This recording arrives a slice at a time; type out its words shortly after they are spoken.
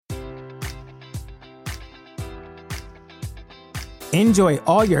Enjoy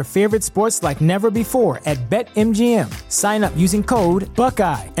all your favorite sports like never before at BetMGM. Sign up using code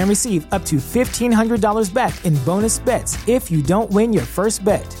Buckeye and receive up to $1,500 back in bonus bets if you don't win your first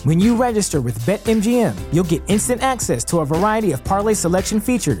bet. When you register with BetMGM, you'll get instant access to a variety of parlay selection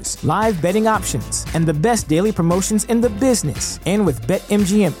features, live betting options, and the best daily promotions in the business. And with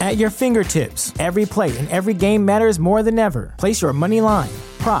BetMGM at your fingertips, every play and every game matters more than ever. Place your money line,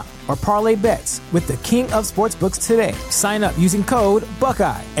 prop, or parlay bets with the king of sportsbooks today. Sign up using code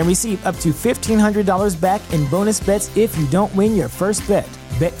Buckeye and receive up to $1,500 back in bonus bets if you don't win your first bet.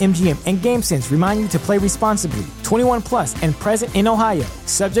 BetMGM and GameSense remind you to play responsibly. 21 plus and present in Ohio,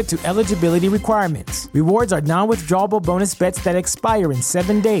 subject to eligibility requirements. Rewards are non-withdrawable bonus bets that expire in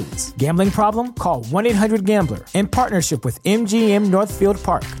 7 days. Gambling problem? Call 1-800-GAMBLER. In partnership with MGM Northfield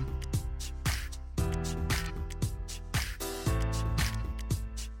Park.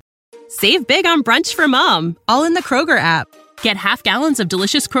 Save big on brunch for mom, all in the Kroger app. Get half gallons of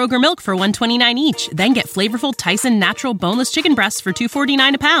delicious Kroger milk for $1.29 each. Then get flavorful Tyson natural boneless chicken breasts for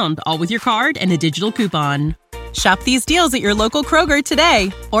 $2.49 a pound, all with your card and a digital coupon. Shop these deals at your local Kroger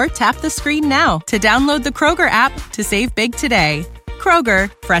today, or tap the screen now to download the Kroger app to save big today.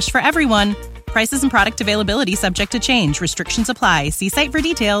 Kroger, fresh for everyone. Prices and product availability subject to change. Restrictions apply. See site for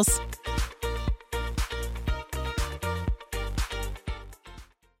details.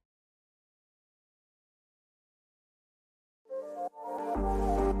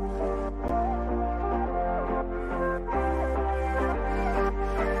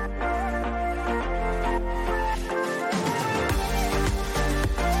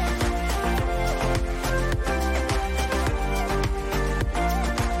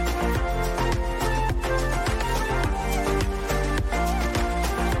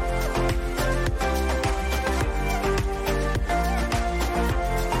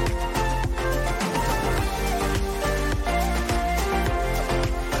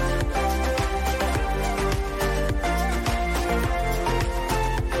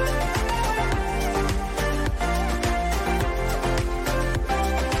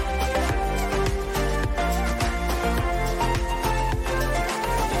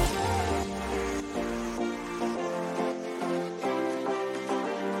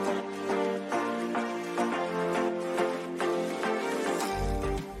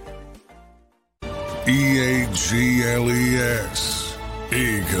 EAGLES,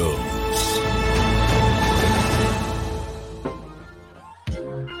 Eagles.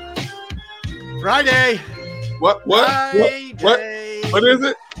 Friday. What? Friday. What is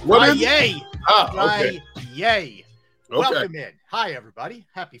it? What is it? Okay. Yay. Okay. Welcome in. Hi, everybody.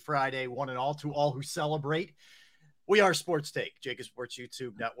 Happy Friday, one and all, to all who celebrate. We are Sports Take, Jacob Sports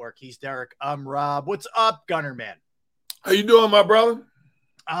YouTube Network. He's Derrick. I'm Rob. What's up, Gunner Man? How you doing, my brother?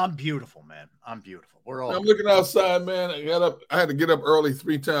 I'm beautiful, man. I'm beautiful. We're all. I'm looking outside, man. I had to get up early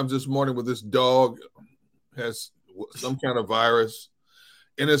 3 times this morning with this dog. Has some kind of virus,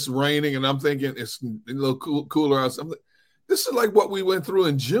 and it's raining, and I'm thinking it's a little cooler outside. This is like what we went through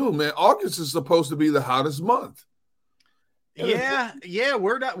in June, man. August is supposed to be the hottest month. Yeah.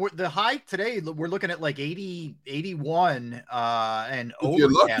 We're the high today. We're looking at like 80, 81, and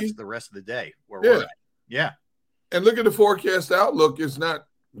overcast the rest of the day. Where we're at. Yeah. And look at the forecast outlook. It's not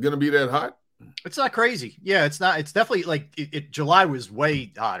going to be that hot. It's not crazy. Yeah, it's not. It's definitely like July was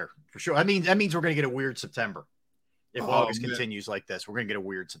way hotter for sure. I mean, that means we're going to get a weird September. If August continues like this, we're going to get a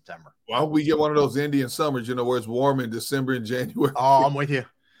weird September. Well, we get one of those Indian summers, where it's warm in December and January. Oh, I'm with you.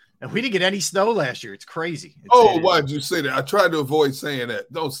 And we didn't get any snow last year. It's crazy. Why'd you say that? I tried to avoid saying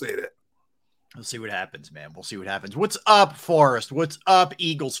that. Don't say that. We'll see what happens, man. We'll see what happens. What's up, Forrest? What's up,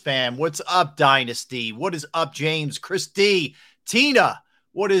 Eagles fam? What's up, Dynasty? What is up, James, Christy, Tina?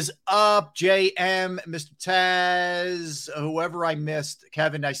 What is up, JM, Mr. Taz, whoever I missed?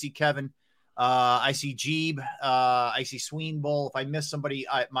 Kevin, I see Kevin. I see Jeeb. I see Sweenbull. If I missed somebody,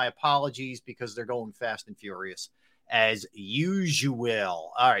 my apologies, because they're going fast and furious as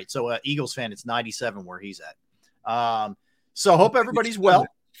usual. All right, so Eagles fan, it's 97 where he's at. So hope everybody's well.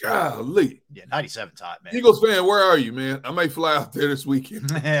 Golly. Yeah, 97's hot, man. Eagles fan, where are you, man? I may fly out there this weekend.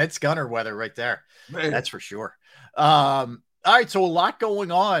 It's Gunner weather right there. Man. That's for sure. All right, so a lot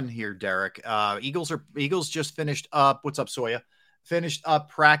going on here, Derrick. Eagles just finished up. What's up, Soya? Finished up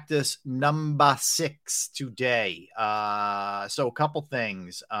practice number 6 today. So a couple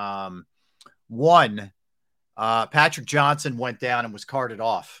things. One, Patrick Johnson went down and was carted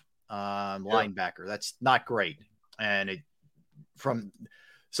off. Linebacker. That's not great. And from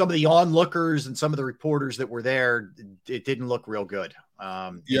some of the onlookers and some of the reporters that were there, it didn't look real good.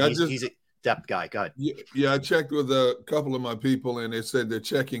 He's a depth guy. Go ahead. Yeah, I checked with a couple of my people, and they said they're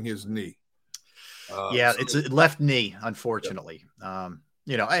checking his knee. Yeah, it's a left knee, unfortunately.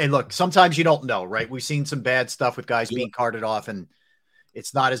 Yeah. Hey, look, sometimes you don't know, right? We've seen some bad stuff with guys being carted off, and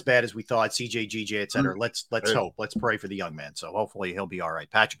it's not as bad as we thought. CJ, GJ, et cetera. Let's hope. Let's pray for the young man. So hopefully he'll be all right.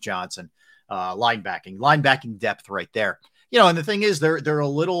 Patrick Johnson, linebacking depth right there. And the thing is, they're a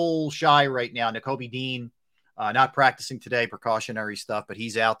little shy right now. Nakobe Dean not practicing today, precautionary stuff, but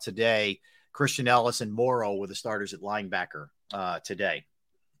he's out today. Christian Ellis and Morrow were the starters at linebacker today.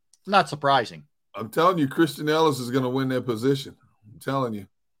 Not surprising. I'm telling you, Christian Ellis is going to win that position. I'm telling you.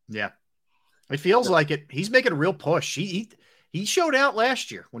 Yeah. It feels like it. He's making a real push. He showed out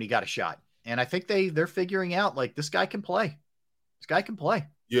last year when he got a shot. And I think they're figuring out, like, this guy can play. This guy can play.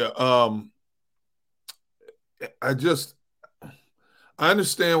 Yeah. I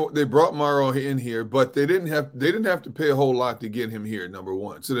understand they brought Morrow in here, but they didn't have to pay a whole lot to get him here, number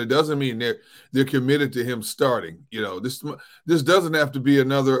one. So that doesn't mean they're committed to him starting. This doesn't have to be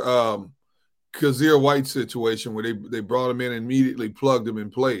another Kazir White situation where they brought him in and immediately plugged him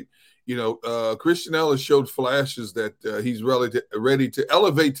and played. Christian Ellis showed flashes that he's ready to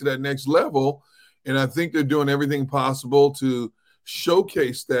elevate to that next level, and I think they're doing everything possible to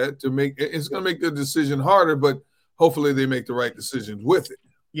showcase that. It's going to make the decision harder, but hopefully they make the right decisions with it.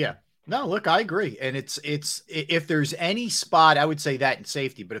 Yeah. No, look, I agree. And it's if there's any spot, I would say that in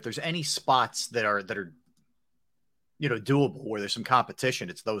safety, but if there's any spots that are doable where there's some competition,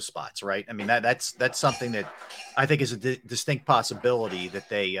 it's those spots, right? I mean, that's something that I think is a distinct possibility that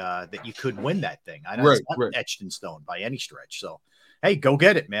that you could win that thing. I know it's not etched in stone by any stretch. So, hey, go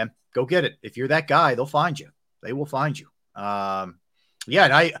get it, man. Go get it. If you're that guy, they'll find you. They will find you. And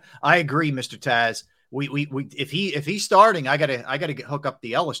I agree, Mr. Taz. We if he's starting, I gotta hook up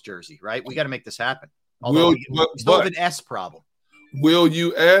the Ellis jersey, right? We got to make this happen. Although we still have an S problem. Will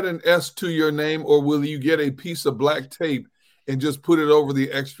you add an S to your name, or will you get a piece of black tape and just put it over the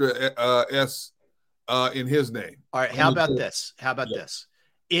extra S in his name? All right. How about this? This?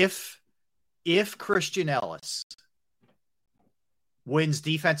 If Christian Ellis wins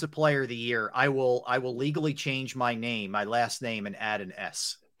Defensive Player of the Year, I will legally change my last name, and add an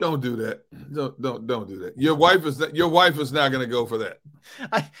S. Don't do that. Don't do that. Your wife is not going to go for that.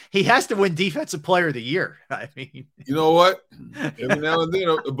 He has to win Defensive Player of the Year. I mean, you know what? Every now and then,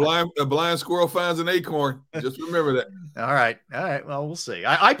 a blind squirrel finds an acorn. Just remember that. All right. Well, we'll see.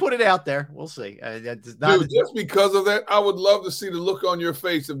 I put it out there. We'll see. Just because of that, I would love to see the look on your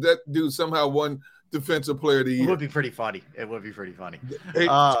face if that dude somehow won Defensive Player of the Year. It would be pretty funny. Hey,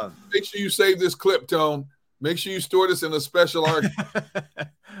 make sure you save this clip, Tone. Make sure you store this in a special archive.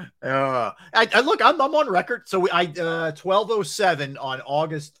 I'm on record. So 12:07 on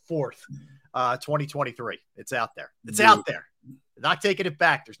August 4th, 2023. It's out there. Out there. Not taking it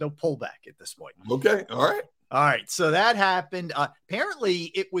back. There's no pullback at this point. Okay. All right. So that happened. Apparently,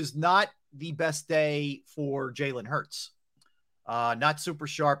 it was not the best day for Jalen Hurts. Not super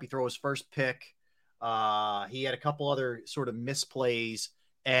sharp. He threw his first pick. He had a couple other sort of misplays.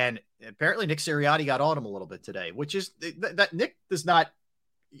 And apparently Nick Sirianni got on him a little bit today, which is that Nick does not,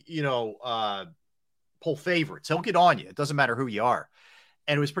 pull favorites. He'll get on you. It doesn't matter who you are.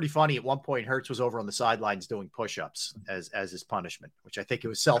 And it was pretty funny. At one point, Hurts was over on the sidelines doing push-ups as his punishment, which I think it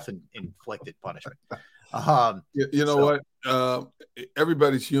was self-inflicted punishment. What?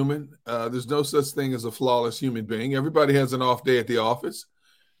 Everybody's human. There's no such thing as a flawless human being. Everybody has an off day at the office.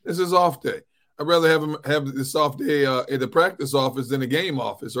 This is off day. I'd rather have him have this off day in the practice office than a game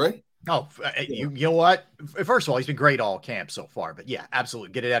office, right? Oh, you know what? First of all, he's been great all camp so far. But yeah,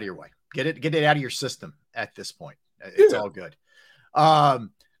 absolutely, get it out of your way. Get it out of your system at this point. It's all good. All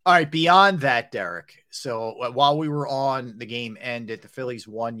right. Beyond that, Derrick. So while we were on, the game ended. The Phillies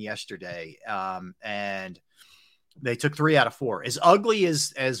won yesterday, and they took 3 out of 4. As ugly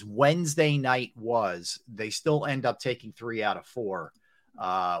as Wednesday night was, they still end up taking 3 out of 4.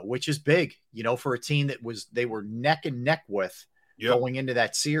 Which is big, for a team that they were neck and neck with going into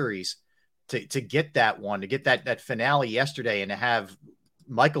that series to get that one, to get that finale yesterday, and to have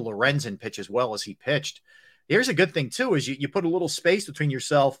Michael Lorenzen pitch as well as he pitched. Here's a good thing too, is you put a little space between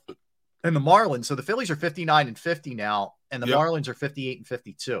yourself and the Marlins. So the Phillies are 59-50 now, and the Marlins are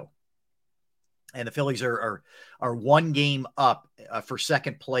 58-52. And the Phillies are 1 game up for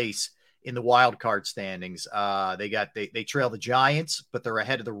second place in the wild card standings. They trail the Giants, but they're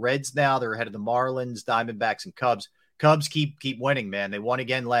ahead of the Reds now. They're ahead of the Marlins, Diamondbacks, and Cubs. Cubs keep winning, man. They won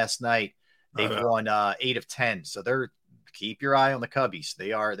again last night. They've won 8 of 10. So keep your eye on the Cubbies.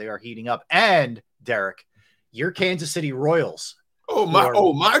 They are heating up. And Derrick, your Kansas City Royals.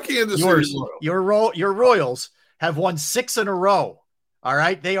 My Kansas City Royals. Your Royals have won 6 in a row. All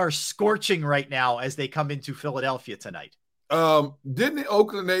right. They are scorching right now as they come into Philadelphia tonight. Didn't the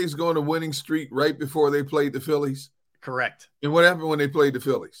Oakland A's go on a winning streak right before they played the Phillies? Correct. And what happened when they played the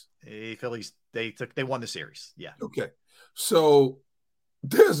Phillies? The Phillies, they won the series. Yeah. Okay. So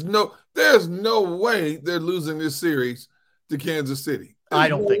there's no way they're losing this series to Kansas City. I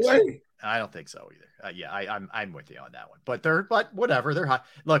don't think so. I don't think so either. I'm with you on that one. But whatever, they're hot.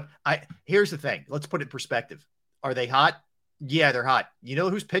 Look, here's the thing. Let's put it in perspective. Are they hot? Yeah, they're hot. You know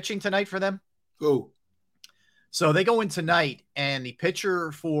who's pitching tonight for them? Who? So they go in tonight, and the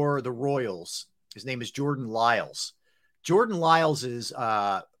pitcher for the Royals, his name is Jordan Lyles. Jordan Lyles is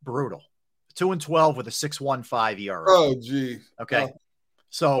brutal. 2-12 with a 6.15 ERA. Oh, geez. Okay.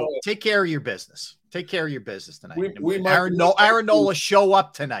 So take care of your business. Take care of your business tonight. Aaron Nola, show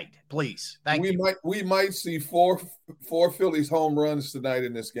up tonight, please. Thank you. We might see four Phillies home runs tonight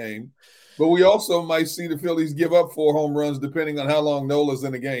in this game, but we also might see the Phillies give up 4 home runs depending on how long Nola's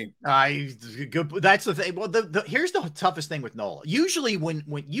in the game. That's the thing. Well, here's the toughest thing with Nola. Usually, when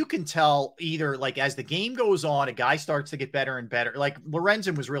you can tell either like as the game goes on, a guy starts to get better and better. Like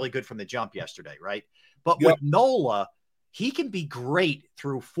Lorenzen was really good from the jump yesterday, right? But with Nola, he can be great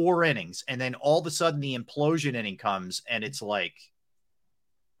through 4 innings, and then all of a sudden the implosion inning comes, and it's like,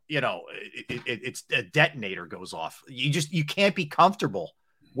 it's a detonator goes off. You can't be comfortable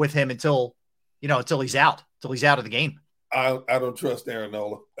with him until he's out of the game. I don't trust Aaron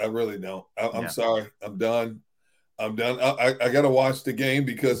Nola. I really don't. I'm sorry. I'm done. I got to watch the game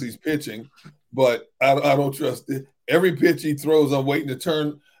because he's pitching, but I don't trust it. Every pitch he throws, I'm waiting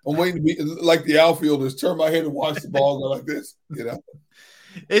to be like the outfielders, turn my head and watch the ball go like this,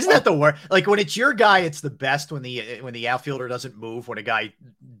 Isn't that the worst? Like when it's your guy, it's the best when the outfielder doesn't move, when a guy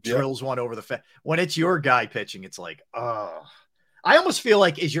drills one over the fence. When it's your guy pitching, it's like, oh. I almost feel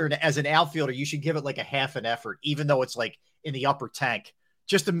like as an outfielder, you should give it like a half an effort, even though it's like in the upper tank,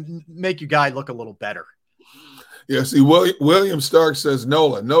 just to make your guy look a little better. Yeah, see, William Stark says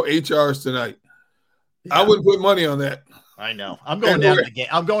Nola, no HRs tonight. Yeah. I wouldn't put money on that. I know. I'm going down to the game.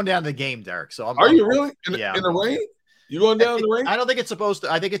 I'm going down to the game, Derek. So are you really in the rain? You going down in the rain? I don't think it's supposed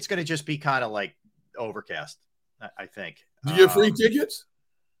to. I think it's going to just be kind of like overcast. I think. Do you get free tickets?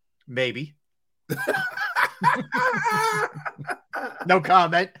 Maybe. No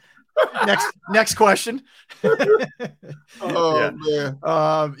comment. Next question. Man.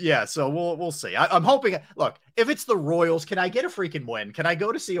 So we'll see. I'm hoping. Look, if it's the Royals, can I get a freaking win? Can I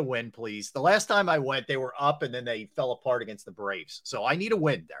go to see a win, please? The last time I went, they were up and then they fell apart against the Braves. So I need a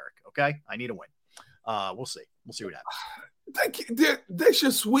win, Derek. Okay, I need a win. We'll see. We'll see what happens. They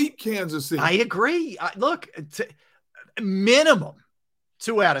should sweep Kansas City. I agree. Look, minimum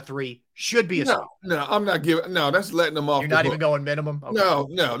 2 out of 3 should be a sweep. No, I'm not giving. No, that's letting them off. You're not even going minimum. Okay.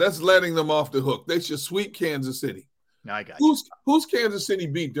 No, that's letting them off the hook. They should sweep Kansas City. No, I got you. Who's Kansas City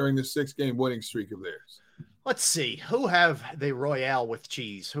beat during this 6-game winning streak of theirs? Let's see. Who have they Royale with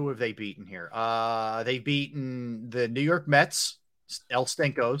cheese? Who have they beaten here? They've beaten the New York Mets, El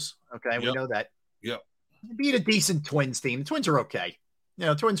Stinkos. Okay, we know that. Yep. They beat a decent Twins team. The Twins are okay.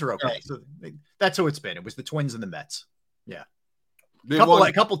 Twins are okay. Right. So that's who it's been. It was the Twins and the Mets. Yeah.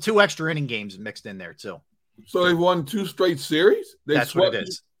 A couple 2 extra inning games mixed in there too. So they won 2 straight series? That's what it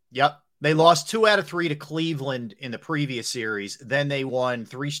is. Yep. They lost 2 out of 3 to Cleveland in the previous series. Then they won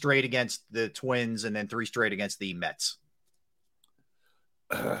 3 straight against the Twins and then 3 straight against the Mets.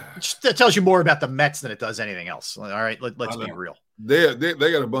 That tells you more about the Mets than it does anything else. All right, let's be real. They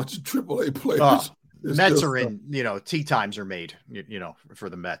got a bunch of AAA players. Mets are in, tea times are made, for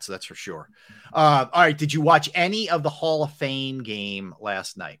the Mets. That's for sure. All right. Did you watch any of the Hall of Fame game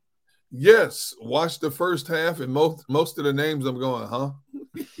last night? Yes. Watched the first half and most of the names I'm going, huh?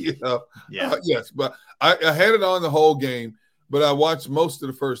 Yeah. Yes. But I had it on the whole game, but I watched most of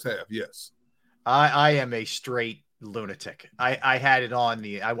the first half. Yes. I am a straight lunatic. I had it on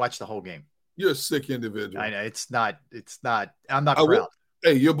I watched the whole game. You're a sick individual. I know it's not, I'm not proud.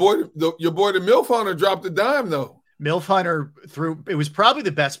 Hey, your boy, the Milf Hunter dropped a dime though. Milf Hunter threw. It was probably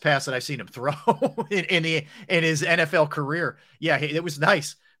the best pass that I've seen him throw in his NFL career. Yeah, it was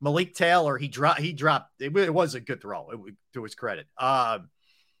nice. Malik Taylor, he dropped. It was a good throw, to his credit. And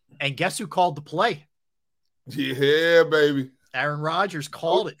guess who called the play? Yeah, baby. Aaron Rodgers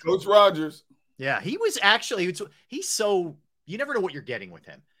called it. Coach Rodgers. Yeah, he was actually. He's so, you never know what you're getting with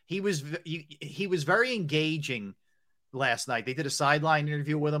him. He was very engaging last night. They did a sideline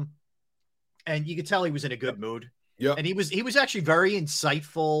interview with him, and you could tell he was in a good mood. Yeah, and he was actually very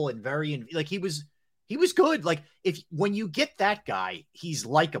insightful and very he was good. Like when you get that guy, he's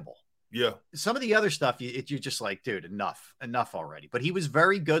likable. Yeah. Some of the other stuff, you're just like, dude, enough already. But he was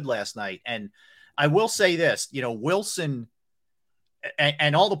very good last night, and I will say this: Wilson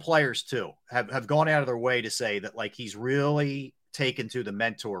and all the players too have gone out of their way to say that like he's really taken to the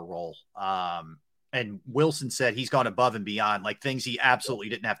mentor role. And Wilson said he's gone above and beyond, like things he absolutely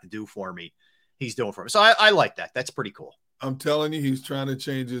didn't have to do for me, he's doing for me. So I like that. That's pretty cool. I'm telling you, he's trying to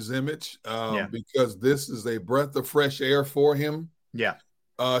change his image because this is a breath of fresh air for him. Yeah.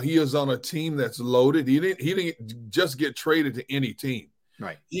 He is on a team that's loaded. He didn't just get traded to any team.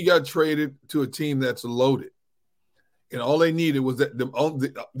 Right. He got traded to a team that's loaded. And all they needed was that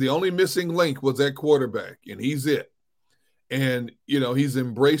the only missing link was that quarterback, and he's it. And, he's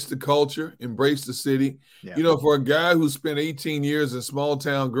embraced the culture, embraced the city. Yeah. For a guy who spent 18 years in small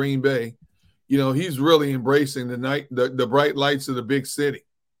town Green Bay, he's really embracing the bright lights of the big city.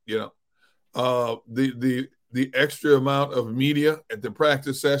 The extra amount of media at the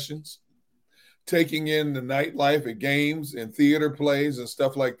practice sessions, taking in the nightlife at games and theater plays and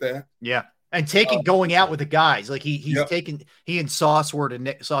stuff like that. Yeah. And going out with the guys. Like he and Sauce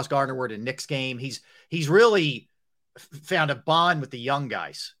Gardner were to Nick's game. He's really found a bond with the young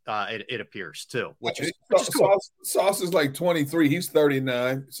guys. It appears too, which is cool. Sauce is like 23. He's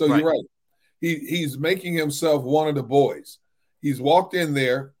 39. So right. You're right. He's making himself one of the boys. He's walked in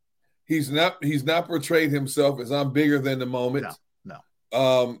there. He's not portrayed himself as I'm bigger than the moment. No.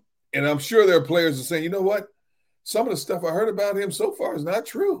 And I'm sure there are players that say, you know what? Some of the stuff I heard about him so far is not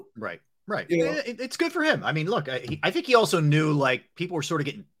true. Right. It's good for him. I mean, look, I think he also knew like people were sort of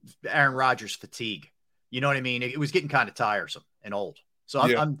getting Aaron Rodgers fatigue. You know what I mean? It was getting kind of tiresome and old. So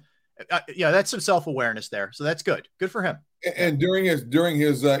that's some self-awareness there. So that's good. Good for him. And during his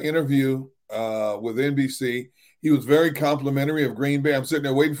interview with NBC, he was very complimentary of Green Bay. I'm sitting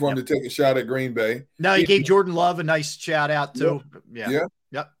there waiting for him to take a shot at Green Bay. No, he gave Jordan Love a nice shout out too. Yeah.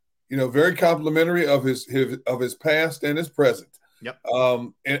 Yep. Very complimentary of his past and his present. Yep.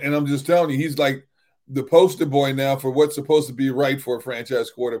 And I'm just telling you, he's like the poster boy now for what's supposed to be right for a franchise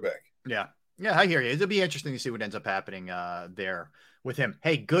quarterback. Yeah. Yeah, I hear you. It'll be interesting to see what ends up happening there with him.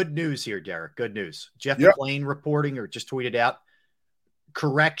 Hey, good news here, Derrick. Good news. Jeff McClain reporting or just tweeted out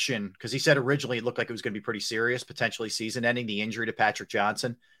correction, because he said originally it looked like it was going to be pretty serious, potentially season-ending, the injury to Patrick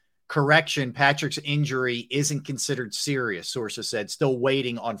Johnson. Correction, Patrick's injury isn't considered serious, sources said, still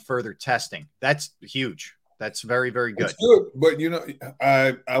waiting on further testing. That's huge. That's very, very good. That's good, but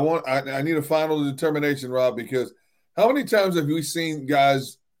I need a final determination, Rob, because how many times have we seen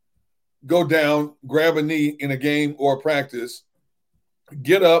guys go down, grab a knee in a game or practice,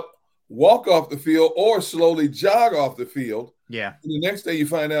 get up, walk off the field, or slowly jog off the field? Yeah. And the next day you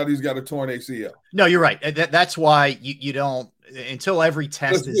find out he's got a torn ACL. No, you're right. That's why you don't, until every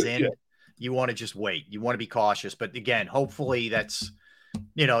test is in, you want to just wait. You want to be cautious. But again, hopefully that's,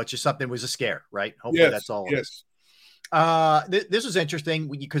 it's just something was a scare, right? Hopefully that's all. Yes. This was interesting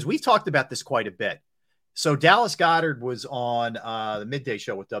because we've talked about this quite a bit. So Dallas Goedert was on the midday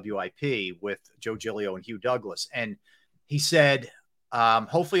show with WIP with Joe Giglio and Hugh Douglas. And he said,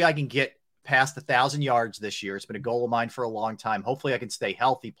 hopefully I can get past 1,000 yards this year. It's been a goal of mine for a long time. Hopefully I can stay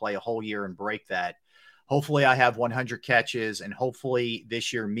healthy, play a whole year and break that. Hopefully I have 100 catches, and hopefully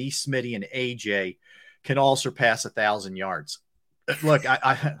this year me, Smitty, and AJ can all surpass 1,000 yards. Look,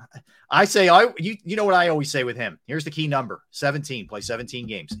 I say, you know what I always say with him? Here's the key number: 17. Play 17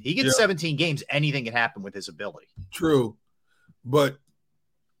 games. He gets 17 games. Anything can happen with his ability. True, but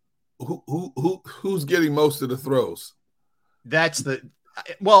who's getting most of the throws?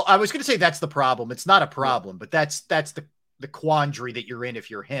 Well, I was going to say that's the problem. It's not a problem, but that's the quandary that you're in if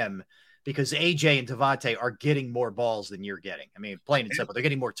you're him, because AJ and Devontae are getting more balls than you're getting. I mean, plain and simple, they're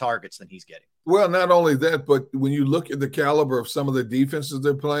getting more targets than he's getting. Well, not only that, but when you look at the caliber of some of the defenses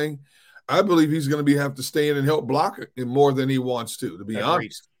they're playing, I believe he's going to have to stay in and help block it more than he wants to be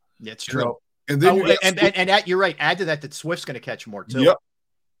honest. That's true. And then you're right. Add to that Swift's going to catch more too. Yep.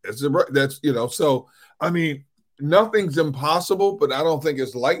 That's so I mean, nothing's impossible, but I don't think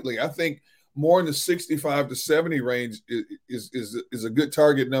it's likely. I think more in the 65 to 70 range is a good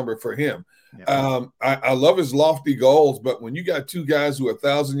target number for him. Yeah. I love his lofty goals, but when you got two guys who are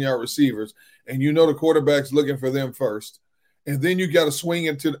 1,000-yard receivers and the quarterback's looking for them first, and then you got to swing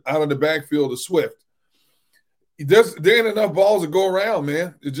it out of the backfield to Swift, there ain't enough balls to go around,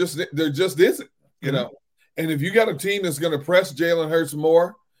 man. There just isn't, And if you got a team that's going to press Jalen Hurts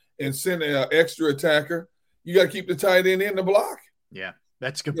more and send an extra attacker, you got to keep the tight end in the block. Yeah,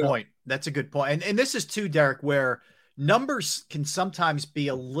 that's a good point. That's a good point. And this is too, Derrick, where numbers can sometimes be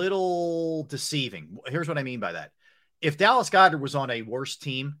a little deceiving. Here's what I mean by that. If Dallas Goedert was on a worse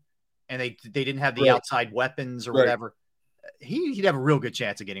team and they didn't have the outside weapons or whatever, he'd have a real good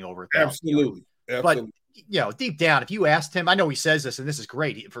chance of getting over 1,000. Absolutely. But, deep down, if you asked him, I know he says this, and this is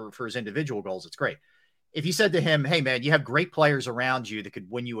great for his individual goals. It's great. if you said to him, hey, man, you have great players around you that could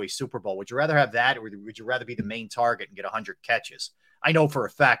win you a Super Bowl, would you rather have that, or would you rather be the main target and get 100 catches? I know for a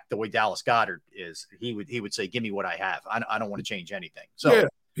fact the way Dallas Goedert is, he would say, give me what I have. I don't want to change anything. So yeah,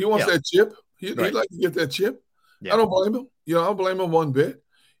 he wants that chip. He'd like to get that chip. Yeah. I don't blame him. I don't blame him one bit.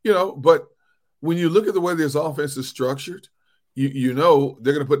 But when you look at the way this offense is structured, you know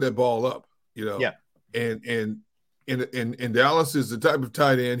they're going to put that ball up. Yeah. And Dallas is the type of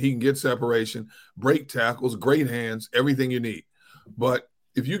tight end, he can get separation, break tackles, great hands, everything you need. But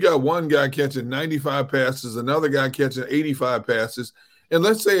if you got one guy catching 95 passes, another guy catching 85 passes, and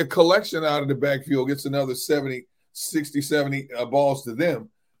let's say a collection out of the backfield gets another 70 balls to them,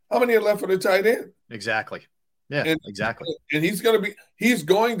 how many are left for the tight end? Exactly. Yeah, exactly. And he's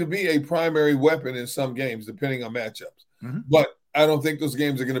going to be a primary weapon in some games, depending on matchups. Mm-hmm. But I don't think those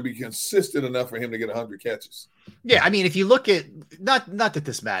games are going to be consistent enough for him to get 100 catches. Yeah, I mean, if you look at not that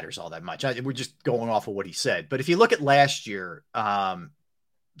this matters all that much, we're just going off of what he said. But if you look at last year,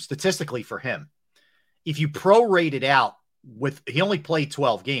 statistically for him, if you prorate it out he only played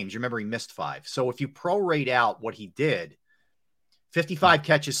 12 games. You remember he missed 5. So if you prorate out what he did, 55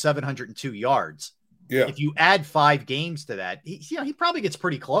 catches, 702 yards. Yeah. If you add 5 games to that, he probably gets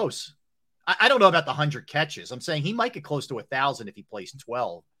pretty close. I don't know about the 100 catches. I'm saying he might get close to 1,000 if he plays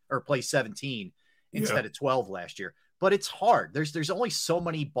 12 or plays 17 instead of 12 last year. But it's hard. There's only so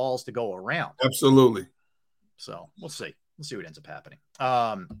many balls to go around. Absolutely. So we'll see. We'll see what ends up happening.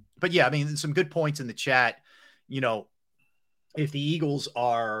 But yeah, I mean, some good points in the chat. If the Eagles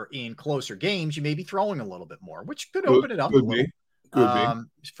are in closer games, you may be throwing a little bit more, which could open it up a little. Could be.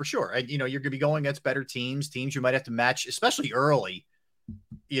 For sure. And, you're going to be going against better teams you might have to match, especially early,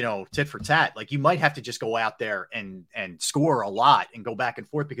 tit for tat. Like you might have to just go out there and score a lot and go back and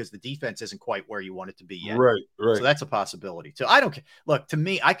forth because the defense isn't quite where you want it to be yet. Right. So that's a possibility. So I don't care. Look, to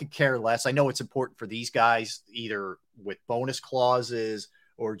me, I could care less. I know it's important for these guys, either with bonus clauses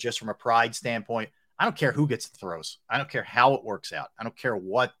or just from a pride standpoint. I don't care who gets the throws. I don't care how it works out. I don't care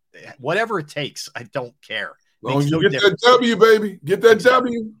whatever it takes. I don't care. Long you get that W, baby. Get that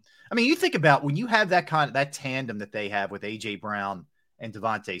W. I mean, you think about when you have that tandem that they have with A.J. Brown and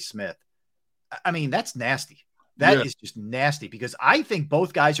Devontae Smith. I mean, that's nasty. That is just nasty because I think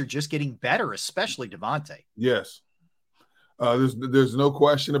both guys are just getting better, especially Devontae. Yes. There's no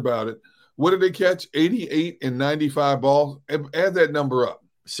question about it. What did they catch? 88 and 95 balls. Add that number up.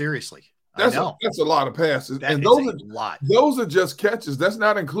 Seriously. That's a lot of passes. And those are just catches. That's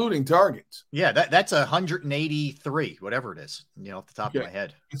not including targets. Yeah, that's 183, whatever it is, off the top of my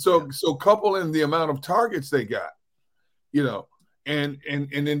head. So couple in the amount of targets they got, and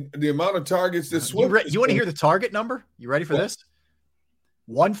then the amount of targets that Swift. You want to hear the target number? You ready for this?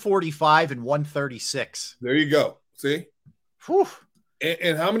 145 and 136. There you go. See? Whew.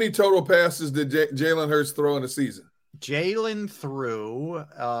 And how many total passes did Jalen Hurts throw in the season? Jalen threw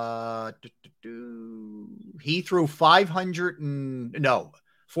he threw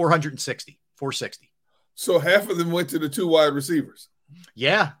 460. So half of them went to the 2 wide receivers.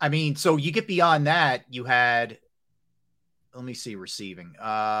 Yeah, I mean, so you get beyond that, you had let me see receiving.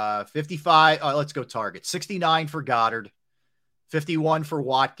 55, let's go target. 69 for Goddard, 51 for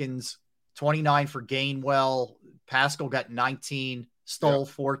Watkins, 29 for Gainwell, Pascal got 19. Stoll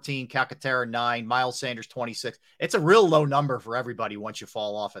 14, Calcaterra 9, Miles Sanders 26. It's a real low number for everybody once you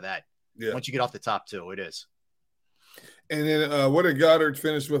fall off of that. Yeah. Once you get off the top 2, it is. And then what did Goddard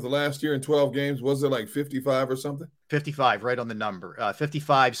finish with last year in 12 games? Was it like 55 or something? 55, right on the number.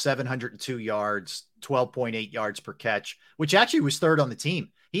 55, 702 yards, 12.8 yards per catch, which actually was 3rd on the team.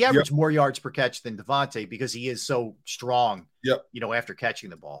 He averaged more yards per catch than Devontae because he is so strong, after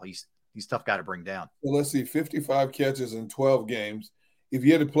catching the ball. He's tough guy to bring down. Well, let's see, 55 catches in 12 games. If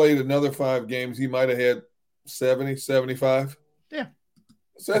he had played another 5 games, he might have had 70, 75. Yeah.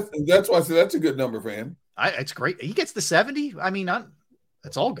 So that's why I said that's a good number for him. It's great. He gets the 70. I mean,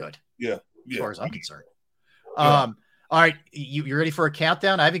 that's all good. Yeah. As far as I'm concerned. All right. You ready for a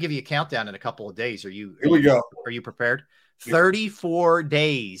countdown? I haven't given you a countdown in a couple of days. Here we go. Are you prepared? 34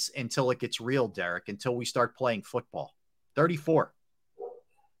 days until it gets real, Derrick, until we start playing football. 34.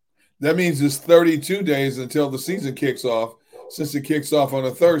 That means it's 32 days until the season kicks off, since it kicks off on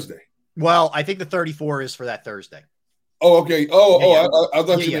a Thursday. Well, I think the 34 is for that Thursday. Oh, okay. I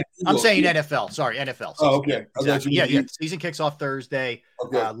thought you meant I'm saying NFL. Sorry, NFL. Okay. Exactly. Yeah. Season kicks off Thursday.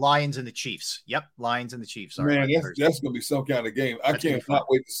 Okay. Lions and the Chiefs. Yep. Lions and the Chiefs. Man, that's going to be some kind of game. I can't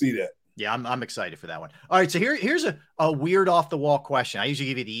wait to see that. Yeah, I'm excited for that one. All right, so here's a weird off-the-wall question. I usually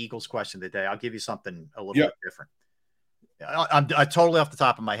give you the Eagles question today. I'll give you something a little bit different. I'm totally off the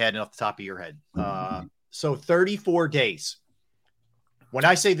top of my head and off the top of your head. So 34 days. When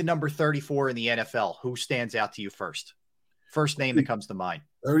I say the number 34 in the NFL, who stands out to you first? First name that comes to mind.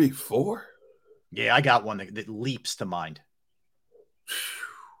 34? Yeah, I got one that leaps to mind.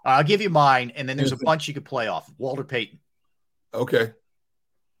 I'll give you mine, and then there's a bunch you could play off. Walter Payton. Okay.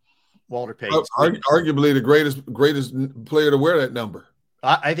 Walter Payton. Arguably the greatest player to wear that number.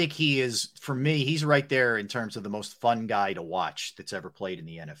 I think he is, for me, he's right there in terms of the most fun guy to watch that's ever played in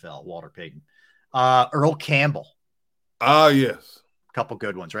the NFL, Walter Payton. Earl Campbell. Yes. A couple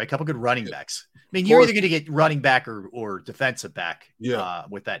good ones, right? A couple good running backs. I mean, you're either going to get running back or defensive back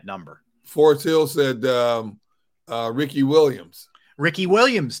with that number. Forrest Hill said Ricky Williams. Ricky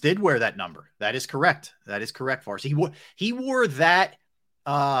Williams did wear that number. That is correct. That is correct, Forrest. He wore that.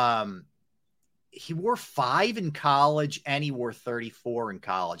 He wore 5 in college, and he wore 34 in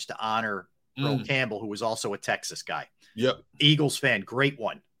college to honor Earl Campbell, who was also a Texas guy. Yep. Eagles fan. Great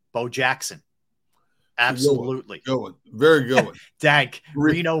one. Bo Jackson. Absolutely. Good one. Very good one. Dank.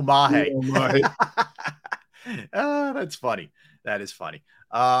 Reno Mahe. Oh, that's funny. That is funny.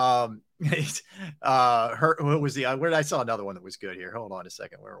 What was where I saw another one that was good here. Hold on a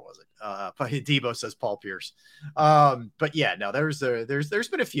second. Where was it? Debo says Paul Pierce. But yeah, no, there's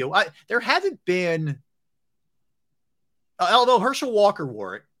been a few. There haven't been, although Herschel Walker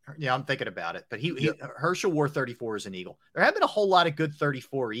wore it. Yeah, I'm thinking about it, but Herschel wore 34 as an Eagle. There haven't been a whole lot of good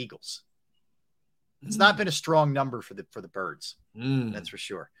 34 Eagles. It's not been a strong number for the Birds. That's for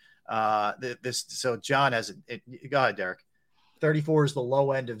sure. So John has it. Go ahead, Derrick. 34 is the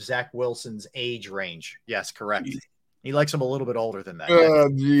low end of Zach Wilson's age range. Yes, correct. He likes him a little bit older than that.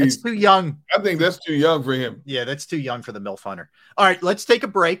 That's too young. I think that's too young for him. Yeah, that's too young for the MILF Hunter. All right, let's take a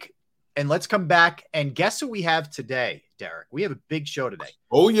break and let's come back and guess who we have today, Derrick. We have a big show today.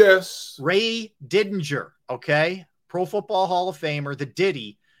 Oh, yes. Ray Didinger, okay? Pro Football Hall of Famer, the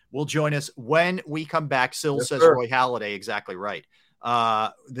Diddy, will join us when we come back. Syl says Roy Halladay, exactly right.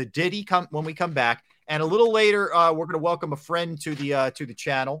 The Diddy when we come back. And a little later, we're going to welcome a friend to the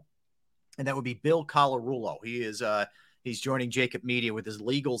channel, and that would be Bill Colarulo. He's joining Jacob Media with his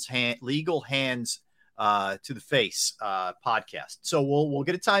Legal Hands to the Face podcast. So we'll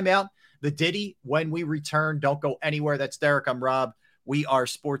get a timeout. The Diddy when we return. Don't go anywhere. That's Derrick. I'm Rob. We are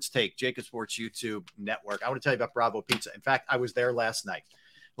Sports Take, Jacob Sports YouTube Network. I want to tell you about Bravo Pizza. In fact, I was there last night.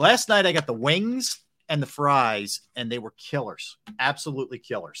 Last night I got the wings and the fries, and they were killers. Absolutely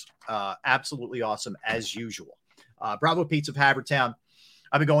killers. Absolutely awesome as usual. Bravo Pizza of Havertown.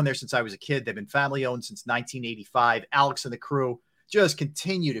 I've been going there since I was a kid. They've been family owned since 1985. Alex and the crew just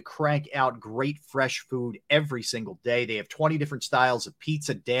continue to crank out great fresh food every single day. They have 20 different styles of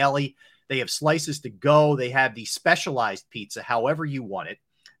pizza daily. They have slices to go. They have the specialized pizza, however you want it.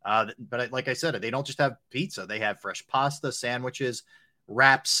 But like I said, they don't just have pizza. They have fresh pasta, sandwiches,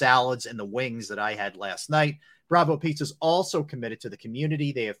 wraps, salads, and the wings that I had last night. Bravo Pizza is also committed to the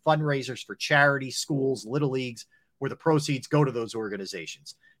community. They have fundraisers for charities, schools, little leagues, where the proceeds go to those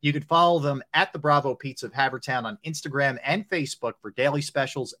organizations. You can follow them at the Bravo Pizza of Havertown on Instagram and Facebook for daily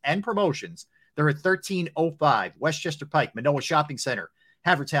specials and promotions. They're at 1305 Westchester Pike, Manoa Shopping Center,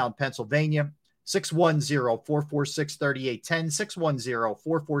 Havertown, Pennsylvania,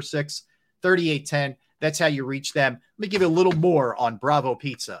 610-446-3810, 610-446-3810. That's how you reach them. Let me give you a little more on Bravo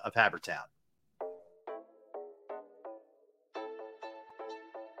Pizza of Havertown.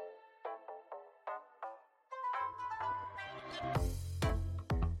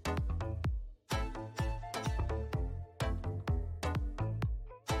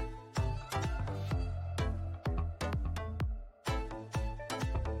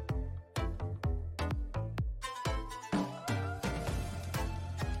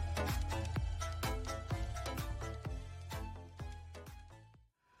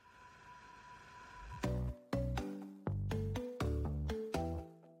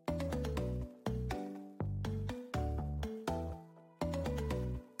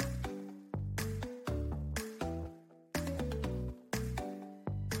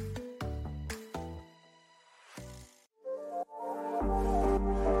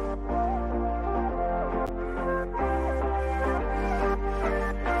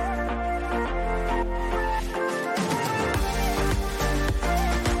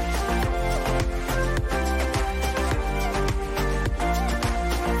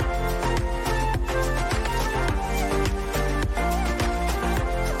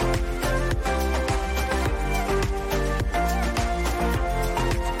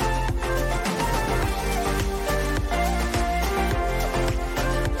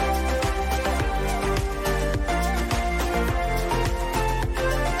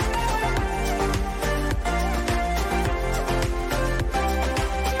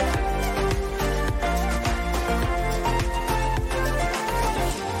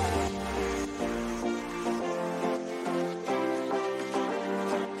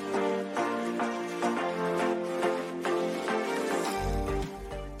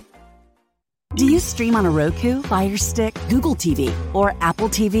 Do you stream on a Roku, Fire Stick, Google TV, or Apple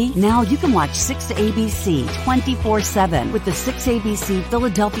TV? Now you can watch 6ABC 24/7 with the 6ABC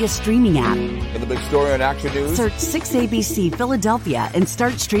Philadelphia streaming app. And the big story on Action News? Search 6ABC Philadelphia and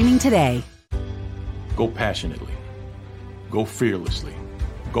start streaming today. Go passionately. Go fearlessly.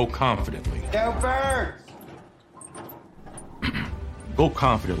 Go confidently. Go Birds! Go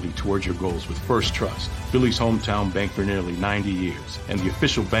confidently towards your goals with First Trust, Philly's hometown bank for nearly 90 years, and the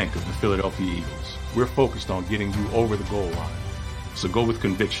official bank of the Philadelphia Eagles. We're focused on getting you over the goal line. So go with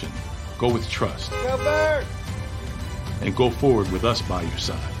conviction, go with trust, Go Birds! and go forward with us by your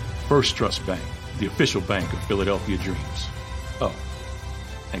side. First Trust Bank, the official bank of Philadelphia dreams. Oh,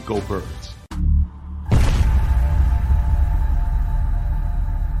 and go Birds.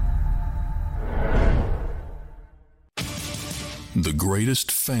 The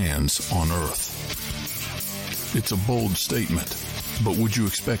greatest fans on earth. It's a bold statement, but would you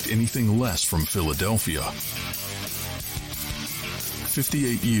expect anything less from Philadelphia?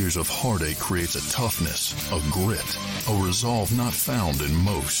 58 years of heartache creates a toughness, a grit, a resolve not found in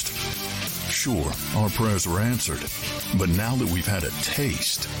most. Sure, our prayers were answered, but now that we've had a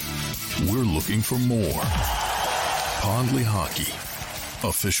taste, we're looking for more. Pondley Hockey,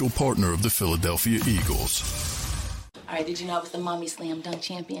 official partner of the Philadelphia Eagles. All right, did you know I was the Mommy Slam Dunk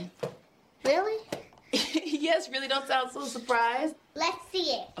champion? Really? Yes, really, don't sound so surprised. Let's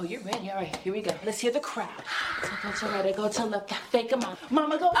see it. Oh, you're ready. All right, here we go. Let's hear the crowd. So go to right, I go to left, fake 'em out.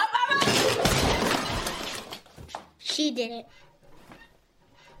 Mama, go up, up, up. She did it.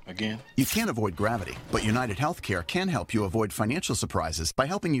 Again? You can't avoid gravity, but United Healthcare can help you avoid financial surprises by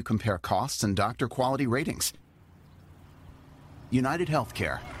helping you compare costs and doctor quality ratings. United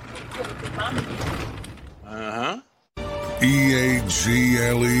Healthcare. Uh-huh.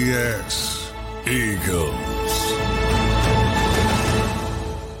 EAGLES, Eagles.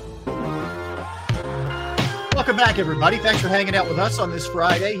 Welcome back, everybody. Thanks for hanging out with us on this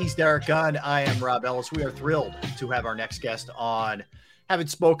Friday. He's Derrick Gunn. I am Rob Ellis. We are thrilled to have our next guest on.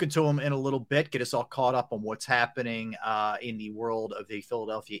 Haven't spoken to him in a little bit. Get us all caught up on what's happening in the world of the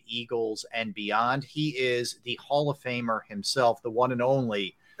Philadelphia Eagles and beyond. He is the Hall of Famer himself, the one and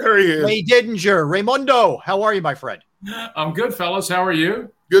only There he is. Ray Didinger. Raymundo, how are you, my friend? I'm good, fellas. How are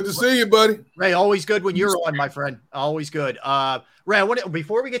you? Good to see you, buddy. Ray, always good when you're on, my friend. Always good. Ray,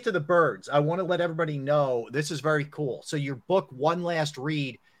 before we get to the birds, I want to let everybody know this is very cool. So your book, One Last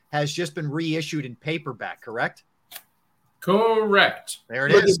Read, has just been reissued in paperback, correct? Correct. There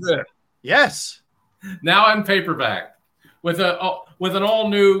it Look is. at that. Yes. Now in paperback with an all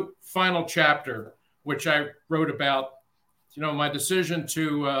new final chapter, which I wrote about, my decision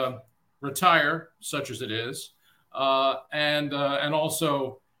to retire, such as it is, and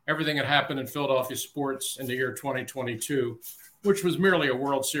also everything that happened in Philadelphia sports in the year 2022, which was merely a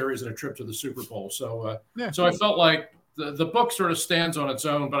World Series and a trip to the Super Bowl. So I felt like the book sort of stands on its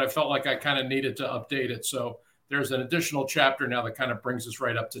own, but I felt like I kind of needed to update it. So there's an additional chapter now that kind of brings us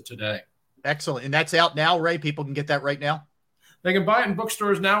right up to today. Excellent. And that's out now, Ray? People can get that right now? They can buy it in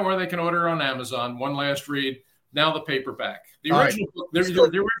bookstores now, or they can order it on Amazon. One Last Read, now the paperback. The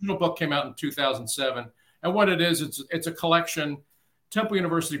original book came out in 2007. And what it is, it's a collection. Temple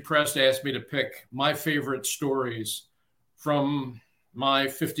University Press asked me to pick my favorite stories from my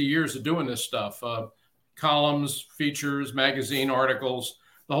 50 years of doing this stuff. Columns, features, magazine articles,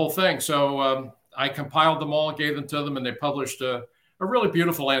 the whole thing. So I compiled them all, gave them to them, and they published a really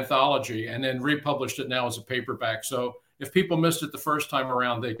beautiful anthology and then republished it now as a paperback. So if people missed it the first time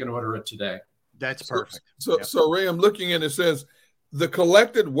around, they can order it today. That's perfect. So Ray, I'm looking at it says the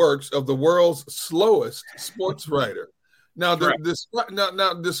collected works of the world's slowest sports writer. Now,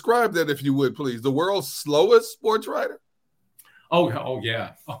 describe that, if you would, please. The world's slowest sports writer? Oh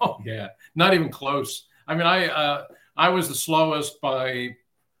yeah. Not even close. I mean, I was the slowest by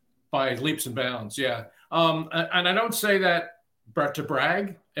leaps and bounds. Yeah. And I don't say that to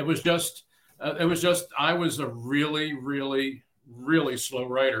brag. It was just I was a really, really, really slow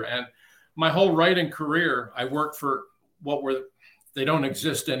writer. And my whole writing career, I worked for they don't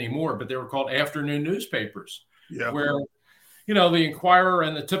exist anymore, but they were called afternoon newspapers. Yeah. Where, the Inquirer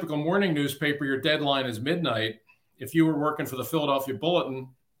and the typical morning newspaper, your deadline is midnight. If you were working for the Philadelphia Bulletin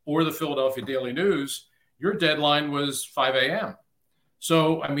or the Philadelphia Daily News, your deadline was 5 a.m.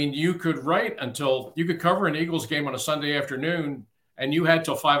 So, I mean, you could cover an Eagles game on a Sunday afternoon, and you had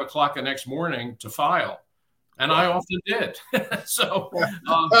till 5 o'clock the next morning to file. And I often did. So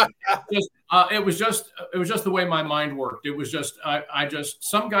it was just the way my mind worked. It was just,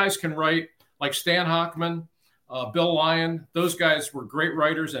 some guys can write, like Stan Hochman, Bill Lyon. Those guys were great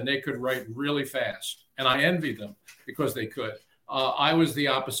writers, and they could write really fast. And I envied them because they could. I was the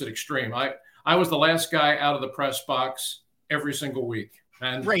opposite extreme. I was the last guy out of the press box every single week.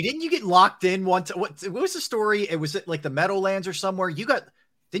 And Ray, didn't you get locked in one time? What was the story? It was like the Meadowlands or somewhere.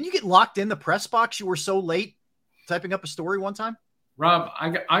 Didn't you get locked in the press box? You were so late typing up a story one time. Rob,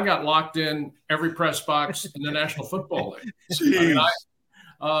 I got locked in every press box in the National Football League.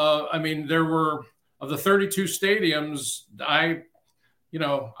 I mean, there were, of the 32 stadiums, I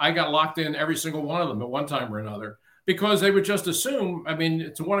got locked in every single one of them at one time or another, because they would just assume, I mean,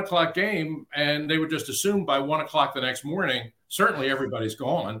 it's a 1 o'clock game, and they would just assume by 1 o'clock the next morning, certainly everybody's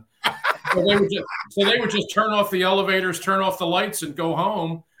gone. So they would just turn off the elevators, turn off the lights, and go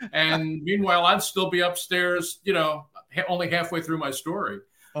home. And meanwhile, I'd still be upstairs, only halfway through my story.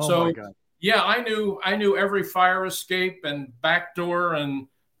 Oh my God. Yeah, I knew every fire escape and back door and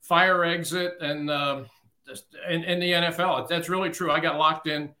fire exit and in the NFL. That's really true. I got locked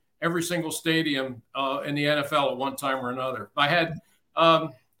in every single stadium in the NFL at one time or another. I had,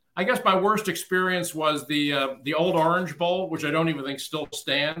 I guess my worst experience was the old Orange Bowl, which I don't even think still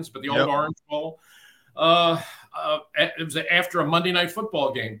stands, but the old Orange Bowl. It was after a Monday Night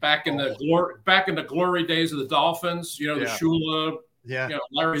Football game back in the glory days of the Dolphins. The Shula,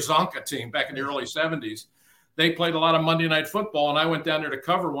 Larry Zonka team back in the early 70s. They played a lot of Monday Night Football, and I went down there to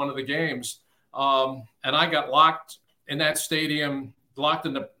cover one of the games. And I got locked in that stadium, locked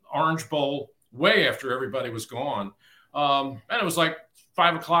in the Orange Bowl way after everybody was gone. And it was like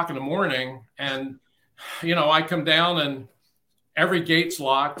 5 o'clock in the morning, and I come down and every gate's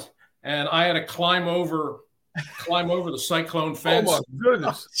locked, and I had to climb over the cyclone fence. Oh my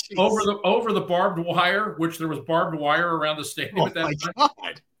goodness! over the barbed wire, which there was barbed wire around the stadium at that time.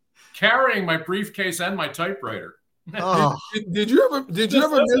 God. Carrying my briefcase and my typewriter. Oh. Did you ever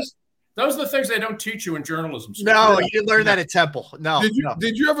miss? Those are the things they don't teach you in journalism school. No, you didn't learn that at Temple. No.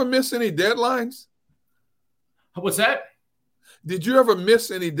 Did you ever miss any deadlines? What's that? Did you ever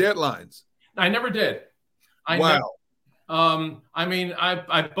miss any deadlines? I never did. Wow. I mean,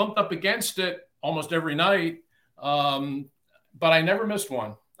 I bumped up against it almost every night, but I never missed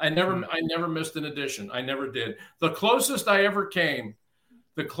one. I never missed an edition. I never did. The closest I ever came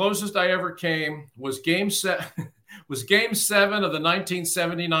was Game 7 of the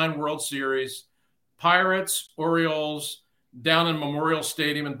 1979 World Series, Pirates, Orioles, down in Memorial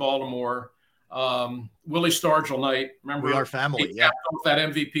Stadium in Baltimore. Willie Stargell night. Remember, we are family. He capped off that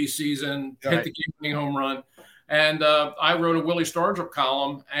MVP season, hit the game-winning home run. And I wrote a Willie Stargell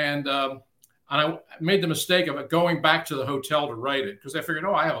column, and I made the mistake of going back to the hotel to write it, because I figured,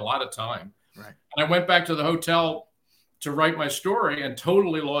 I have a lot of time. Right. And I went back to the hotel to write my story and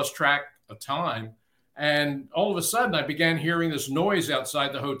totally lost track of time. And all of a sudden, I began hearing this noise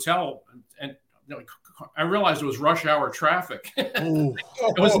outside the hotel, and I realized it was rush hour traffic. And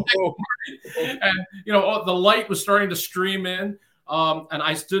the light was starting to stream in. And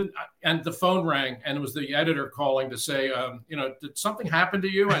I stood, and the phone rang, and it was the editor calling to say, did something happen to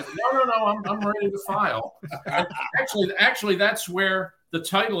you? I said, no, I'm ready to file. Actually, that's where the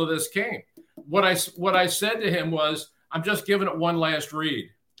title of this came. What I said to him was, I'm just giving it one last read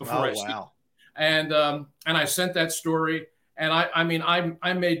before I see it. And I sent that story, and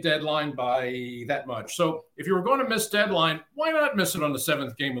I made deadline by that much. So if you were going to miss deadline, why not miss it on the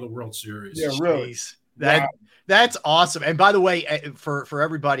 7th game of the World Series? Yeah, really. That's awesome. And by the way, for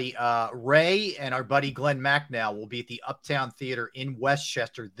everybody, Ray and our buddy Glenn Macnow will be at the Uptown Theater in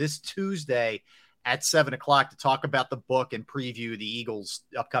Westchester this Tuesday at 7 o'clock to talk about the book and preview the Eagles'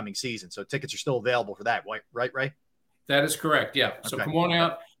 upcoming season. So tickets are still available for that, right, Ray? That is correct. Yeah. So come on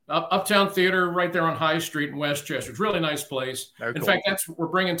out. Uptown Theater right there on High Street in Westchester. It's a really nice place. In fact, we're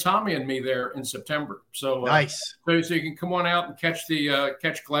bringing Tommy and me there in September. So nice. So you can come on out and catch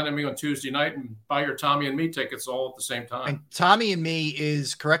Glenn and me on Tuesday night and buy your Tommy and me tickets all at the same time. And Tommy and me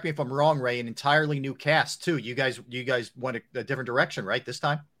is, correct me if I'm wrong, Ray, an entirely new cast too. You guys went a different direction, right? This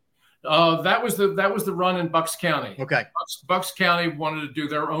time. That was the run in Bucks County. Okay. Bucks County wanted to do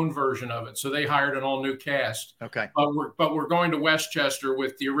their own version of it, so they hired an all new cast. Okay. But we're going to Westchester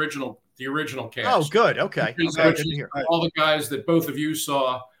with the original cast. Oh, good. Okay. All the guys that both of you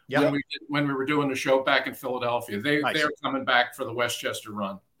saw when we were doing the show back in Philadelphia. They're coming back for the Westchester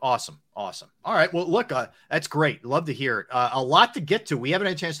run. Awesome. All right. Well, look, that's great. Love to hear it. A lot to get to. We haven't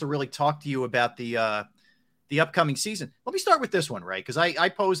had a chance to really talk to you about the upcoming season. Let me start with this one, Ray, because I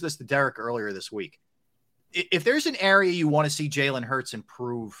posed this to Derrick earlier this week. If there's an area you want to see Jalen Hurts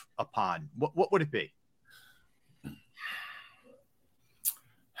improve upon, what would it be?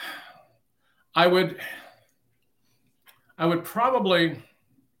 It would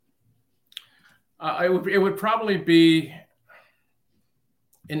probably be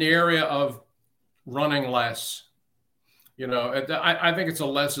in the area of running less. I think it's a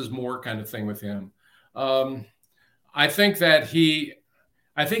less is more kind of thing with him. I think he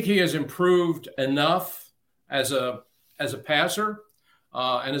has improved enough as a passer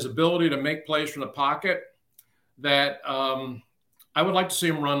and his ability to make plays from the pocket that I would like to see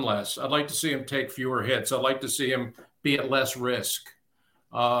him run less. I'd like to see him take fewer hits. I'd like to see him be at less risk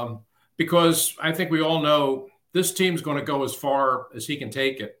because I think we all know this team's going to go as far as he can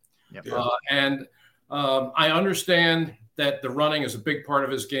take it. Yep. I understand that the running is a big part of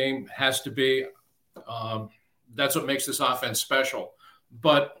his game, has to be. That's what makes this offense special.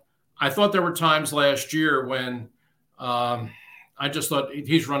 But I thought there were times last year when I just thought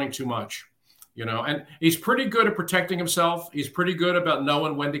he's running too much, and he's pretty good at protecting himself. He's pretty good about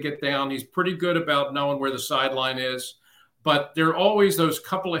knowing when to get down. He's pretty good about knowing where the sideline is. But there are always those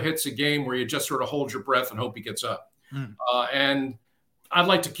couple of hits a game where you just sort of hold your breath and hope he gets up. And I'd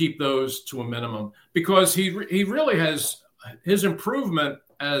like to keep those to a minimum because he really has his improvement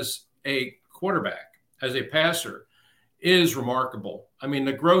as a quarterback, as a passer, is remarkable. I mean,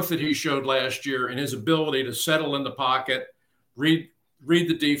 the growth that he showed last year and his ability to settle in the pocket, read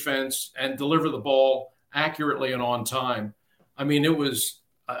the defense, and deliver the ball accurately and on time. I mean, it was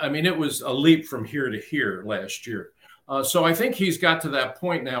a leap from here to here last year. So I think he's got to that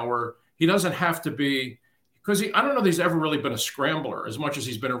point now where he doesn't have to be, because I don't know that he's ever really been a scrambler as much as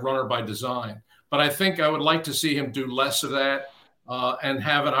he's been a runner by design. But I think I would like to see him do less of that and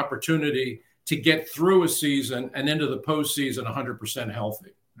have an opportunity to get through a season and into the postseason 100%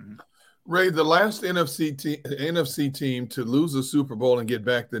 healthy. Ray, the last NFC team to lose the Super Bowl and get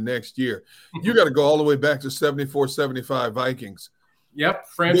back the next year, you got to go all the way back to 74-75 Vikings. Yep,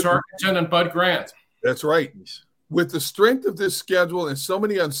 Fran Tarkenton and Bud Grant. That's right. With the strength of this schedule and so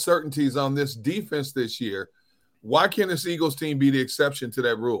many uncertainties on this defense this year, why can't this Eagles team be the exception to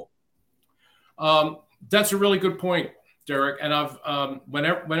that rule? That's a really good point, Derrick. And I've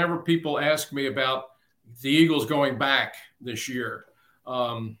whenever people ask me about the Eagles going back this year,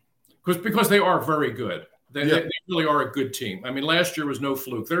 because they are very good. They really are a good team. I mean, last year was no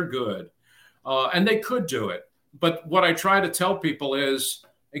fluke. They're good, and they could do it. But what I try to tell people is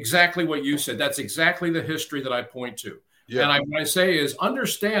exactly what you said. That's exactly the history that I point to. Yeah. And what I say is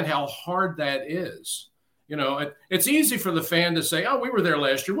understand how hard that is. It's easy for the fan to say, oh, we were there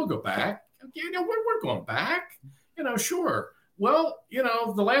last year. We'll go back. We're going back. Sure. Well,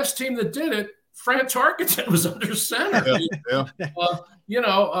 the last team that did it, Fran Tarkenton was under center.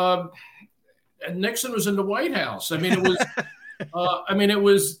 Yeah. Nixon was in the White House. I mean, it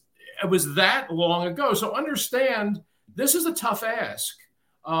was it was that long ago. So understand this is a tough ask.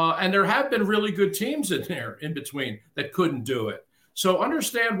 And there have been really good teams in there in between that couldn't do it. So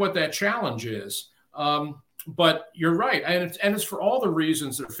understand what that challenge is. But you're right. And it's for all the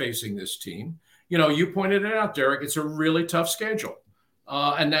reasons they're facing this team. You pointed it out, Derrick. It's a really tough schedule.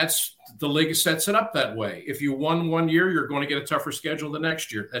 And that's the league sets it up that way. If you won one year, you're going to get a tougher schedule the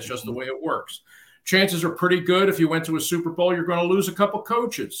next year. That's just the way it works. Chances are pretty good. If you went to a Super Bowl, you're going to lose a couple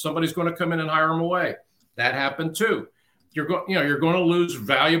coaches. Somebody's going to come in and hire them away. That happened too. You're going to lose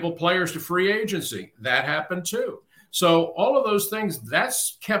valuable players to free agency. That happened too. So all of those things,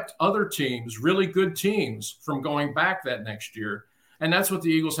 that's kept other teams, really good teams, from going back that next year. And that's what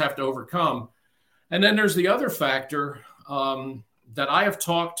the Eagles have to overcome. And then there's the other factor that I have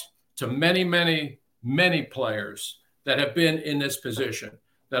talked to many, many, many players that have been in this position,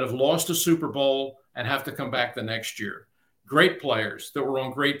 that have lost a Super Bowl and have to come back the next year. Great players that were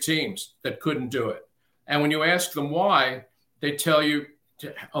on great teams that couldn't do it. And when you ask them why, they tell you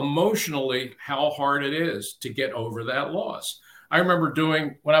emotionally how hard it is to get over that loss. I remember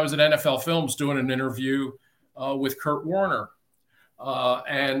when I was at NFL Films, doing an interview with Kurt Warner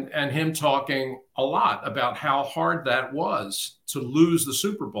and him talking a lot about how hard that was to lose the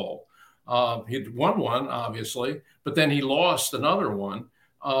Super Bowl. He'd won one, obviously, but then he lost another one.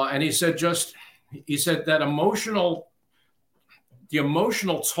 And he said that the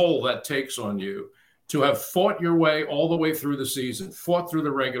emotional toll that takes on you to have fought your way all the way through the season, fought through the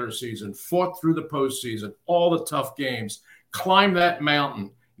regular season, fought through the postseason, all the tough games, climb that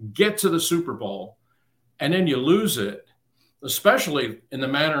mountain, get to the Super Bowl, and then you lose it, especially in the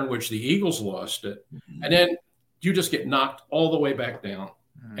manner in which the Eagles lost it. Mm-hmm. And then you just get knocked all the way back down.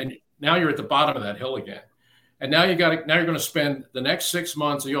 Mm-hmm. And now you're at the bottom of that hill again. And now you're going to spend the next 6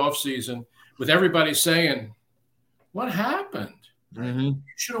 months of the offseason with everybody saying, what happened? Mm-hmm. You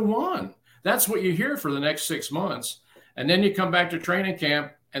should have won. That's what you hear for the next 6 months. And then you come back to training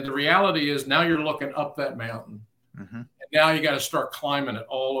camp, and the reality is now you're looking up that mountain. Mm-hmm. And now you got to start climbing it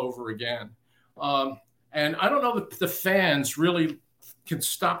all over again. And I don't know that the fans really can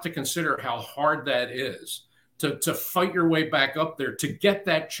stop to consider how hard that is to fight your way back up there to get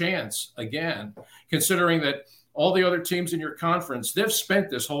that chance again, considering that all the other teams in your conference, they've spent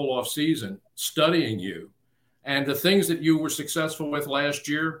this whole offseason studying you. And the things that you were successful with last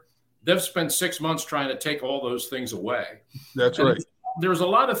year, they've spent 6 months trying to take all those things away. That's right. There's a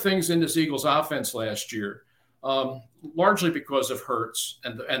lot of things in this Eagles offense last year, largely because of Hurts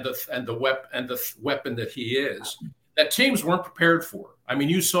and the weapon that he is, that teams weren't prepared for. I mean,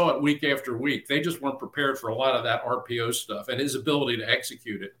 you saw it week after week. They just weren't prepared for a lot of that RPO stuff and his ability to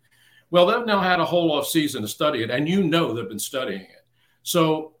execute it. Well, they've now had a whole off season to study it, and they've been studying it.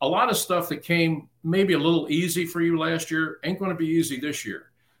 So a lot of stuff that came maybe a little easy for you last year ain't going to be easy this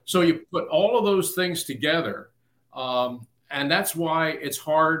year. So you put all of those things together, and that's why it's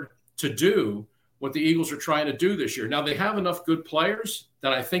hard to do what the Eagles are trying to do this year. Now, they have enough good players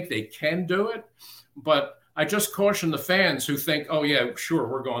that I think they can do it, but I just caution the fans who think, oh, yeah, sure,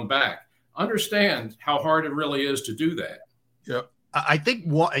 we're going back. Understand how hard it really is to do that. Yep. I think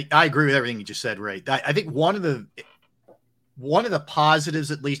I agree with everything you just said, Ray. I think one of the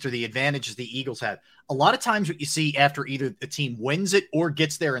positives, at least, or the advantages the Eagles have, a lot of times what you see after either the team wins it or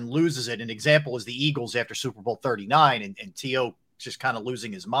gets there and loses it. An example is the Eagles after Super Bowl 39 and T.O. just kind of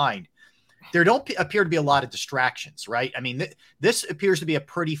losing his mind. There don't appear to be a lot of distractions, right? I mean, this appears to be a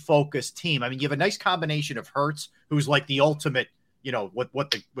pretty focused team. I mean, you have a nice combination of Hurts, who's like the ultimate,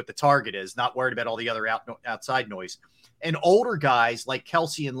 what the target is, not worried about all the other outside noise, and older guys like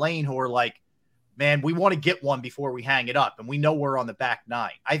Kelsey and Lane who are like, man, we want to get one before we hang it up, and we know we're on the back nine.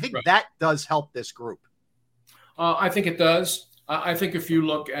 I think that does help this group. I think it does. I think if you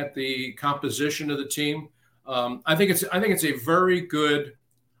look at the composition of the team, I think it's a very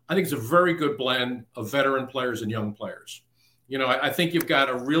good blend of veteran players and young players. I think you've got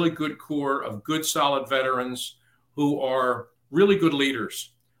a really good core of good, solid veterans who are really good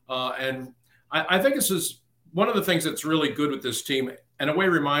leaders. And I think this is one of the things that's really good with this team, and in a way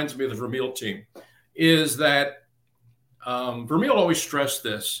reminds me of the Vermeil team, is that Vermeil always stressed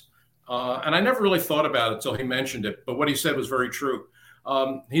this. And I never really thought about it until he mentioned it, but what he said was very true.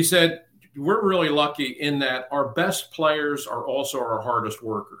 He said, we're really lucky in that our best players are also our hardest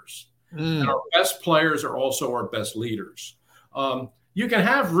workers. And our best players are also our best leaders. You can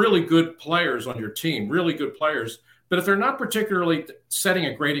have really good players on your team, really good players, but if they're not particularly setting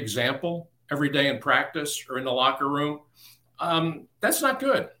a great example every day in practice or in the locker room, that's not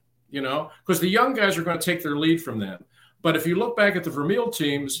good, because the young guys are going to take their lead from them. But if you look back at the Vermeil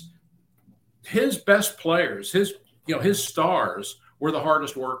teams, his best players, his stars were the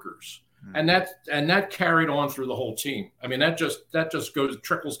hardest workers. And that carried on through the whole team. I mean, that just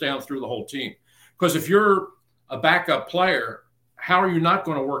trickles down through the whole team. Because if you're a backup player, how are you not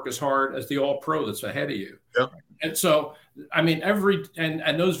going to work as hard as the all-pro that's ahead of you? Yep. And so, I mean,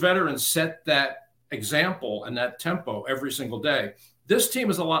 and those veterans set that example and that tempo every single day. This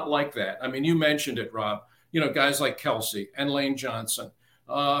team is a lot like that. I mean, you mentioned it, Rob. Guys like Kelsey and Lane Johnson.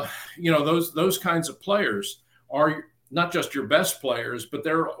 Those kinds of players are not just your best players, but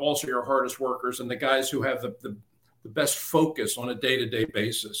they're also your hardest workers and the guys who have the best focus on a day-to-day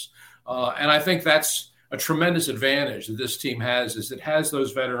basis. And I think that's a tremendous advantage that this team has, is it has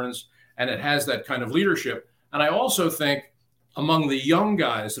those veterans and it has that kind of leadership. And I also think among the young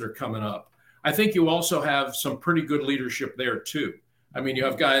guys that are coming up, I think you also have some pretty good leadership there too. I mean, you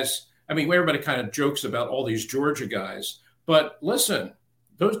have guys, everybody kind of jokes about all these Georgia guys, but listen,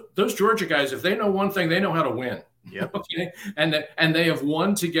 those Georgia guys, if they know one thing, they know how to win. Yeah. Okay. And they have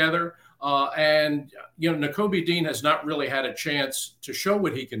won together. And Nakobe Dean has not really had a chance to show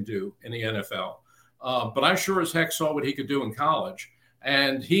what he can do in the NFL. But I sure as heck saw what he could do in college.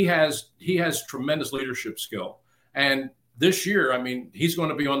 And he has tremendous leadership skill. And this year, he's going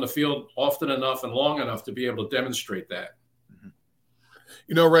to be on the field often enough and long enough to be able to demonstrate that.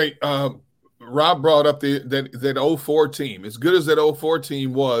 Ray, Rob brought up that 04 team. As good as that 04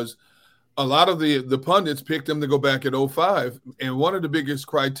 team was, a lot of the pundits picked them to go back at 05. And one of the biggest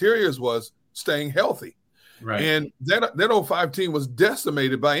criteria was staying healthy. Right. And that 05 team was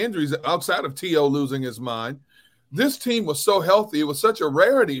decimated by injuries outside of T.O. losing his mind. This team was so healthy. It was such a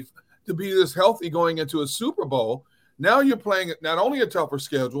rarity to be this healthy going into a Super Bowl. Now you're playing not only a tougher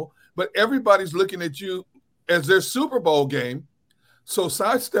schedule, but everybody's looking at you as their Super Bowl game. So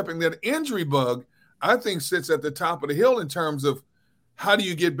sidestepping that injury bug, I think, sits at the top of the hill in terms of how do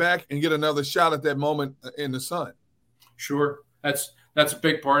you get back and get another shot at that moment in the sun? Sure. That's a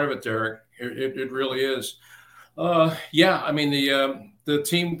big part of it, Derrick. It really is. The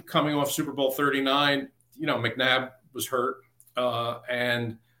team coming off Super Bowl 39, McNabb was hurt.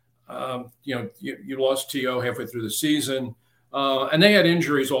 You lost T.O. halfway through the season. And they had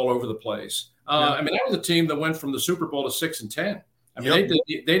injuries all over the place. I mean, that was a team that went from the Super Bowl to 6-10. I mean,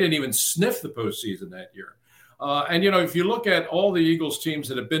 they didn't even sniff the postseason that year. And, if you look at all the Eagles teams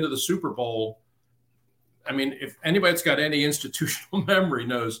that have been to the Super Bowl, I mean, if anybody that's got any institutional memory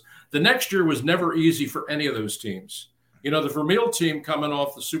knows, the next year was never easy for any of those teams. The Vermeil team coming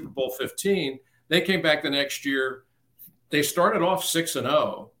off the Super Bowl 15, they came back the next year. They started off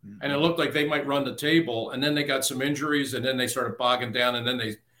 6-0, and it looked like they might run the table. And then they got some injuries, and then they started bogging down, and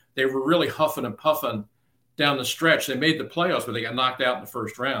then they were really huffing and puffing down the stretch. They made the playoffs, but they got knocked out in the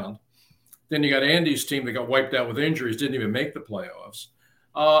first round. Then you got Andy's team that got wiped out with injuries, didn't even make the playoffs.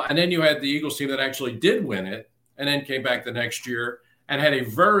 And then you had the Eagles team that actually did win it, and then came back the next year and had a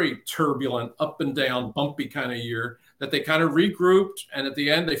very turbulent, up and down, bumpy kind of year that they kind of regrouped. And at the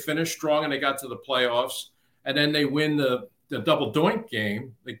end, they finished strong and they got to the playoffs. And then they win the double doink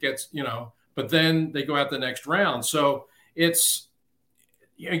game that gets, but then they go out the next round. So it's,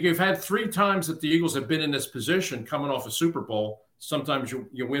 you've had 3 times that the Eagles have been in this position coming off a Super Bowl. Sometimes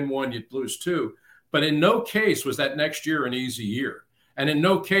you win 1, you lose 2. But in no case was that next year an easy year. And in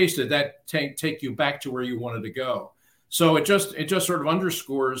no case did that take you back to where you wanted to go. So it just sort of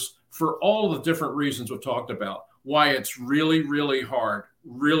underscores, for all the different reasons we've talked about, why it's really, really hard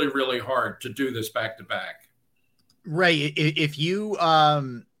to do this back to back. Ray, if you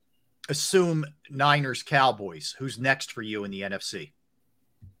assume Niners Cowboys, who's next for you in the NFC in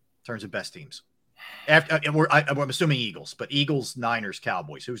terms of best teams? I'm assuming Eagles, but Eagles, Niners,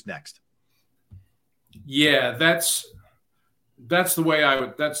 Cowboys, who's next? Yeah, that's the way I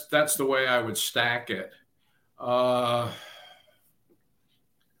would that's the way I would stack it. Who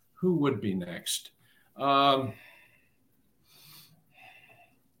would be next? The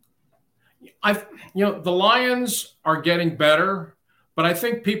Lions are getting better, but I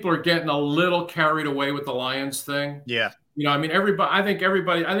think people are getting a little carried away with the Lions thing. Yeah. I mean, I think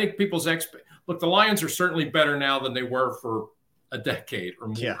people's look, the Lions are certainly better now than they were for a decade or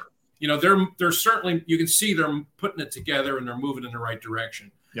more. Yeah. They're certainly, you can see they're putting it together and they're moving in the right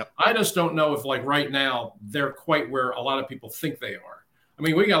direction. Yep. I just don't know if, like, right now they're quite where a lot of people think they are. I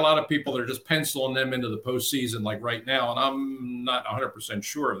mean, we got a lot of people that are just penciling them into the postseason, like right now, and I'm not 100%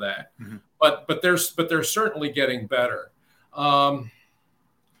 sure of that. Mm-hmm. But they're certainly getting better.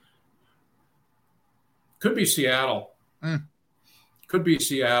 Could be Seattle. Could be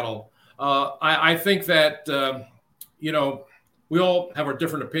Seattle. I think that we all have our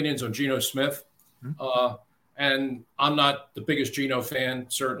different opinions on Geno Smith, and I'm not the biggest Geno fan,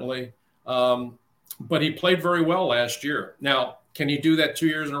 certainly, but he played very well last year. Now, can he do that 2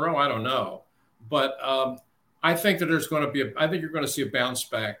 years in a row? I don't know. But I think that I think you're going to see a bounce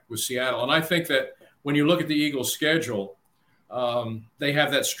back with Seattle. And I think that when you look at the Eagles' schedule, they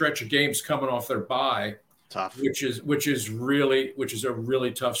have that stretch of games coming off their bye, tough, which is a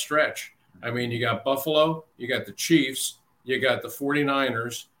really tough stretch. I mean, you got Buffalo, you got the Chiefs, you got the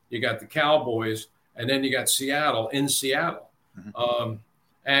 49ers, you got the Cowboys, and then you got Seattle in Seattle. Mm-hmm.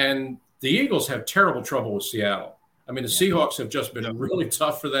 And the Eagles have terrible trouble with Seattle. I mean, the Seahawks have just been really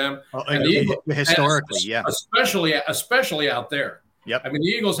tough for them. And the Eagles, historically, especially out there. Yep. I mean, the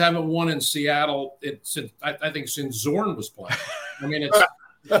Eagles haven't won in Seattle I think since Zorn was playing. I mean, it's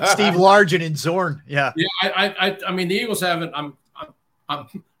Steve Largent and Zorn. Yeah. Yeah. I mean, the Eagles haven't.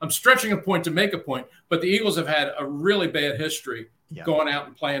 I'm stretching a point to make a point, but the Eagles have had a really bad history going out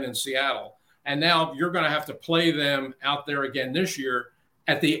and playing in Seattle, and now you're going to have to play them out there again this year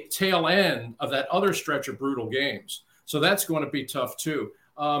at the tail end of that other stretch of brutal games. So that's going to be tough too.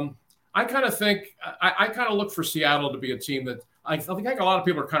 I kind of think I kind of look for Seattle to be a team that I think a lot of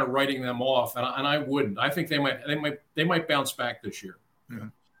people are kind of writing them off, and I wouldn't. I think they might bounce back this year. Yeah.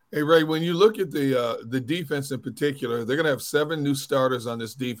 Hey, Ray, when you look at the defense in particular, they're going to have 7 new starters on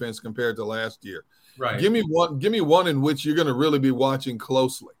this defense compared to last year. Right. Give me one in which you're going to really be watching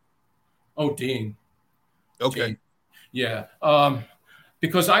closely. Oh, Dean. Okay. Dean. Yeah.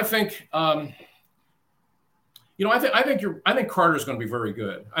 Because I think, I think Carter's going to be very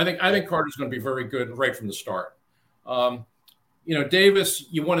good. I think Carter's going to be very good right from the start. Davis,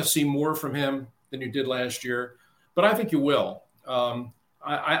 you want to see more from him than you did last year, but I think you will.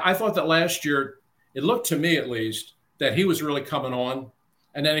 I thought that last year, it looked to me at least that he was really coming on,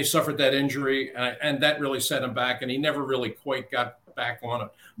 and then he suffered that injury, and that really set him back, and he never really quite got back on it.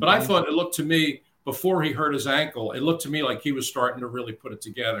 But I thought it looked to me, before he hurt his ankle, it looked to me like he was starting to really put it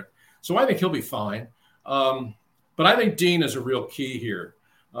together. So I think he'll be fine. But I think Dean is a real key here.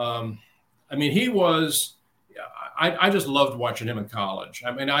 I mean, he was – I just loved watching him in college.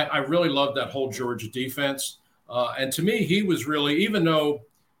 I mean, I really loved that whole Georgia defense. And to me, he was really – even though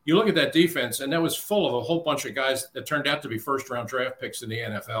you look at that defense, and that was full of a whole bunch of guys that turned out to be first-round draft picks in the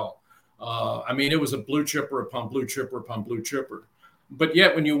NFL. I mean, it was a blue chipper upon blue chipper upon blue chipper. But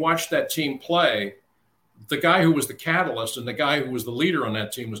yet, when you watch that team play, the guy who was the catalyst and the guy who was the leader on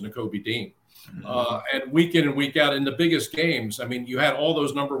that team was Nakobe Dean. And week in and week out in the biggest games, I mean, you had all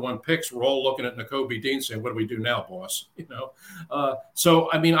those number one picks. We're all looking at Nakobe Dean saying, "What do we do now, boss?"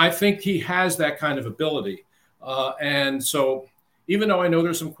 So I mean, I think he has that kind of ability. And so, even though I know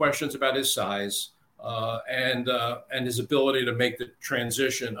there's some questions about his size and his ability to make the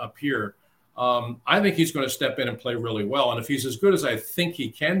transition up here, I think he's going to step in and play really well. And if he's as good as I think he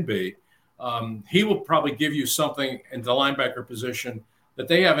can be, he will probably give you something in the linebacker position that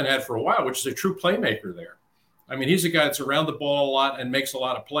they haven't had for a while, which is a true playmaker there. I mean, he's a guy that's around the ball a lot and makes a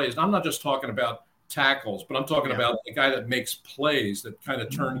lot of plays. And I'm not just talking about tackles, but I'm talking about the guy that makes plays that kind of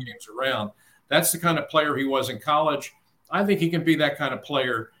turn games around. That's the kind of player he was in college. I think he can be that kind of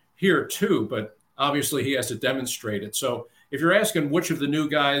player here too, but obviously he has to demonstrate it. So if you're asking which of the new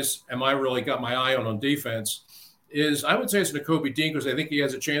guys am I really got my eye on defense, I would say it's Nakobe Dean because I think he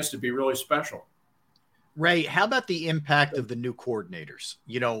has a chance to be really special. Ray, how about the impact of the new coordinators?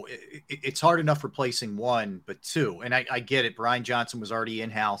 You know, it's hard enough replacing one, but two. And I get it. Brian Johnson was already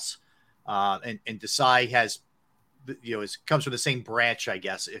in-house, and Desai has, comes from the same branch, I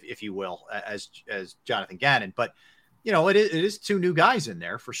guess, if you will, as Jonathan Gannon. But, it is two new guys in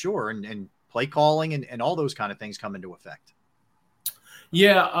there for sure. And play calling and all those kind of things come into effect.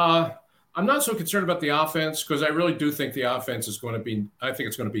 Yeah, I'm not so concerned about the offense because I really do think the offense is going to be – I think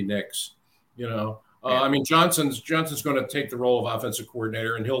it's going to be Nick's, I mean, Johnson's going to take the role of offensive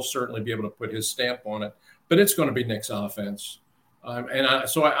coordinator, and he'll certainly be able to put his stamp on it. But it's going to be Nick's offense,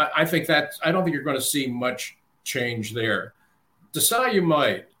 so I think that I don't think you're going to see much change there. Desai you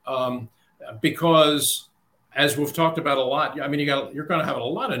might, because as we've talked about a lot. I mean, you're going to have a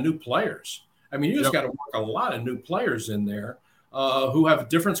lot of new players. I mean, you just got to work a lot of new players in there who have a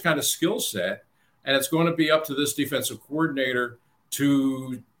different kind of skill set, and it's going to be up to this defensive coordinator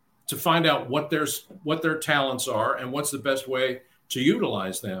to find out what their talents are and what's the best way to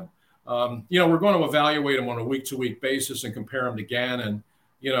utilize them. We're going to evaluate them on a week-to-week basis and compare them to Gannon.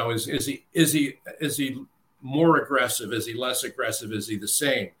 Is he more aggressive? Is he less aggressive? Is he the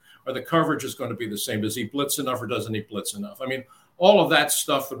same? Or the coverage is going to be the same? Does he blitz enough or doesn't he blitz enough? I mean, all of that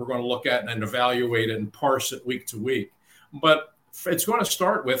stuff that we're going to look at and evaluate it and parse it week to week. But it's going to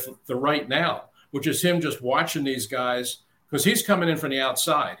start with the right now, which is him just watching these guys. Because he's coming in from the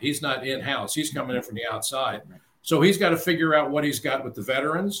outside. He's not in-house. He's coming in from the outside. So he's got to figure out what he's got with the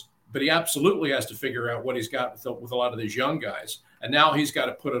veterans, but he absolutely has to figure out what he's got with a lot of these young guys. And now he's got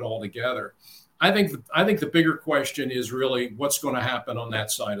to put it all together. I think the bigger question is really what's going to happen on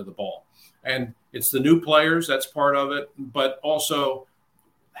that side of the ball. And it's the new players, that's part of it, but also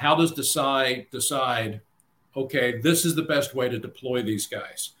how does Desai decide, okay, this is the best way to deploy these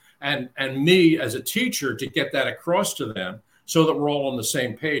guys? And me as a teacher to get that across to them so that we're all on the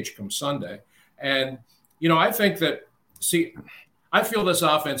same page come Sunday. And, I think that, I feel this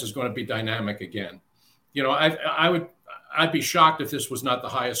offense is going to be dynamic again. I'd be shocked if this was not the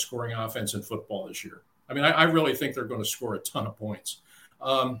highest scoring offense in football this year. I mean, I really think they're going to score a ton of points.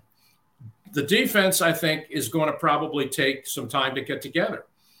 The defense, I think, is going to probably take some time to get together.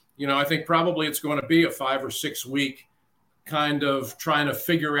 I think probably it's going to be a 5 or 6 week kind of trying to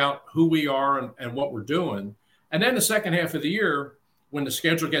figure out who we are and what we're doing. And then the second half of the year, when the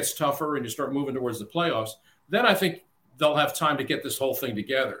schedule gets tougher and you start moving towards the playoffs, then I think they'll have time to get this whole thing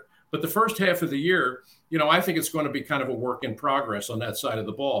together. But the first half of the year, I think it's going to be kind of a work in progress on that side of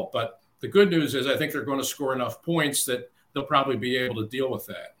the ball. But the good news is I think they're going to score enough points that they'll probably be able to deal with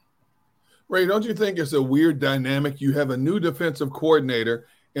that. Ray, don't you think it's a weird dynamic? You have a new defensive coordinator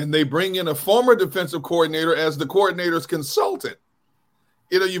and they bring in a former defensive coordinator as the coordinator's consultant.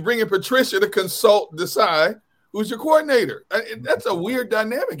 You bring in Patricia to consult, decide who's your coordinator. That's a weird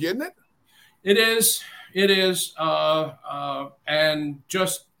dynamic, isn't it? It is. It is. And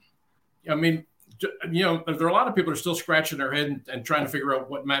just, there are a lot of people who are still scratching their head and trying to figure out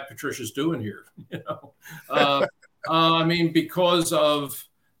what Matt Patricia's doing here. Because of,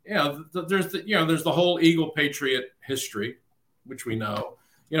 there's the whole Eagle Patriot history, which we know.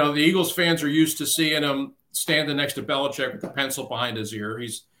 The Eagles fans are used to seeing him standing next to Belichick with the pencil behind his ear.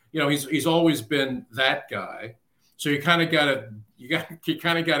 He's always been that guy. So you kind of got to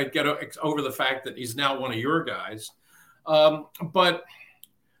get over the fact that he's now one of your guys. But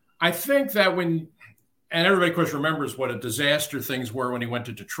I think that and everybody, of course, remembers what a disaster things were when he went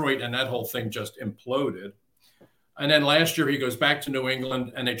to Detroit and that whole thing just imploded. And then last year he goes back to New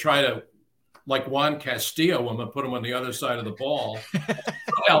England and they try to, like Juan Castillo, him and put him on the other side of the ball.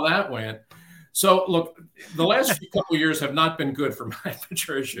 How that went. So, look, the last couple of years have not been good for Matt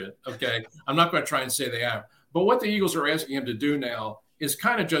Patricia, okay? I'm not going to try and say they have. But what the Eagles are asking him to do now is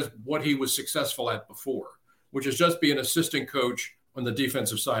kind of just what he was successful at before, which is just be an assistant coach on the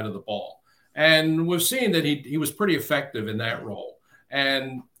defensive side of the ball. And we've seen that he was pretty effective in that role.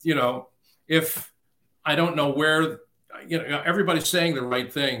 And, if I don't know where, everybody's saying the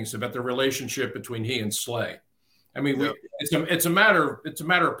right things about the relationship between he and Slay. I mean, it's a matter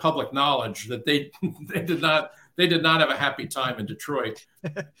of public knowledge that they did not have a happy time in Detroit.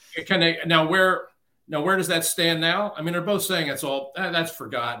 Where does that stand now? I mean, they're both saying that's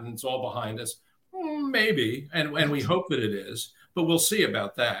forgotten, it's all behind us. Maybe, and we hope that it is, but we'll see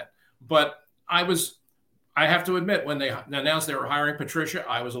about that. But I have to admit, when they announced they were hiring Patricia,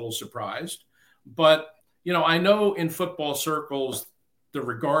 I was a little surprised. But I know in football circles the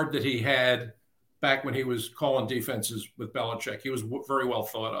regard that he had back when he was calling defenses with Belichick. He was very well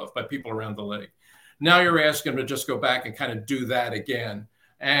thought of by people around the league. Now you're asking him to just go back and kind of do that again.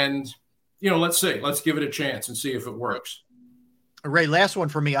 And, let's see. Let's give it a chance and see if it works. Ray, last one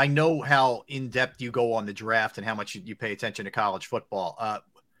for me. I know how in-depth you go on the draft and how much you pay attention to college football.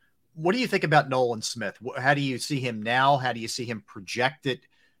 What do you think about Nolan Smith? How do you see him now? How do you see him projected?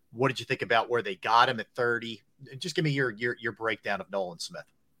 What did you think about where they got him at 30? Just give me your breakdown of Nolan Smith.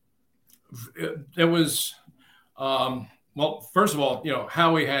 It was, first of all,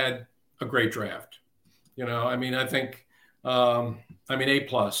 Howie had a great draft. I think, A+,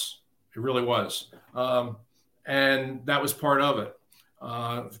 it really was. And that was part of it.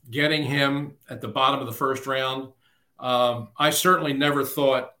 Getting him at the bottom of the first round. I certainly never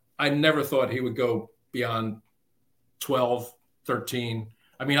thought he would go beyond 12, 13.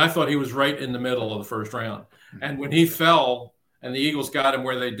 I mean, I thought he was right in the middle of the first round. And when he fell and the Eagles got him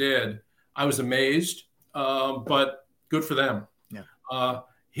where they did, I was amazed, but good for them. Yeah.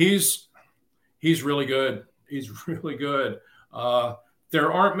 He's really good. He's really good.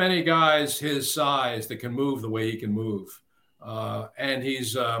 There aren't many guys his size that can move the way he can move. And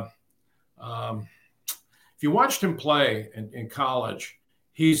he's if you watched him play in college,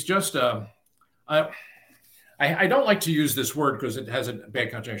 he's just I don't like to use this word because it has a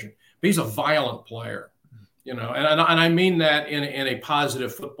bad connotation, but he's a violent player, and I mean that in a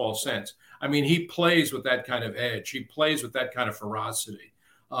positive football sense. I mean, he plays with that kind of edge. He plays with that kind of ferocity.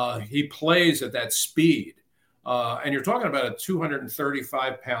 He plays at that speed. And you're talking about a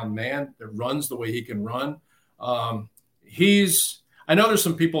 235-pound man that runs the way he can run. I know there's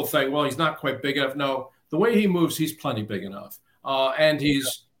some people think, well, he's not quite big enough. No, the way he moves, he's plenty big enough. And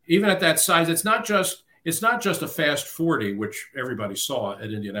he's even at that size. It's not just a fast 40, which everybody saw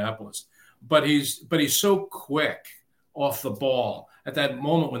at Indianapolis, but he's so quick off the ball. At that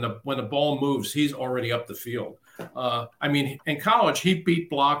moment when the ball moves, he's already up the field. I mean, in college, he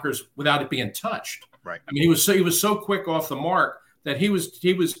beat blockers without it being touched. Right. I mean, he was so quick off the mark that he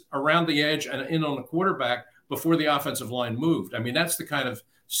was around the edge and in on the quarterback before the offensive line moved. I mean, that's the kind of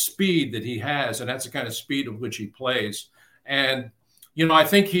speed that he has, and that's the kind of speed of which he plays. And I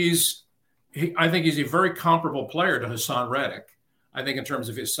think he's a very comparable player to Hassan Reddick. I think in terms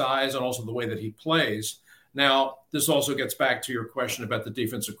of his size and also the way that he plays. Now, this also gets back to your question about the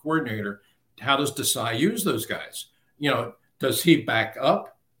defensive coordinator. How does Desai use those guys? Does he back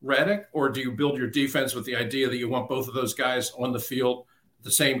up Reddick, or do you build your defense with the idea that you want both of those guys on the field at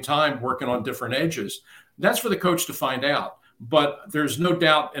the same time working on different edges? That's for the coach to find out. But there's no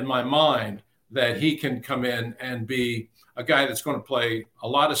doubt in my mind that he can come in and be a guy that's going to play a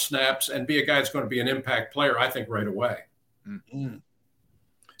lot of snaps and be a guy that's going to be an impact player, I think, right away. Mm-hmm.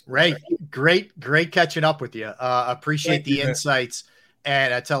 Ray, great catching up with you. Appreciate the insights.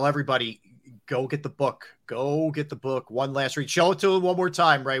 And I tell everybody, go get the book. Go get the book. One last read. Show it to him one more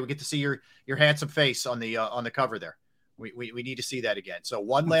time, Ray. We get to see your handsome face on the cover there. We need to see that again. So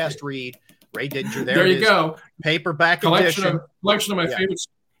one last read. Ray Didinger. There you go. Paperback edition. Collection of my favorites.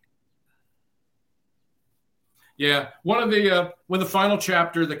 Yeah, one of the final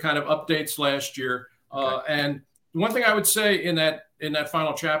chapter that kind of updates last year. And one thing I would say in that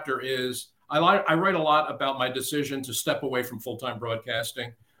final chapter is I write a lot about my decision to step away from full-time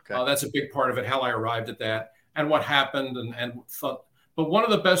broadcasting. Okay. That's a big part of it, how I arrived at that and what happened. But one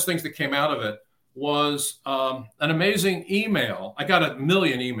of the best things that came out of it was an amazing email. I got a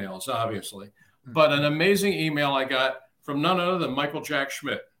million emails, obviously, but an amazing email I got from none other than Michael Jack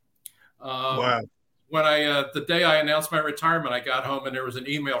Schmidt. Wow. When the day I announced my retirement, I got home and there was an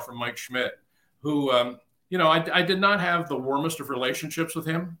email from Mike Schmidt, who, I did not have the warmest of relationships with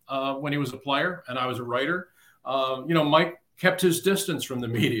him when he was a player and I was a writer. Mike kept his distance from the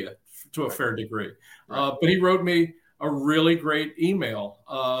media to a fair degree. But he wrote me a really great email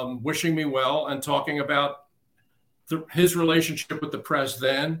wishing me well and talking about his relationship with the press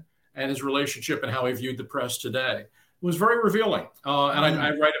then and his relationship and how he viewed the press today. It was very revealing. And I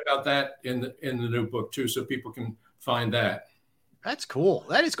write about that in the new book too, so people can find that. That's cool.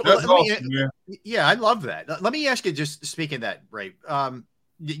 That is cool. That's awesome, yeah, I love that. Let me ask you, just speaking of that, Ray,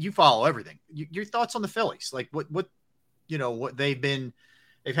 you follow everything. Your thoughts on the Phillies? Like what they've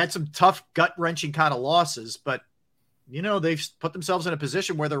had some tough, gut-wrenching kind of losses, but they've put themselves in a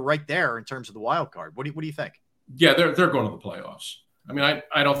position where they're right there in terms of the wild card. What do you think? Yeah, they're going to the playoffs. I mean,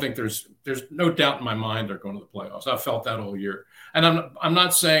 I don't think there's no doubt in my mind they're going to the playoffs. I've felt that all year. And I'm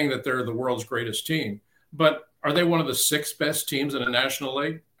not saying that they're the world's greatest team, but are they one of the 6 best teams in the National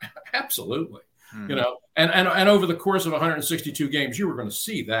League? Absolutely. Mm-hmm. And over the course of 162 games, you were going to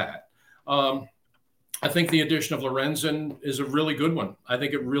see that. I think the addition of Lorenzen is a really good one. I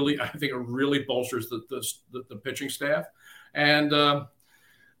think it really bolsters the pitching staff. And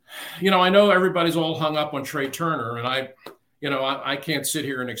I know everybody's all hung up on Trey Turner, and I can't sit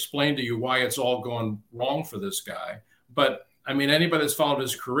here and explain to you why it's all gone wrong for this guy. But I mean, anybody that's followed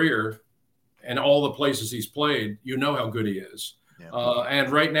his career and all the places he's played, how good he is. Yeah. And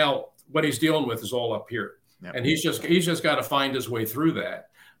right now, what he's dealing with is all up here, and he's just got to find his way through that.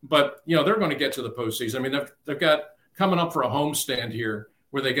 But they're going to get to the postseason. I mean, they've got coming up for a homestand here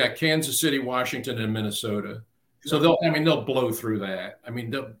where they got Kansas City, Washington, and Minnesota. So they'll blow through that. I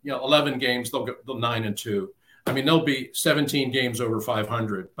mean, 11 games, they'll 9-2. I mean, they'll be 17 games over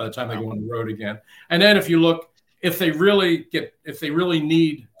 500 by the time they go on the road again. And then if you look, if they really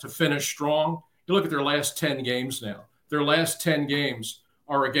need to finish strong, you look at their last 10 games now. Their last 10 games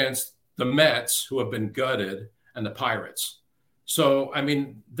are against the Mets, who have been gutted, and the Pirates. So, I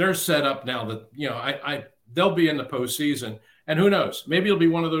mean, they're set up now that, they'll be in the postseason. And who knows? Maybe it'll be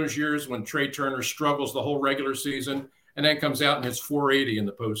one of those years when Trey Turner struggles the whole regular season and then comes out and hits 480 in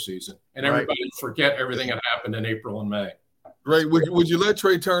the postseason. And everybody will forget everything that happened in April and May. Right. Would you let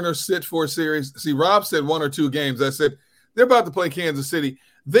Trey Turner sit for a series? See, Rob said 1 or 2 games. I said they're about to play Kansas City.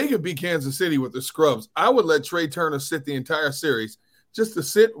 They could beat Kansas City with the scrubs. I would let Trey Turner sit the entire series just to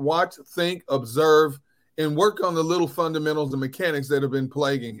sit, watch, think, observe, and work on the little fundamentals and mechanics that have been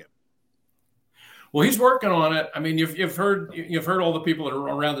plaguing him. Well, he's working on it. I mean, you've heard all the people that are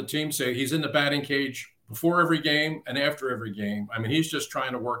around the team say he's in the batting cage before every game and after every game. I mean, he's just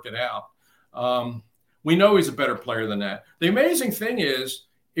trying to work it out. We know he's a better player than that. The amazing thing is,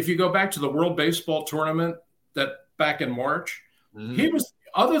 if you go back to the World Baseball Tournament that back in March, he was,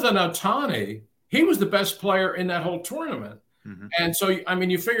 other than Ohtani, he was the best player in that whole tournament. Mm-hmm. And so, I mean,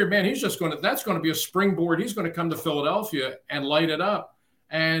 you figure, man, that's going to be a springboard. He's going to come to Philadelphia and light it up.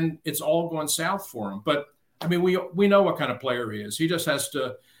 And it's all going south for him. But I mean, we know what kind of player he is. He just has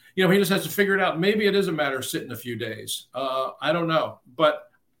to, figure it out. Maybe it is a matter of sitting a few days. I don't know, but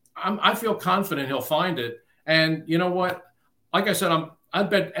I feel confident he'll find it. And you know what? Like I said, I'd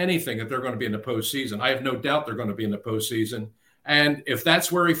bet anything that they're going to be in the postseason. I have no doubt they're going to be in the postseason. And if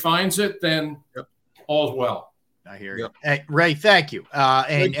that's where he finds it, then all's well. I hear you. Hey, Ray, thank you.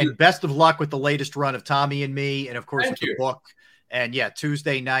 And best of luck with the latest run of Tommy and Me, and of course with the book. And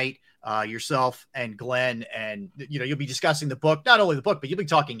Tuesday night, yourself and Glenn, and you'll be discussing the book, not only the book, but you'll be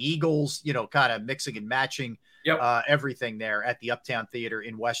talking Eagles, kind of mixing and matching everything there at the Uptown Theater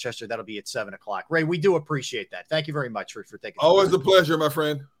in Westchester. That'll be at 7:00. Ray, we do appreciate that. Thank you very much for taking. Always a pleasure, my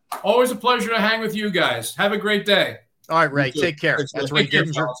friend. Always a pleasure to hang with you guys. Have a great day. All right, Ray, take care. That's Ray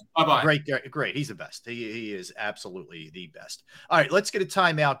Divinger. Bye-bye. Great. He's the best. He is absolutely the best. All right, let's get a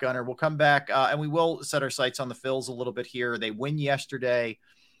timeout, Gunner. We'll come back, and we will set our sights on the Phils a little bit here. They win yesterday.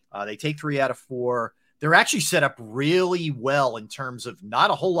 They take 3 out of 4. They're actually set up really well in terms of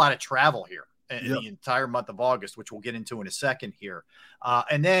not a whole lot of travel here in the entire month of August, which we'll get into in a second here.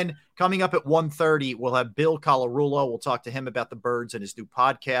 And then coming up at 1:30, we'll have Bill Colarulo. We'll talk to him about the Birds and his new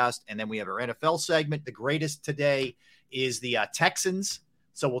podcast. And then we have our NFL segment. The greatest today is the Texans.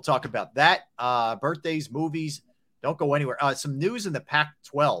 So we'll talk about that. Birthdays, movies, don't go anywhere. Some news in the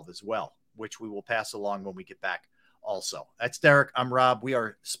Pac-12 as well, which we will pass along when we get back also. That's Derrick. I'm Rob. We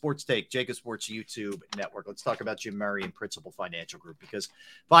are Sports Take, Jacob Sports YouTube Network. Let's talk about Jim Murray and Principal Financial Group, because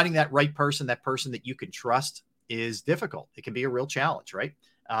finding that right person, that person that you can trust, is difficult. It can be a real challenge, right?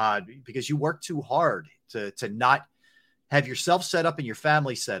 Because you work too hard to not have yourself set up and your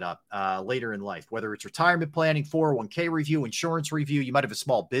family set up later in life, whether it's retirement planning, 401k review, insurance review. You might have a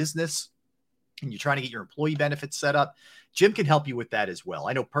small business and you're trying to get your employee benefits set up. Jim can help you with that as well.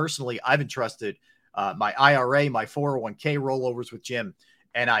 I know personally, I've entrusted my IRA, my 401k rollovers with Jim,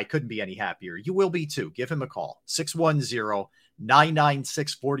 and I couldn't be any happier. You will be too. Give him a call,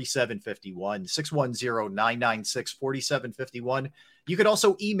 610-996-4751, 610-996-4751. You could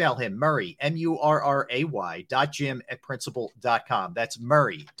also email him, Murray, Murray, .jim@principal.com. That's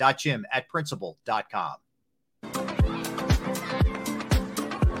Murray.jim@principal.com.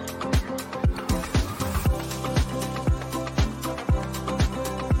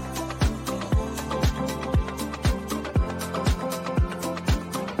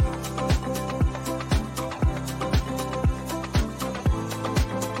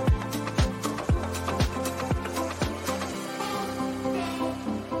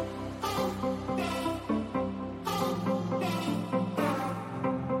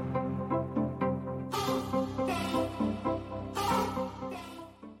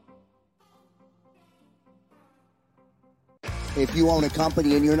 If you own a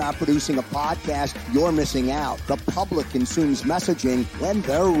company and you're not producing a podcast, you're missing out. The public consumes messaging when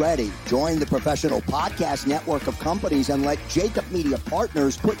they're ready. Join the professional podcast network of companies and let Jacob Media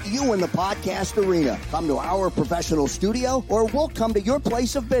Partners put you in the podcast arena. Come to our professional studio, or we'll come to your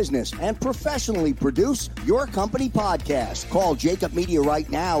place of business and professionally produce your company podcast. Call Jacob Media right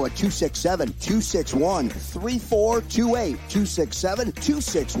now at 267-261-3428.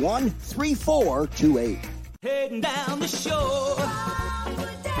 267-261-3428. Heading down the shore,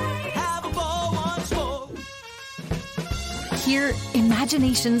 have a ball once more. Here,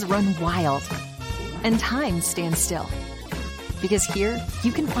 imaginations run wild and time stands still. Because here,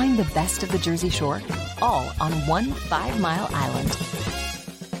 you can find the best of the Jersey Shore, all on one 5-mile island.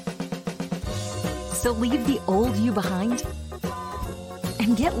 So leave the old you behind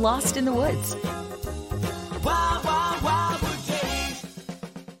and get lost in the woods. Wild, wild, wild wood days.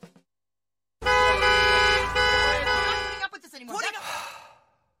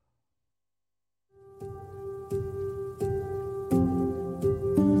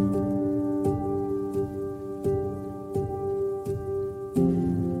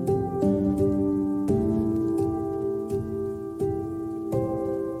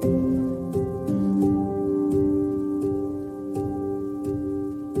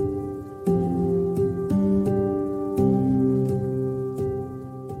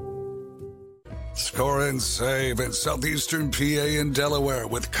 Score and save in southeastern PA and Delaware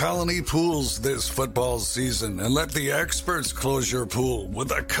with Colony Pools this football season, and let the experts close your pool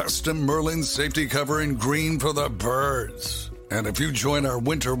with a custom Merlin safety cover in green for the birds. And if you join our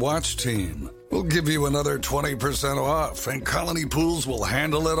Winter Watch team, we'll give you another 20% off, and Colony Pools will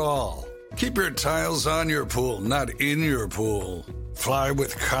handle it all. Keep your tiles on your pool, not in your pool. Fly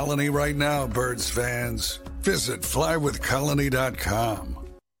with Colony right now, birds fans. Visit flywithcolony.com.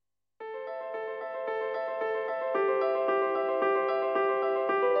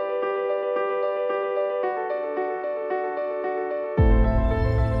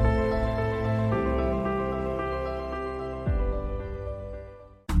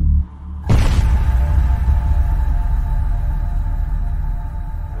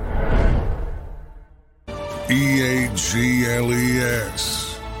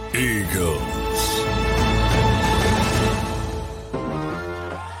 EAGLES, Eagles.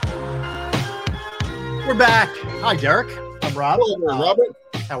 We're back. Hi, Derrick. I'm Rob. Hello, Robert.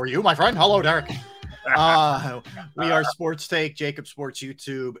 How are you, my friend? Hello, Derrick. We are Sports Take, Jacob Sports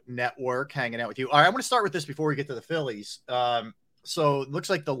YouTube Network, hanging out with you. All right, I'm going to start with this before we get to the Phillies. So it looks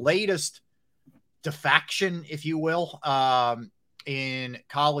like the latest defection, if you will, in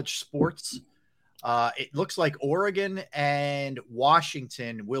college sports. It looks like Oregon and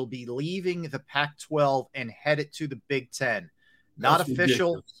Washington will be leaving the Pac-12 and headed to the Big Ten. Not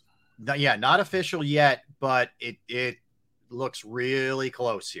official. Not official yet, but it looks really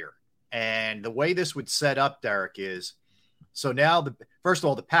close here. And the way this would set up, Derrick, is so now first of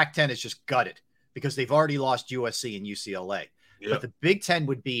all, the Pac-10 is just gutted because they've already lost USC and UCLA. Yep. But the Big Ten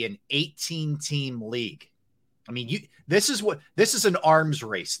would be an 18-team league. I mean, this is an arms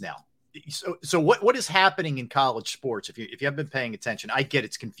race now. So what is happening in college sports? If you haven't been paying attention, I get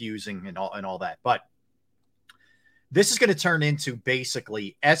it's confusing and all that, but this is going to turn into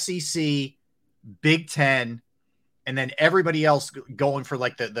basically SEC, Big Ten, and then everybody else going for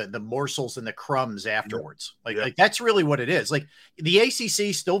like the morsels and the crumbs afterwards. Like that's really what it is. Like the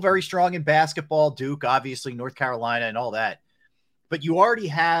ACC still very strong in basketball, Duke, obviously North Carolina and all that, but you already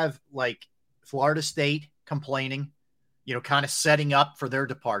have like Florida State complaining, kind of setting up for their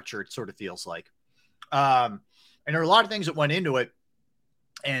departure, it sort of feels like. And there are a lot of things that went into it.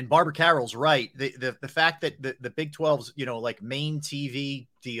 And Barbara Carroll's right. The fact that the Big 12's, like main TV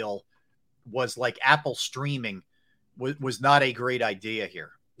deal was like Apple streaming was not a great idea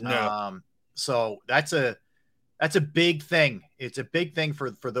here. No. So that's a That's a big thing. It's a big thing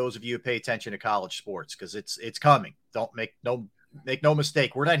for those of you who pay attention to college sports, because it's coming. Don't make no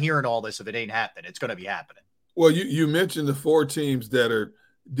mistake. We're not hearing all this if it ain't happening. It's going to be happening. Well, you mentioned the 4 teams that are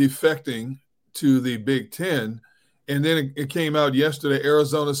defecting to the Big Ten, and then it came out yesterday.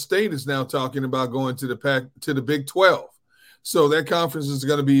 Arizona State is now talking about going to the Big 12. So that conference is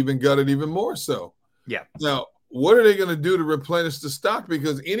going to be even gutted even more so. Yeah. Now, what are they going to do to replenish the stock?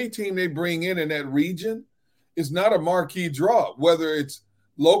 Because any team they bring in that region is not a marquee draw, whether it's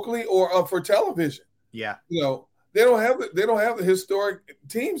locally or up for television. Yeah. They don't have the historic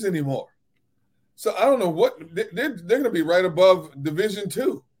teams anymore. So I don't know what they're going to be right above Division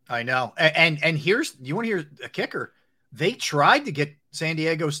II. I know. And here's, you want to hear a kicker? They tried to get San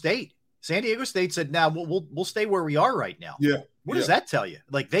Diego State. San Diego State said, "Now we'll stay where we are right now." Yeah. What does that tell you?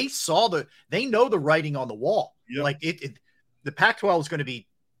 Like, they know the writing on the wall. Yeah. Like the Pac-12 is going to be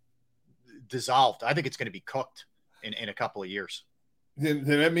dissolved. I think it's going to be cooked in a couple of years. Then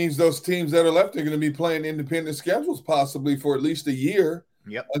that means those teams that are left are going to be playing independent schedules possibly for at least a year.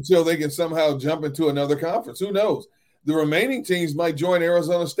 Yep. Until they can somehow jump into another conference. Who knows? The remaining teams might join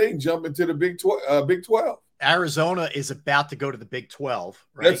Arizona State and jump into the Big 12. Arizona is about to go to the Big 12,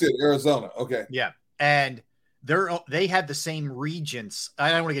 right? That's it, Arizona. Okay. Yeah. And they have the same regions.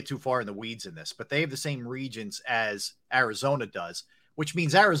 I don't want to get too far in the weeds in this, but they have the same regions as Arizona does, which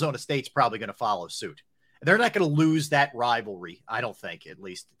means Arizona State's probably going to follow suit. They're not going to lose that rivalry, I don't think, at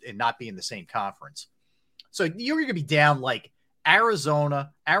least, and not be in the same conference. So you're going to be down like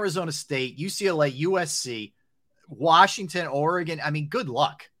Arizona, Arizona State, UCLA, USC, Washington, Oregon. I mean, good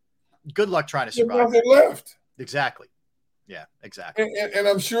luck. Good luck trying to survive. There's nothing left. Exactly. Yeah, exactly. And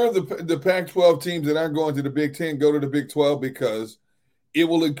I'm sure the Pac-12 teams that aren't going to the Big Ten go to the Big 12 because it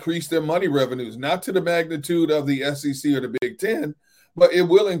will increase their money revenues, not to the magnitude of the SEC or the Big Ten, but it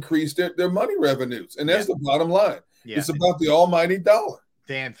will increase their money revenues. And that's the bottom line. Yeah. It's about the almighty dollar.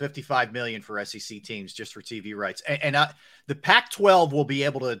 Dan, $55 million for SEC teams just for TV rights. And the Pac-12 will be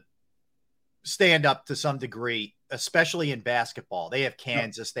able to stand up to some degree, especially in basketball. They have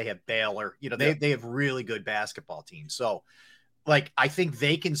Kansas, they have Baylor, they have really good basketball teams. So, like, I think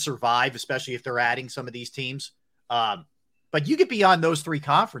they can survive, especially if they're adding some of these teams. But you get beyond those 3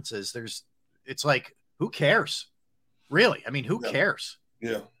 conferences, it's like, who cares? Really? I mean, who cares?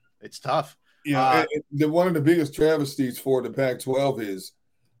 Yeah. It's tough. One of the biggest travesties for the Pac-12 is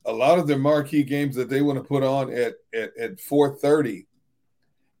a lot of their marquee games that they want to put on at 4:30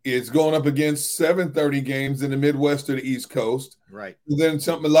 is going up against 7:30 games in the Midwest or the East Coast. Right. And then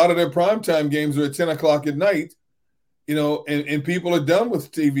a lot of their primetime games are at 10 o'clock at night, and people are done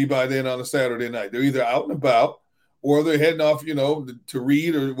with TV by then on a Saturday night. They're either out and about or they're heading off, to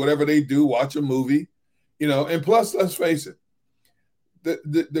read or whatever they do, watch a movie, and plus, let's face it,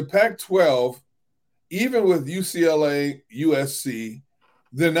 the Pac-12, even with UCLA, USC,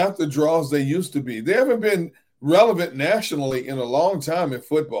 they're not the draws they used to be. They haven't been relevant nationally in a long time in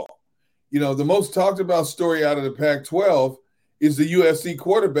football. The most talked about story out of the Pac-12 is the USC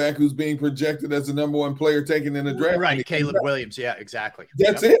quarterback who's being projected as the number 1 player taken in the draft. Right, Caleb Williams. Yeah, exactly.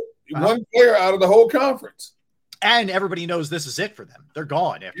 That's it. One player out of the whole conference. And everybody knows this is it for them. They're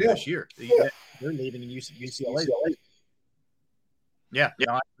gone after this year. Yeah. They're leaving in UCLA. Yeah,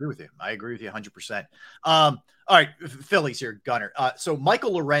 I agree with you 100%. All right, Phillies here, Gunner. So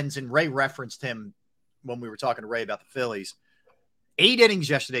Michael Lorenzen, Ray referenced him when we were talking to Ray about the Phillies. 8 innings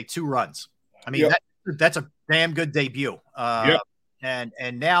yesterday, 2 runs. I mean, that's a damn good debut. And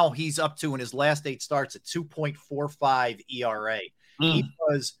now he's up to, in his last 8 starts, at 2.45 ERA. He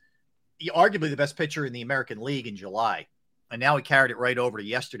was arguably the best pitcher in the American League in July. And now he carried it right over to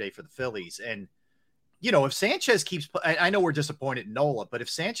yesterday for the Phillies. And, if Sanchez keeps – I know we're disappointed in Nola, but if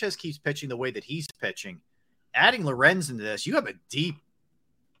Sanchez keeps pitching the way that he's pitching, adding Lorenzen into this, you have a deep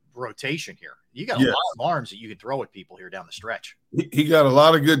rotation here. You got a lot of arms that you can throw at people here down the stretch. He got a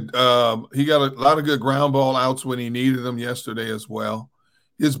lot of good good ground ball outs when he needed them yesterday as well.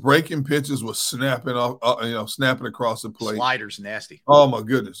 His breaking pitches was snapping off, snapping across the plate. Slider's nasty. Oh my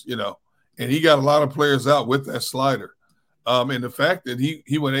goodness, and he got a lot of players out with that slider. And the fact that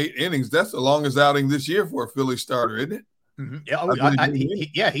he went 8 innings, that's the longest outing this year for a Philly starter, isn't it? Mm-hmm.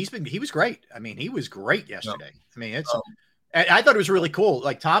 Yeah, he was great. I mean, he was great yesterday. I mean, and I thought it was really cool.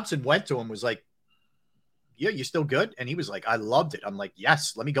 Like, Thompson went to him, was like, "Yeah, you still good?" And he was like, "I loved it." I'm like,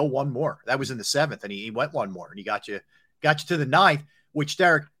 "Yes, let me go one more." That was in the 7th, and he went one more, and he got you to the 9th, which,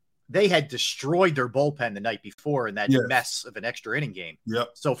 Derek, they had destroyed their bullpen the night before in that mess of an extra inning game.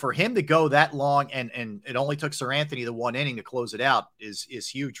 Yep. So for him to go that long, and it only took Sir Anthony the 1 inning to close it out is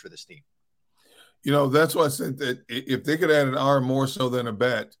huge for this team. That's why I said that if they could add an arm more so than a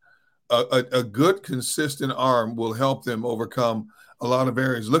bat, a good consistent arm will help them overcome a lot of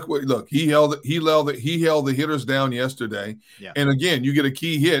areas. Look, he held the hitters down yesterday. Yeah. And again, you get a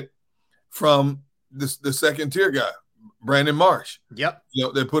key hit from the second tier guy, Brandon Marsh. Yep.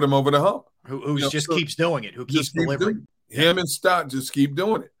 They put him over the hump. Who keeps doing it, who keeps delivering. Him and Stott just keep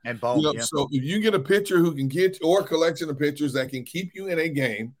doing it. And Bohm, So if you get a pitcher who can get, or a collection of pitchers that can keep you in a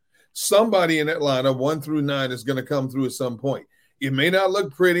game, somebody in that lineup 1 through 9 is going to come through at some point. It may not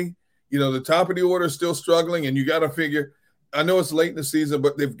look pretty. The top of the order is still struggling, and you got to figure, I know it's late in the season,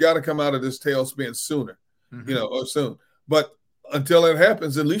 but they've got to come out of this tailspin sooner, or soon. But until it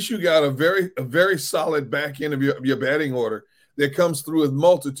happens, at least you got a very solid back end of your batting order that comes through with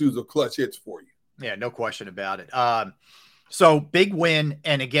multitudes of clutch hits for you. Yeah, no question about it. So big win.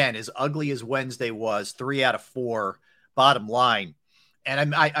 And again, as ugly as Wednesday was, 3 out of 4 bottom line.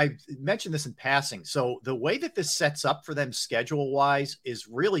 And I mentioned this in passing. So the way that this sets up for them schedule wise is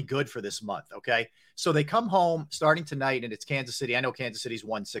really good for this month. Okay. So they come home starting tonight, and it's Kansas City. I know Kansas City's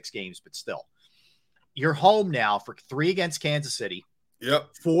won 6 games, but still you're home now for 3 against Kansas City.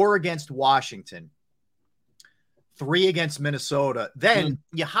 Yep. 4 against Washington, 3 against Minnesota. Then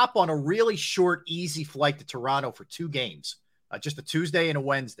you hop on a really short, easy flight to Toronto for 2 games, just a Tuesday and a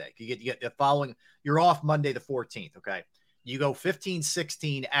Wednesday. You get the following. You're off Monday the 14th. Okay. You go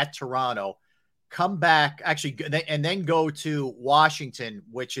 15-16 at Toronto, come back actually, and then go to Washington,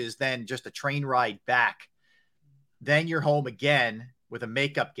 which is then just a train ride back. Then you're home again with a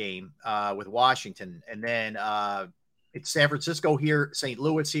makeup game with Washington. And then it's San Francisco here, St.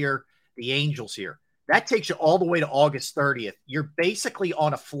 Louis here, the Angels here. That takes you all the way to August 30th. You're basically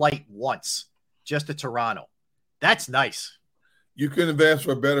on a flight once just to Toronto. That's nice. You couldn't have asked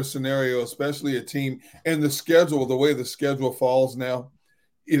for a better scenario, especially a team and the schedule, the way the schedule falls now.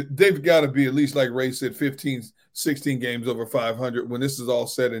 They've got to be, at least like Ray said, 15, 16 games over 500 when this is all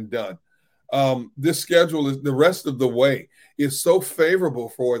said and done. This schedule is the rest of the way is so favorable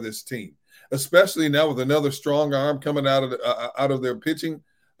for this team, especially now with another strong arm coming out of their pitching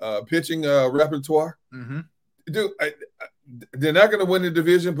repertoire. Mm-hmm. Dude, they're not going to win the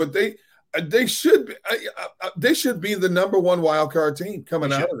division, but they should be the number 1 wild card team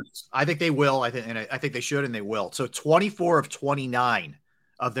coming out of this. I think they will. I think they should, and they will. So 24 of 29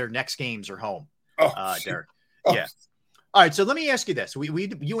 of their next games are home. Derrick. Yeah. All right. So let me ask you this: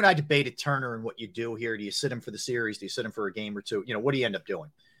 you and I debated Turner and what you do here. Do you sit him for the series? Do you sit him for a game or two? What do you end up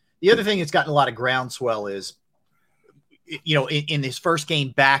doing? The other thing that's gotten a lot of groundswell is, in his first game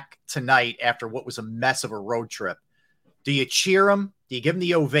back tonight after what was a mess of a road trip. Do you cheer him? Do you give him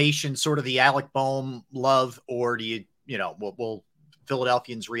the ovation, sort of the Alec Bohm love, or do you, will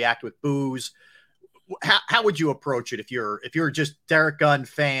Philadelphians react with boos? How would you approach it if you're just Derrick Gunn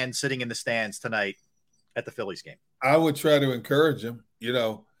fan sitting in the stands tonight at the Phillies game? I would try to encourage him.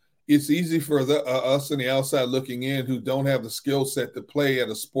 It's easy for us on the outside looking in who don't have the skill set to play at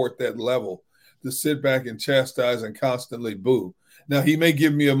a sport that level to sit back and chastise and constantly boo. Now, he may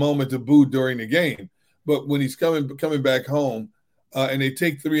give me a moment to boo during the game, but when he's coming back home and they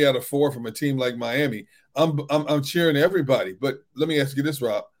take 3 out of 4 from a team like Miami, I'm cheering everybody. But let me ask you this,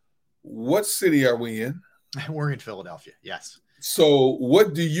 Rob. What city are we in? We're in Philadelphia, yes. So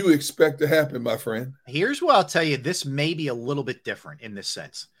what do you expect to happen, my friend? Here's what I'll tell you. This may be a little bit different in this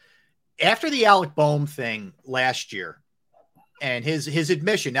sense. After the Alec Bohm thing last year and his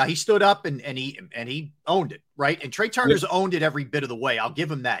admission, now he stood up and he owned it, right? And Trey Turner's owned it every bit of the way. I'll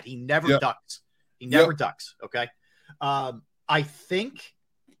give him that. He never ducks. He never ducks. Okay. I think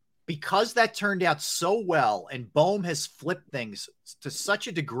because that turned out so well and Bohm has flipped things to such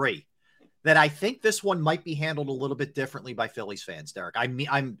a degree that I think this one might be handled a little bit differently by Phillies fans, Derrick.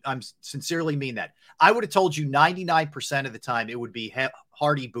 I'm sincerely mean that. I would have told you 99% of the time it would be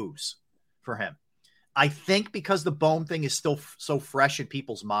hearty boos for him. I think because the Bohm thing is still so fresh in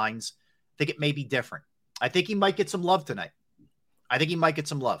people's minds, I think it may be different. I think he might get some love tonight.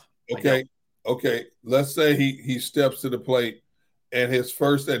 Okay. Let's say he steps to the plate and his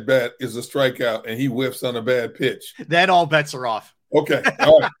first at bat is a strikeout and he whiffs on a bad pitch. Then all bets are off. Okay.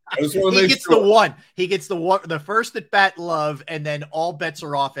 All right. I just want to make sure. He gets the first at bat love, and then all bets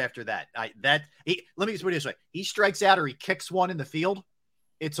are off after that. Let me just put it this way. He strikes out or he kicks one in the field.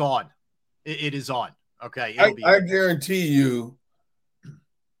 It's on. It is on. Okay. I guarantee you,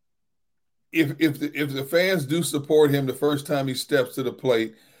 if the fans do support him the first time he steps to the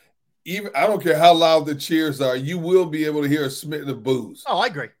plate, even I don't care how loud the cheers are, you will be able to hear a smitten of boos. Oh, I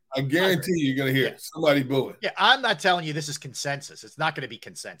agree. I guarantee you're going to hear somebody booing. Yeah, I'm not telling you this is consensus. It's not going to be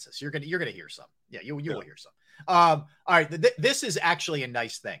consensus. You're going to hear some. Yeah, you will hear some. All right, this is actually a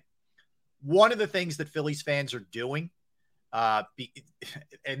nice thing. One of the things that Phillies fans are doing And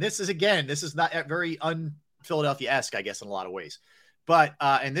this is not very un-Philadelphia-esque, I guess, in a lot of ways. But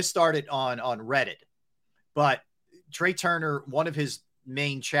and this started on Reddit. But Trey Turner, one of his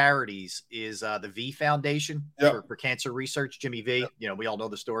main charities is the V Foundation for cancer research. Jimmy V, we all know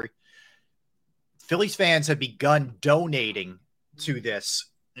the story. Phillies fans have begun donating to this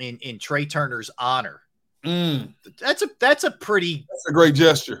in Trey Turner's honor. That's a great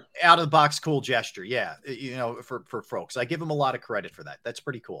gesture, out of the box, cool gesture. Yeah. For folks, I give him a lot of credit for that. That's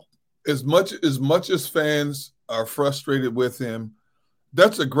pretty cool. As much as fans are frustrated with him,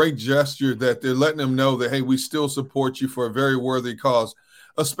 that's a great gesture that they're letting him know that, hey, we still support you for a very worthy cause,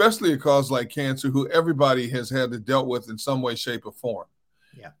 especially a cause like cancer, who everybody has had to dealt with in some way, shape, or form.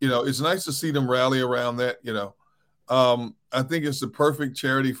 Yeah. It's nice to see them rally around that. I think it's the perfect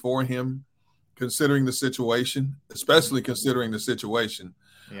charity for him, considering the situation, especially considering the situation.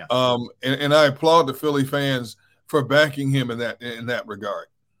 Yeah. And I applaud the Philly fans for backing him in that regard.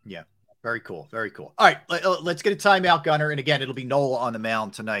 Yeah. Very cool. Very cool. All right. Let's get a timeout, Gunner. And again, it'll be Nola on the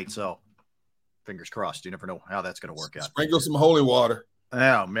mound tonight. So fingers crossed. You never know how that's going to work out. Sprinkle some holy water.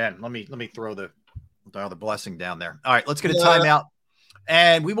 Oh man. Let me throw the blessing down there. All right. Let's get a timeout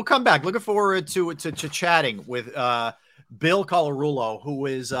and we will come back. Looking forward to chatting with Bill Colarulo,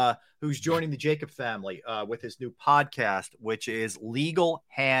 who's joining the Jacob family with his new podcast, which is Legal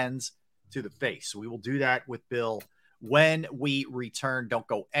Hands to the Face. So we will do that with Bill when we return. Don't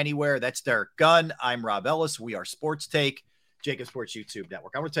go anywhere. That's Derrick Gunn. I'm Rob Ellis. We are Sports Take, Jacob Sports YouTube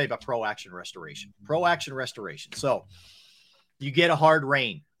Network. I'm going to tell you about Pro Action Restoration. Pro Action Restoration. So you get a hard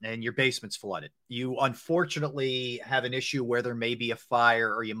rain and your basement's flooded. You unfortunately have an issue where there may be a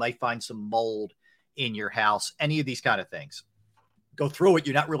fire, or you might find some mold in your house. Any of these kind of things. Go through it.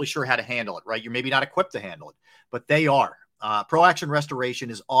 You're not really sure how to handle it, right? You're maybe not equipped to handle it, but they are. Pro Action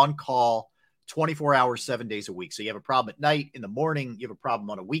Restoration is on call 24 hours, 7 days a week. So you have a problem at night, in the morning, you have a problem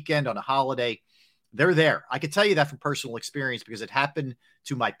on a weekend, on a holiday, they're there. I can tell you that from personal experience because it happened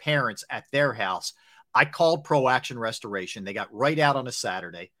to my parents at their house. I called Pro Action Restoration. They got right out on a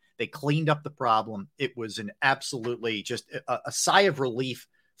Saturday. They cleaned up the problem. It was an absolutely just a sigh of relief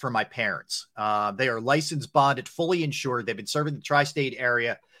for my parents. They are licensed, bonded, fully insured. They've been serving the tri-state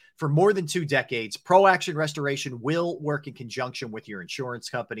area for more than 2 decades. Pro Action Restoration will work in conjunction with your insurance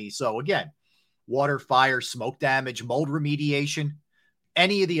company. So again, water, fire, smoke damage, mold remediation,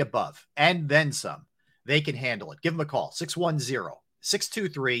 any of the above, and then some, they can handle it. Give them a call,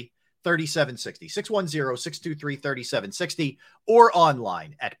 610-623-3760, 610-623-3760, or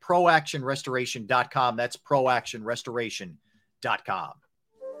online at proactionrestoration.com. That's proactionrestoration.com.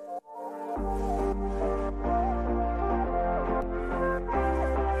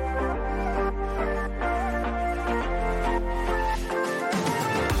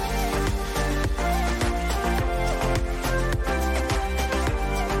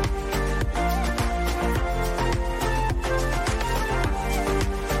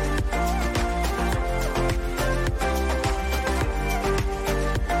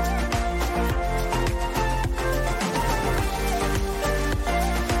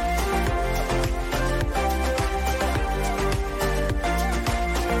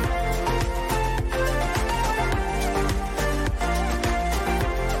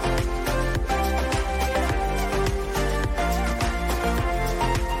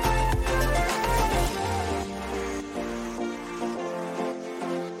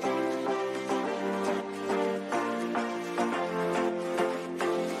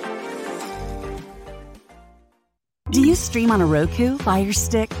 Do you stream on a Roku, Fire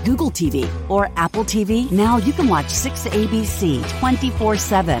Stick, Google TV, or Apple TV? Now you can watch 6ABC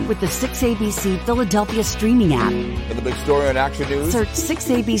 24/7 with the 6ABC Philadelphia streaming app. For the big story on Action News, search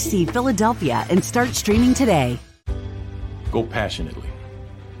 6ABC Philadelphia and start streaming today. Go passionately.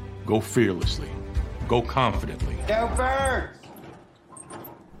 Go fearlessly. Go confidently. Go Birds!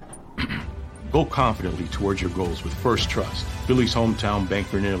 Go confidently towards your goals with First Trust, Philly's hometown bank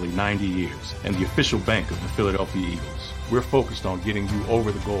for nearly 90 years, and the official bank of the Philadelphia Eagles. We're focused on getting you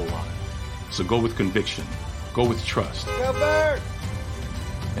over the goal line. So go with conviction, go with trust, Go Birds!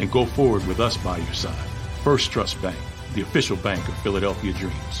 and go forward with us by your side. First Trust Bank, the official bank of Philadelphia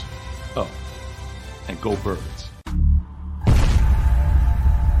dreams. Oh, and go Birds.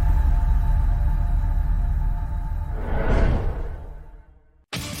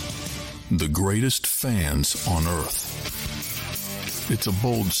 The greatest fans on earth. It's a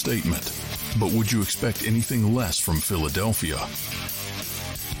bold statement, but would you expect anything less from Philadelphia?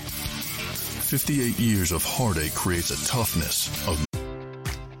 58 years of heartache creates a toughness of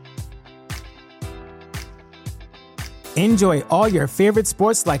Enjoy all your favorite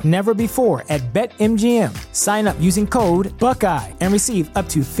sports like never before at BetMGM. Sign up using code Buckeye and receive up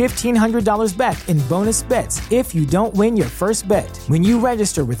to $1,500 back in bonus bets if you don't win your first bet. When you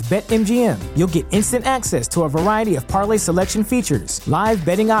register with BetMGM, you'll get instant access to a variety of parlay selection features, live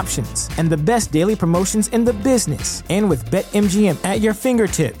betting options, and the best daily promotions in the business. And with BetMGM at your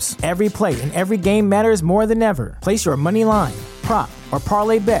fingertips, every play and every game matters more than ever. Place your money line, prop, or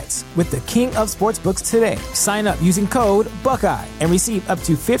parlay bets with the king of sportsbooks today. Sign up using code Buckeye and receive up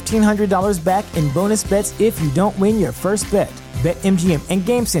to $1,500 back in bonus bets if you don't win your first bet. BetMGM and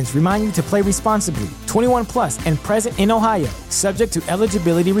GameSense remind you to play responsibly. 21 plus and present in Ohio, subject to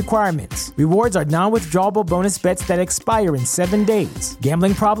eligibility requirements. Rewards are non-withdrawable bonus bets that expire in 7 days.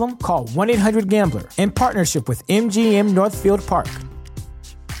 Gambling problem? Call 1-800-GAMBLER in partnership with MGM Northfield Park.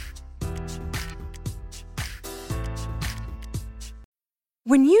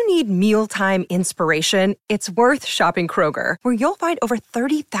 When you need mealtime inspiration, it's worth shopping Kroger, where you'll find over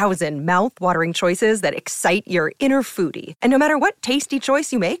 30,000 mouth-watering choices that excite your inner foodie. And no matter what tasty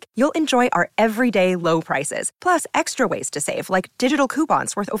choice you make, you'll enjoy our everyday low prices, plus extra ways to save, like digital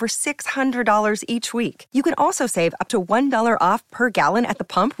coupons worth over $600 each week. You can also save up to $1 off per gallon at the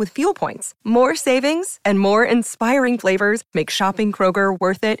pump with fuel points. More savings and more inspiring flavors make shopping Kroger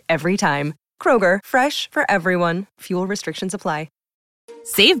worth it every time. Kroger, fresh for everyone. Fuel restrictions apply.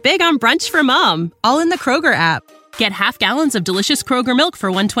 Save big on brunch for mom, all in the Kroger app. Get half gallons of delicious Kroger milk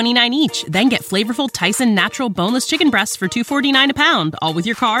for $1.29 each. Then get flavorful Tyson natural boneless chicken breasts for $2.49 a pound, all with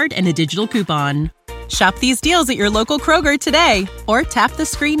your card and a digital coupon. Shop these deals at your local Kroger today, or tap the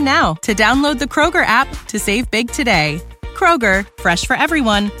screen now to download the Kroger app to save big today. Kroger, fresh for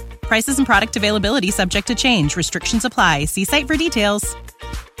everyone. Prices and product availability subject to change. Restrictions apply. See site for details.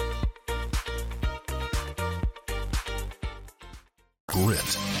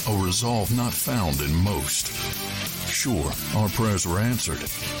 Grit, a resolve not found in most. Sure, our prayers were answered,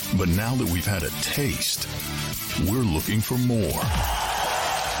 but now that we've had a taste, we're looking for more.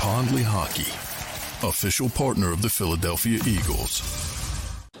 Pondley Hockey, official partner of the Philadelphia Eagles.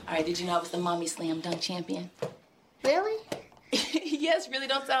 All right, did you know I was the Mommy Slam Dunk Champion? Really? Yes, really,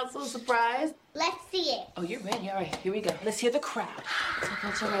 don't sound so surprised. Let's see it. Oh, you're ready. All right, here we go. Let's hear the crowd. So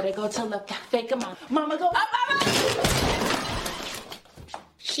go to right, go to left, fake 'em out. Mama, go up,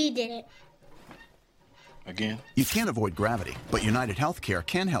 She did it. Again? You can't avoid gravity, but United Healthcare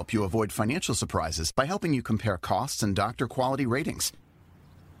can help you avoid financial surprises by helping you compare costs and doctor quality ratings.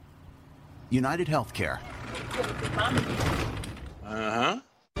 United Healthcare. Uh-huh.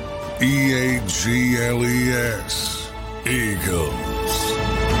 EAGLES. Eagles.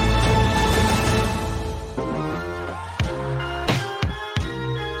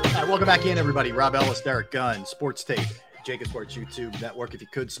 All right, welcome back in, everybody. Rob Ellis, Derrick, Gunn, Sports Tape. Jacob Sports YouTube Network. If you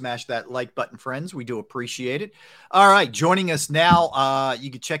could smash that like button, friends, we do appreciate it. All right, joining us now, you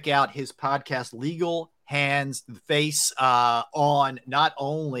can check out his podcast, Legal Hands the Face, on not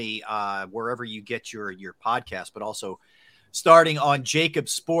only wherever you get your podcast, but also starting on Jacob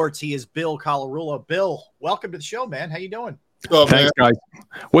Sports. He is Bill Colarulo. Bill, welcome to the show, man. How you doing? Oh, thanks, guys.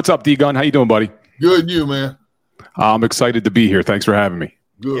 What's up, D Gunn? How you doing, buddy? Good, you, man. I'm excited to be here. Thanks for having me.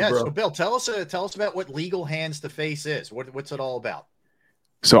 Good, yeah, bro. so Bill, tell us about what Legal Hands to Face is. What's it all about?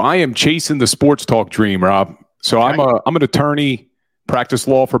 So I am chasing the sports talk dream, Rob. So Okay. I'm an attorney, practiced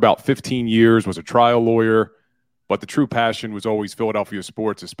law for about 15 years, was a trial lawyer, but the true passion was always Philadelphia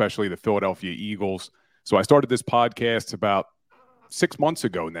sports, especially the Philadelphia Eagles. So I started this podcast about 6 months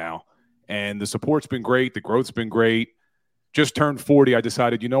ago now, and the support's been great. The growth's been great. Just turned 40. I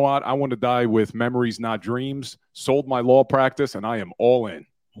decided, you know what? I want to die with memories, not dreams. Sold my law practice, and I am all in.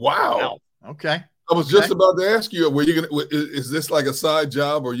 Wow. Okay. I was just about to ask you, is this like a side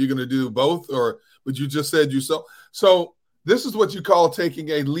job, or are you going to do both? But you just said you so this is what you call taking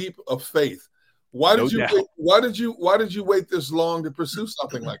a leap of faith. Why did you wait this long to pursue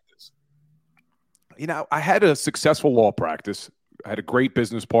something like this? You know, I had a successful law practice. I had a great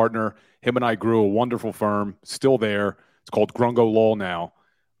business partner. Him and I grew a wonderful firm, still there. It's called Grungo Law now.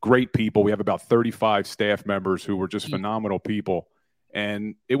 Great people. We have about 35 staff members who were just phenomenal people.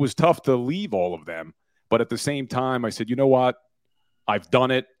 And it was tough to leave all of them. But at the same time, I said, you know what? I've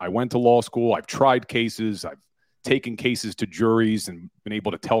done it. I went to law school. I've tried cases. I've taken cases to juries and been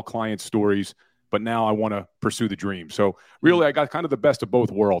able to tell clients stories. But now I want to pursue the dream. So really, I got kind of the best of both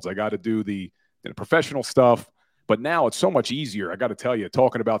worlds. I got to do the professional stuff. But now it's so much easier, I got to tell you,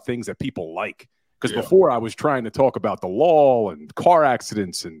 talking about things that people like. Because before I was trying to talk about the law and car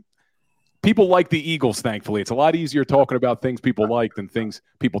accidents, and people like the Eagles, thankfully. It's a lot easier talking about things people like than things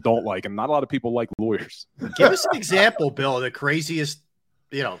people don't like. And not a lot of people like lawyers. Give us an example, Bill, of the craziest,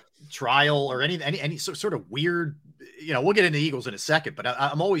 trial or any sort of weird we'll get into the Eagles in a second, but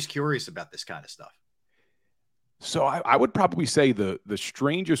I'm always curious about this kind of stuff. So I would probably say the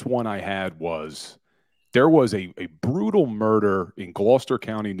strangest one I had was there was a brutal murder in Gloucester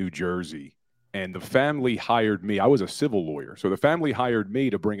County, New Jersey, and the family hired me. I was a civil lawyer. So the family hired me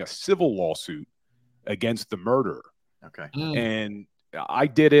to bring a civil lawsuit against the murderer. Okay. And I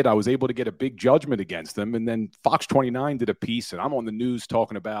did it. I was able to get a big judgment against them. And then Fox 29 did a piece, and I'm on the news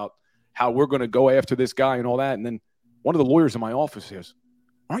talking about how we're going to go after this guy and all that. And then one of the lawyers in my office says,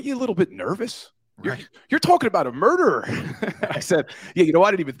 "Aren't you a little bit nervous? Right. You're talking about a murderer." I said, "Yeah,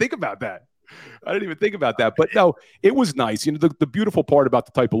 I didn't even think about that. But no, it was nice. The beautiful part about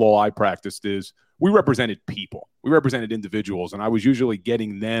the type of law I practiced is we represented people. We represented individuals, and I was usually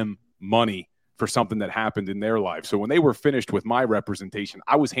getting them money for something that happened in their life. So when they were finished with my representation,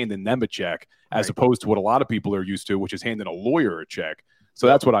 I was handing them a check as opposed to what a lot of people are used to, which is handing a lawyer a check. So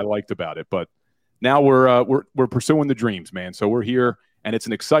that's what I liked about it. But now we're pursuing the dreams, man. So we're here, and it's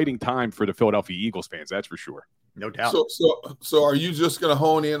an exciting time for the Philadelphia Eagles fans. That's for sure. No doubt. So are you just going to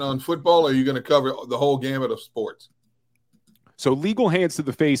hone in on football, or are you going to cover the whole gamut of sports? So Legal Hands to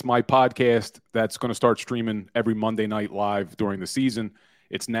the Face, my podcast, that's going to start streaming every Monday night live during the season.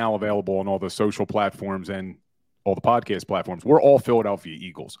 It's now available on all the social platforms and all the podcast platforms. We're all Philadelphia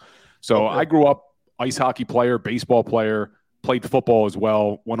Eagles. So I grew up ice hockey player, baseball player, played football as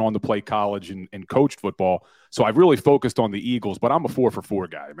well, went on to play college and coached football. So I've really focused on the Eagles, but I'm a 4-for-4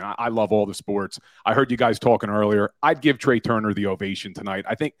 guy. I mean, I love all the sports. I heard you guys talking earlier. I'd give Trey Turner the ovation tonight.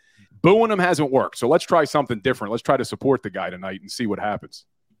 I think booing him hasn't worked. So let's try something different. Let's try to support the guy tonight and see what happens.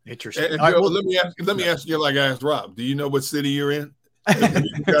 Interesting. And Joe, let me ask you like I asked Rob. Do you know what city you're in?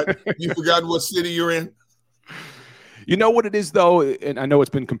 You forgot what city you're in? You know what it is, though, and I know it's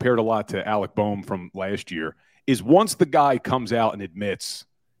been compared a lot to Alec Boehm from last year, is once the guy comes out and admits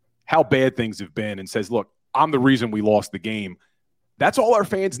how bad things have been and says, look, I'm the reason we lost the game, that's all our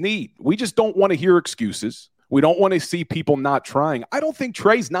fans need. We just don't want to hear excuses. We don't want to see people not trying. I don't think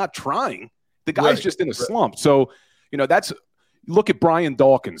Trey's not trying. The guy's just in a slump. So, look at Brian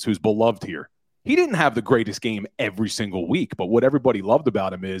Dawkins, who's beloved here. He didn't have the greatest game every single week, but what everybody loved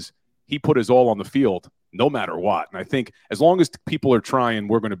about him is he put his all on the field no matter what. And I think as long as people are trying,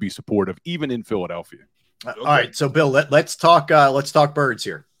 we're going to be supportive, even in Philadelphia. All right. So, Bill, let's talk birds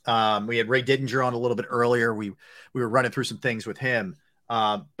here. We had Ray Didinger on a little bit earlier. We were running through some things with him.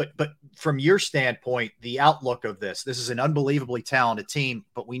 But from your standpoint, the outlook of this is an unbelievably talented team,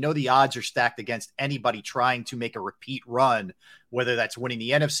 but we know the odds are stacked against anybody trying to make a repeat run, whether that's winning the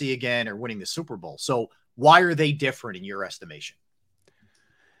NFC again or winning the Super Bowl. So why are they different in your estimation?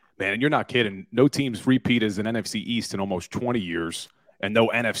 Man, you're not kidding. No team's repeat as an NFC East in almost 20 years, and no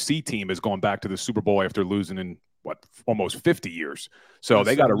NFC team has gone back to the Super Bowl after losing in almost 50 years. So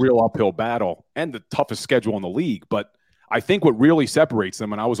they got a real uphill battle and the toughest schedule in the league. But I think what really separates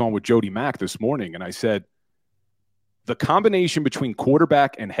them, and I was on with Jody Mack this morning, and I said, the combination between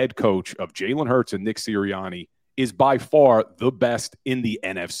quarterback and head coach of Jalen Hurts and Nick Sirianni is by far the best in the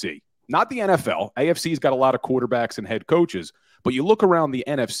NFC. Not the NFL. AFC's got a lot of quarterbacks and head coaches, but you look around the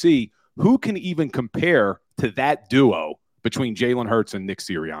NFC, who can even compare to that duo between Jalen Hurts and Nick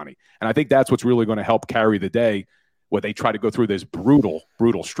Sirianni? And I think that's what's really going to help carry the day where they try to go through this brutal,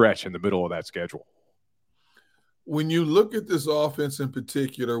 brutal stretch in the middle of that schedule. When you look at this offense in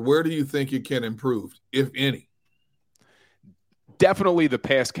particular, where do you think it can improve, if any? Definitely the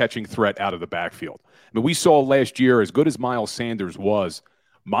pass-catching threat out of the backfield. I mean, we saw last year, as good as Miles Sanders was,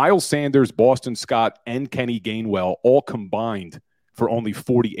 Miles Sanders, Boston Scott, and Kenny Gainwell all combined for only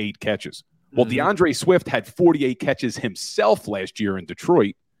 48 catches. Well, DeAndre Swift had 48 catches himself last year in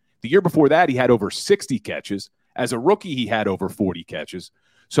Detroit. The year before that, he had over 60 catches. As a rookie, he had over 40 catches.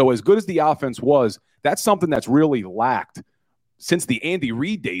 So as good as the offense was, that's something that's really lacked since the Andy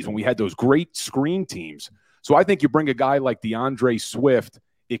Reid days when we had those great screen teams. So I think you bring a guy like DeAndre Swift,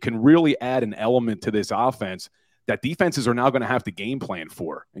 it can really add an element to this offense that defenses are now going to have to game plan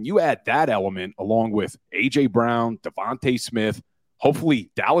for. And you add that element along with A.J. Brown, Devontae Smith. Hopefully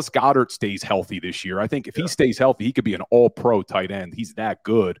Dallas Goedert stays healthy this year. I think if he stays healthy, he could be an all-pro tight end. He's that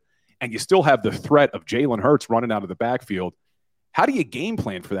good. And you still have the threat of Jalen Hurts running out of the backfield. How do you game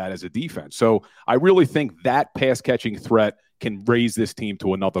plan for that as a defense? So I really think that pass-catching threat can raise this team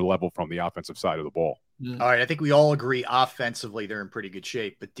to another level from the offensive side of the ball. All right, I think we all agree offensively they're in pretty good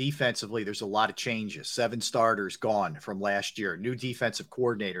shape, but defensively there's a lot of changes. 7 starters gone from last year, new defensive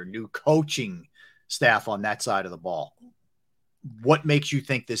coordinator, new coaching staff on that side of the ball. What makes you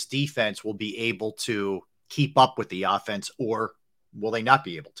think this defense will be able to keep up with the offense, or will they not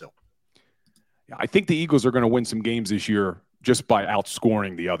be able to? I think the Eagles are going to win some games this year just by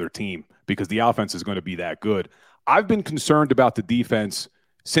outscoring the other team because the offense is going to be that good. I've been concerned about the defense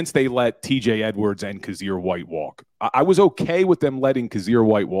since they let TJ Edwards and Kazir White walk. I was okay with them letting Kazir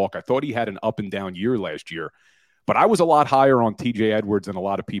White walk. I thought he had an up and down year last year, but I was a lot higher on TJ Edwards than a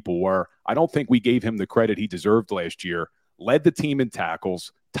lot of people were. I don't think we gave him the credit he deserved last year. Led the team in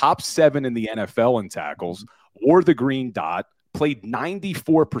tackles, top 7 in the NFL in tackles, wore the green dot, played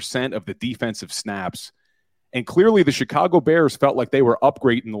 94% of the defensive snaps. And clearly the Chicago Bears felt like they were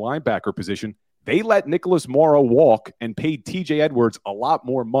upgrading the linebacker position. They let Nicholas Morrow walk and paid TJ Edwards a lot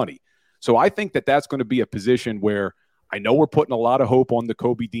more money. So I think that that's going to be a position where I know we're putting a lot of hope on the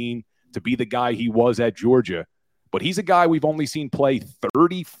Kobe Dean to be the guy he was at Georgia, but he's a guy we've only seen play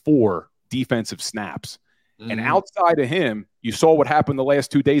 34 defensive snaps. And outside of him, you saw what happened the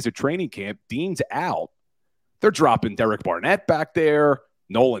last 2 days of training camp. Dean's out. They're dropping Derrick Barnett back there,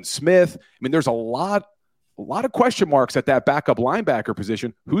 Nolan Smith. I mean, there's a lot of question marks at that backup linebacker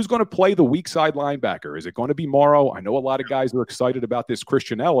position. Who's going to play the weak side linebacker? Is it going to be Morrow? I know a lot of guys are excited about this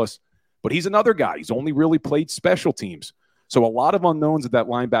Christian Ellis, but he's another guy. He's only really played special teams. So a lot of unknowns at that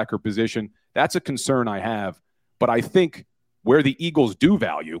linebacker position. That's a concern I have. But I think where the Eagles do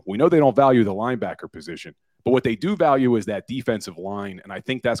value, we know they don't value the linebacker position, but what they do value is that defensive line, and I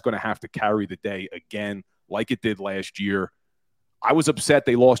think that's going to have to carry the day again like it did last year. I was upset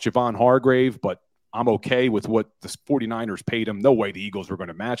they lost Javon Hargrave, but I'm okay with what the 49ers paid him. No way the Eagles were going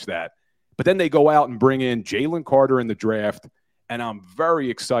to match that. But then they go out and bring in Jalen Carter in the draft, and I'm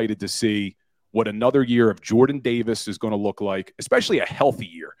very excited to see what another year of Jordan Davis is going to look like, especially a healthy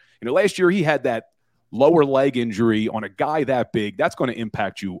year. You know, last year he had that lower leg injury on a guy that big. That's going to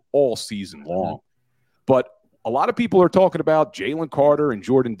impact you all season long. But a lot of people are talking about Jalen Carter and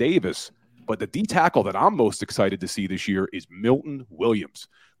Jordan Davis, but the D tackle that I'm most excited to see this year is Milton Williams.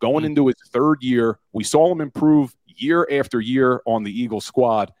 Going into his third year, we saw him improve year after year on the Eagles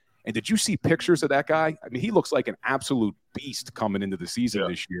squad. And did you see pictures of that guy? I mean, he looks like an absolute beast coming into the season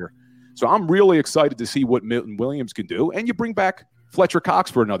this year. So I'm really excited to see what Milton Williams can do. And you bring back Fletcher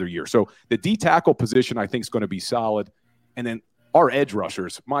Cox for another year. So the D tackle position, I think, is going to be solid. And then our edge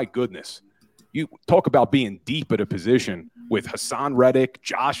rushers, my goodness. You talk about being deep at a position with Hassan Reddick,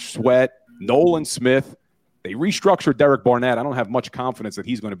 Josh Sweat, Nolan Smith. They restructured Derrick Barnett. I don't have much confidence that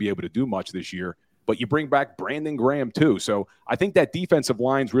he's going to be able to do much this year. But you bring back Brandon Graham, too. So I think that defensive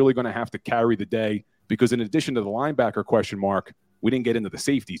line's really going to have to carry the day because in addition to the linebacker question mark, we didn't get into the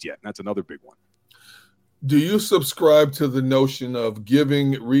safeties yet. And that's another big one. Do you subscribe to the notion of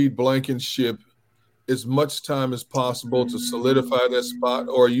giving Reed Blankenship as much time as possible to solidify that spot?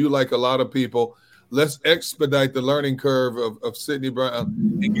 Or are you like a lot of people, let's expedite the learning curve of Sidney Brown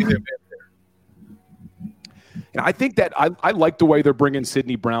and get him in there? And I think that I like the way they're bringing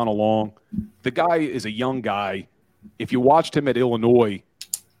Sidney Brown along. The guy is a young guy. If you watched him at Illinois,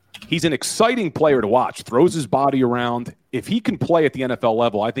 he's an exciting player to watch, throws his body around. If he can play at the NFL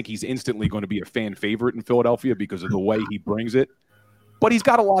level, I think he's instantly going to be a fan favorite in Philadelphia because of the way he brings it. But he's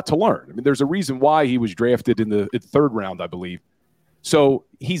got a lot to learn. I mean, there's a reason why he was drafted in the third round, I believe. So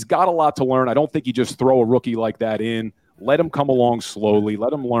he's got a lot to learn. I don't think you just throw a rookie like that in. Let him come along slowly.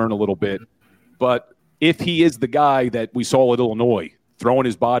 Let him learn a little bit. But if he is the guy that we saw at Illinois, throwing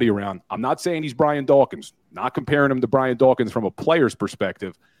his body around, I'm not saying he's Brian Dawkins, not comparing him to Brian Dawkins from a player's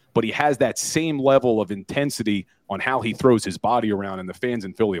perspective, but he has that same level of intensity on how he throws his body around, and the fans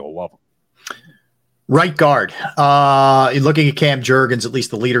in Philly will love him. Right guard. Looking at Cam Jurgens, at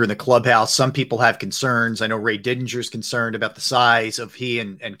least the leader in the clubhouse, some people have concerns. I know Ray Didinger's concerned about the size of he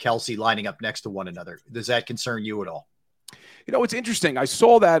and Kelsey lining up next to one another. Does that concern you at all? You know, it's interesting. I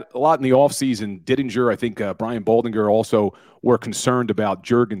saw that a lot in the offseason. Didinger, I think Brian Baldinger also were concerned about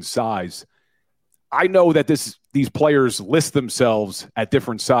Jurgens' size. I know that these players list themselves at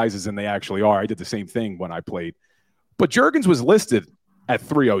different sizes than they actually are. I did the same thing when I played. But Jurgens was listed at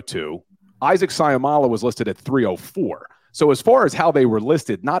 302. Isaac Sayamala was listed at 304. So as far as how they were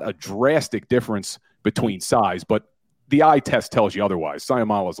listed, not a drastic difference between size, but the eye test tells you otherwise.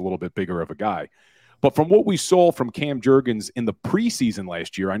 Sayamala is a little bit bigger of a guy. But from what we saw from Cam Jurgens in the preseason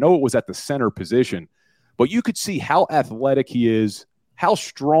last year, I know it was at the center position, but you could see how athletic he is, how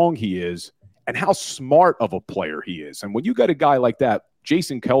strong he is, and how smart of a player he is. And when you got a guy like that,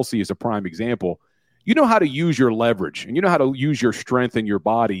 Jason Kelsey is a prime example, you know how to use your leverage and you know how to use your strength in your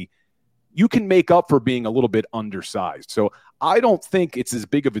body. You can make up for being a little bit undersized. So I don't think it's as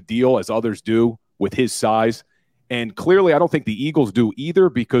big of a deal as others do with his size. And clearly, I don't think the Eagles do either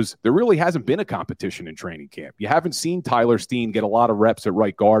because there really hasn't been a competition in training camp. You haven't seen Tyler Steen get a lot of reps at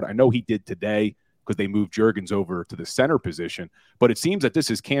right guard. I know he did today because they moved Jurgens over to the center position. But it seems that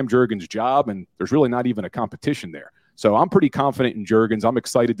this is Cam Jurgens' job, and there's really not even a competition there. So I'm pretty confident in Jurgens. I'm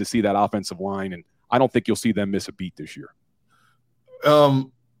excited to see that offensive line, and I don't think you'll see them miss a beat this year.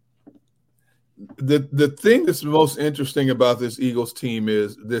 The thing that's most interesting about this Eagles team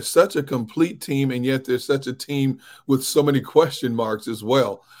is they're such a complete team, and yet they're such a team with so many question marks as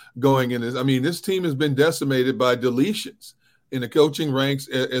well going in. I mean, this team has been decimated by deletions in the coaching ranks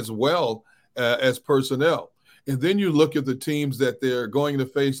as well as personnel. And then you look at the teams that they're going to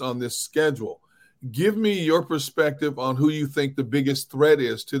face on this schedule. Give me your perspective on who you think the biggest threat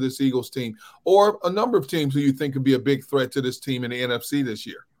is to this Eagles team, or a number of teams who you think could be a big threat to this team in the NFC this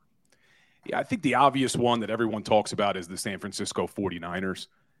year. Yeah, I think the obvious one that everyone talks about is the San Francisco 49ers.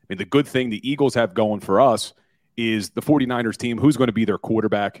 I mean, the good thing the Eagles have going for us is the 49ers team. Who's going to be their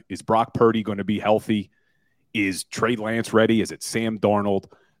quarterback? Is Brock Purdy going to be healthy? Is Trey Lance ready? Is it Sam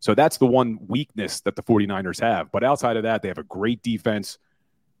Darnold? So that's the one weakness that the 49ers have. But outside of that, they have a great defense.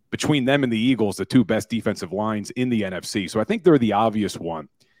 Between them and the Eagles, the two best defensive lines in the NFC. So I think they're the obvious one.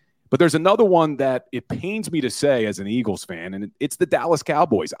 But there's another one that it pains me to say as an Eagles fan, and it's the Dallas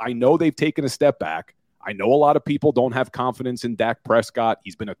Cowboys. I know they've taken a step back. I know a lot of people don't have confidence in Dak Prescott.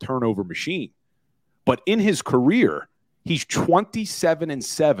 He's been a turnover machine. But in his career, he's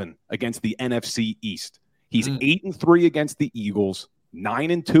 27-7 against the NFC East. He's 8-3 against the Eagles,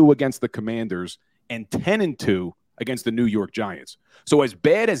 9-2 against the Commanders, and 10-2 against the New York Giants. So as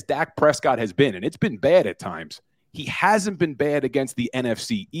bad as Dak Prescott has been, and it's been bad at times, he hasn't been bad against the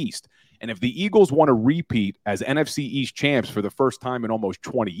NFC East. And if the Eagles want to repeat as NFC East champs for the first time in almost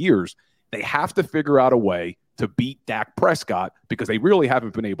 20 years, they have to figure out a way to beat Dak Prescott because they really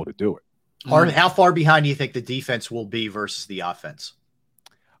haven't been able to do it. How far behind do you think the defense will be versus the offense?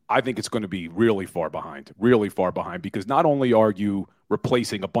 I think it's going to be really far behind, because not only are you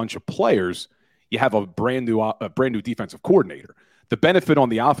replacing a bunch of players, you have a brand new defensive coordinator. The benefit on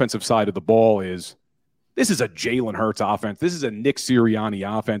the offensive side of the ball is this is a Jalen Hurts offense. This is a Nick Sirianni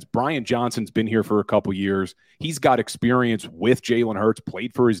offense. Brian Johnson's been here for a couple years. He's got experience with Jalen Hurts,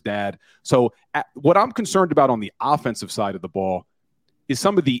 played for his dad. So what I'm concerned about on the offensive side of the ball is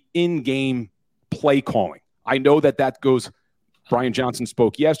some of the in-game play calling. I know that goes – Brian Johnson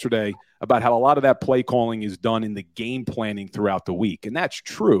spoke yesterday about how a lot of that play calling is done in the game planning throughout the week, and that's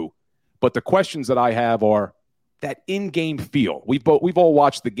true. But the questions that I have are that in-game feel. We've all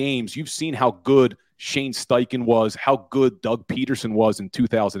watched the games. You've seen how good Shane Steichen was, how good Doug Peterson was in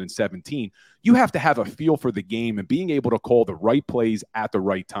 2017. You have to have a feel for the game and being able to call the right plays at the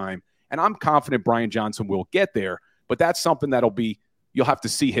right time. And I'm confident Brian Johnson will get there, but that's something you'll have to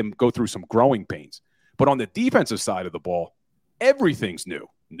see him go through some growing pains. But on the defensive side of the ball, everything's new.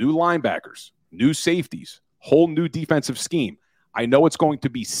 New linebackers, new safeties, whole new defensive scheme. I know it's going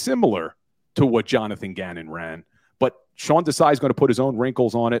to be similar to what Jonathan Gannon ran, but Sean Desai is going to put his own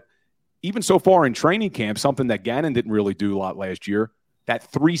wrinkles on it. Even so far in training camp, something that Gannon didn't really do a lot last year, that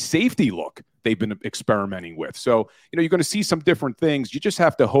 3 safety look they've been experimenting with. So, you're going to see some different things. You just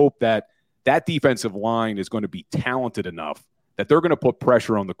have to hope that defensive line is going to be talented enough that they're going to put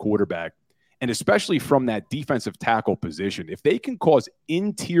pressure on the quarterback. And especially from that defensive tackle position, if they can cause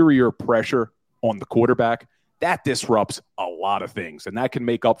interior pressure on the quarterback, that disrupts a lot of things. And that can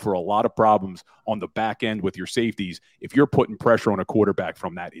make up for a lot of problems on the back end with your safeties if you're putting pressure on a quarterback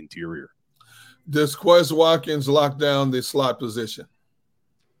from that interior. Does Quez Watkins lock down the slot position?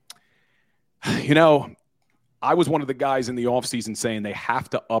 I was one of the guys in the offseason saying they have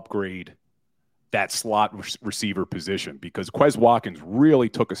to upgrade that slot receiver position because Quez Watkins really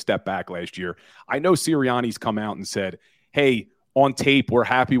took a step back last year. I know Sirianni's come out and said, hey, on tape, we're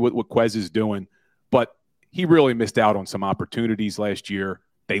happy with what Quez is doing, but he really missed out on some opportunities last year.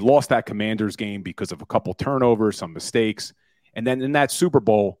 They lost that Commanders game because of a couple turnovers, some mistakes. And then in that Super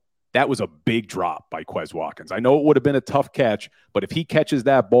Bowl, that was a big drop by Quez Watkins. I know it would have been a tough catch, but if he catches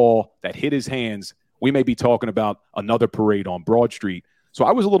that ball that hit his hands, we may be talking about another parade on Broad Street. So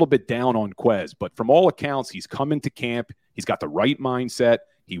I was a little bit down on Quez, but from all accounts, he's come into camp. He's got the right mindset.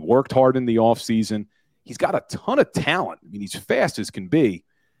 He worked hard in the offseason. He's got a ton of talent. I mean, he's fast as can be.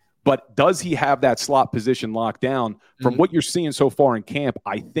 But does he have that slot position locked down? From what you're seeing so far in camp,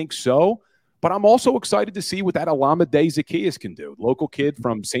 I think so. But I'm also excited to see what that Olamide Zaccheaus can do. Local kid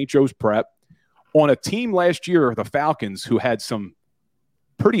from St. Joe's Prep. On a team last year, the Falcons, who had some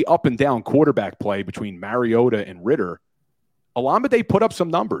pretty up and down quarterback play between Mariota and Ritter, Olamide put up some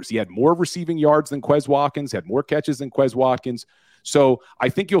numbers. He had more receiving yards than Quez Watkins, had more catches than Quez Watkins. So I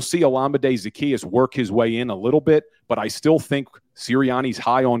think you'll see Olamide Zaccheaus work his way in a little bit, but I still think Sirianni's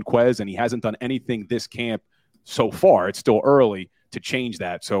high on Quez, and he hasn't done anything this camp so far. It's still early to change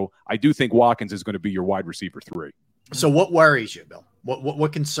that. So I do think Watkins is going to be your wide receiver 3. So what worries you, Bill?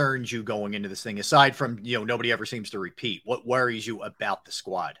 What concerns you going into this thing, aside from, nobody ever seems to repeat? What worries you about the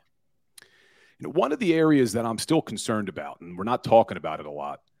squad? One of the areas that I'm still concerned about, and we're not talking about it a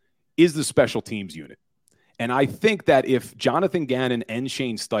lot, is the special teams unit. And I think that if Jonathan Gannon and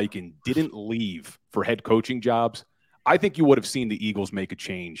Shane Steichen didn't leave for head coaching jobs, I think you would have seen the Eagles make a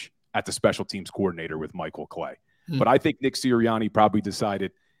change at the special teams coordinator with Michael Clay. But I think Nick Sirianni probably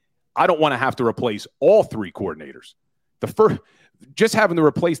decided, I don't want to have to replace all three coordinators. Just having to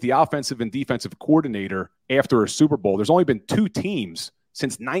replace the offensive and defensive coordinator after a Super Bowl, there's only been 2 teams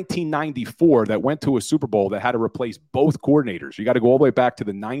since 1994 that went to a Super Bowl that had to replace both coordinators. You got to go all the way back to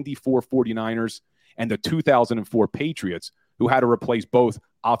the 94 49ers and the 2004 Patriots, who had to replace both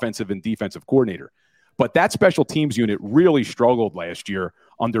offensive and defensive coordinator. But that special teams unit really struggled last year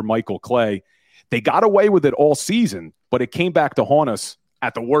under Michael Clay. They got away with it all season, but it came back to haunt us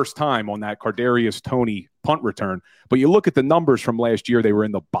at the worst time on that Kadarius Toney punt return. But you look at the numbers from last year, they were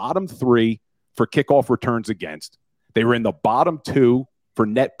in the bottom 3 for kickoff returns against. They were in the bottom 2 for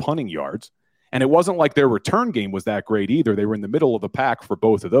net punting yards. And it wasn't like their return game was that great either. They were in the middle of the pack for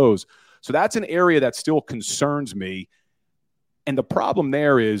both of those. So that's an area that still concerns me. And the problem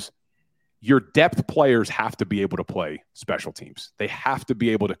there is your depth players have to be able to play special teams. They have to be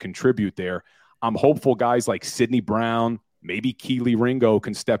able to contribute there. I'm hopeful guys like Sidney Brown, maybe Keely Ringo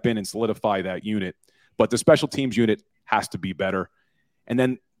can step in and solidify that unit. But the special teams unit has to be better. And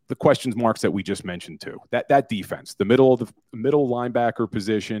then the question marks that we just mentioned too. That defense, the middle linebacker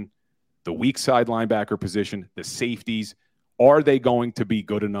position, the weak side linebacker position, the safeties, are they going to be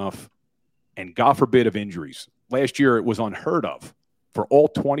good enough? And God forbid of injuries. Last year, it was unheard of for all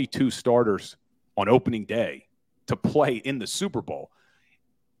 22 starters on opening day to play in the Super Bowl.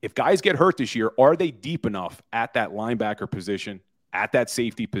 If guys get hurt this year, are they deep enough at that linebacker position, at that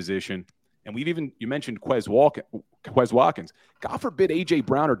safety position? And you mentioned Quez Watkins. God forbid A.J.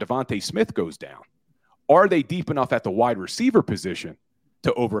 Brown or Devontae Smith goes down. Are they deep enough at the wide receiver position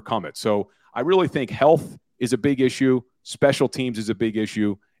to overcome it? So I really think health is a big issue. Special teams is a big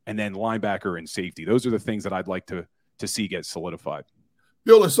issue. And then linebacker and safety. Those are the things that I'd like to see get solidified.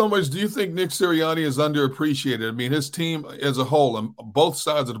 Bill, in some ways, do you think Nick Sirianni is underappreciated? I mean, his team as a whole and both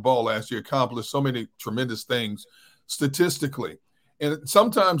sides of the ball last year accomplished so many tremendous things statistically. And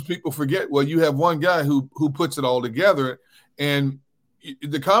sometimes people forget, well, you have one guy who puts it all together. And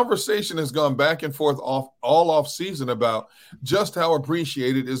the conversation has gone back and forth all off season about just how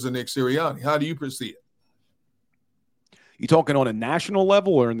appreciated is the Nick Sirianni. How do you perceive it? You talking on a national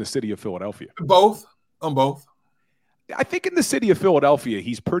level or in the city of Philadelphia? Both. On both. I think in the city of Philadelphia,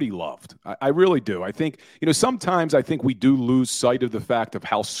 he's pretty loved. I really do. I think, sometimes I think we do lose sight of the fact of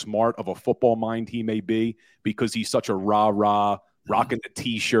how smart of a football mind he may be because he's such a rah-rah, rocking the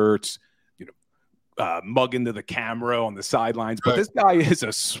T-shirts, mugging to the camera on the sidelines. But this guy is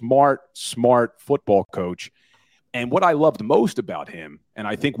a smart football coach. And what I loved most about him, and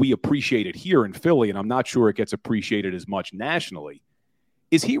I think we appreciate it here in Philly, and I'm not sure it gets appreciated as much nationally,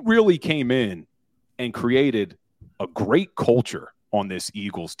 is he really came in and created a great culture on this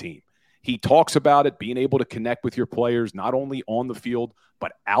Eagles team. He talks about it, being able to connect with your players, not only on the field,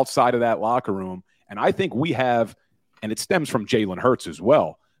 but outside of that locker room. And I think we have, and it stems from Jalen Hurts as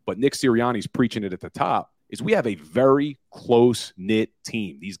well, but Nick Sirianni's preaching it at the top, is we have a very close-knit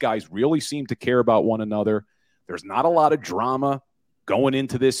team. These guys really seem to care about one another. There's not a lot of drama going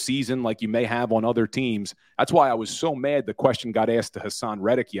into this season like you may have on other teams. That's why I was so mad the question got asked to Hassan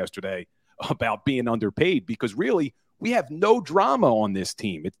Reddick yesterday about being underpaid, because really we have no drama on this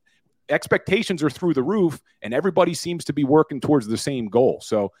team. Expectations are through the roof, and everybody seems to be working towards the same goal.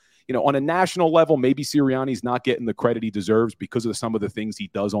 So, on a national level, maybe Sirianni's not getting the credit he deserves because of some of the things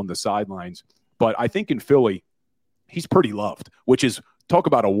he does on the sidelines. But I think in Philly, he's pretty loved, which is, talk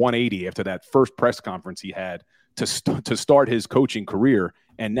about a 180 after that first press conference he had to start his coaching career.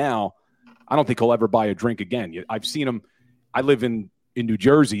 And now I don't think he'll ever buy a drink again. I've seen him. I live in New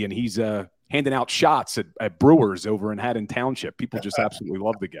Jersey, and he's handing out shots at Brewers over in Haddon Township. People just absolutely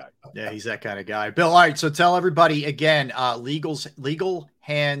love the guy. Yeah, he's that kind of guy. Bill, all right, so tell everybody again, Legal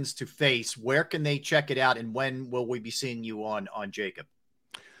Hands to Face. Where can they check it out, and when will we be seeing you on Jacob?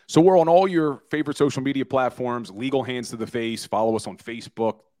 So we're on all your favorite social media platforms, Legal Hands to the Face. Follow us on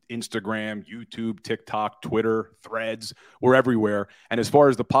Facebook, Instagram, YouTube, TikTok, Twitter, Threads. We're everywhere. And as far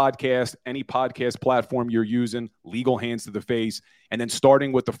as the podcast, any podcast platform you're using, Legal Hands to the Face. And then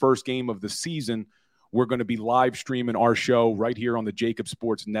starting with the first game of the season, we're going to be live streaming our show right here on the Jacob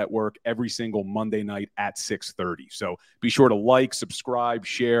Sports Network every single Monday night at 6:30. So be sure to like, subscribe,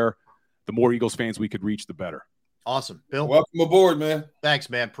 share. The more Eagles fans we could reach, the better. Awesome. Bill, welcome aboard, man. Thanks,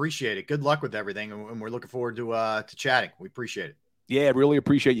 man. Appreciate it. Good luck with everything. And we're looking forward to chatting. We appreciate it. Yeah, really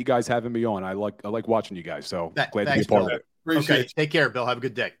appreciate you guys having me on. I like watching you guys. So glad to be a part of it. Appreciate Okay, take care, Bill. Have a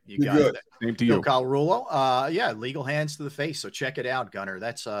good day. You You're got good. it. Same to Bill you. Colarulo. Yeah, legal hands to the face. So check it out, Gunner.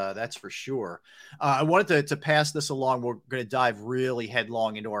 That's for sure. I wanted to pass this along. We're going to dive really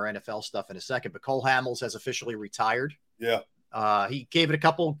headlong into our NFL stuff in a second, but Cole Hamels has officially retired. Yeah. He gave it a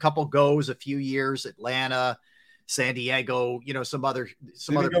couple goes, a few years, Atlanta, San Diego, some other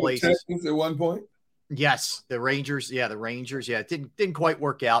places. Texas at one point. Yes, the Rangers. Yeah, it didn't quite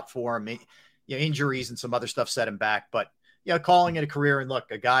work out for him. Injuries and some other stuff set him back, but calling it a career. And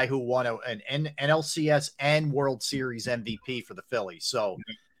look, a guy who won an NLCS and World Series MVP for the Phillies. So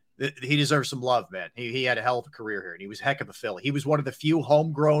he deserves some love, man. He had a hell of a career here, and he was a heck of a Philly. He was one of the few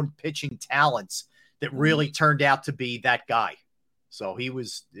homegrown pitching talents that really turned out to be that guy. So he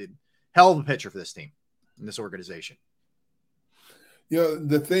was a hell of a pitcher for this team and this organization.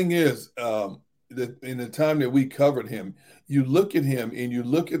 The thing is, that in the time that we covered him, you look at him and you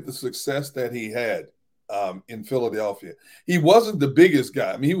look at the success that he had in Philadelphia. He wasn't the biggest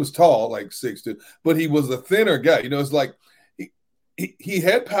guy. I mean, he was tall, like 6'2", but he was a thinner guy. It's like he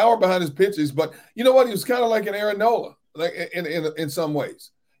had power behind his pitches, but you know what? He was kind of like an Aaron Nola, like in some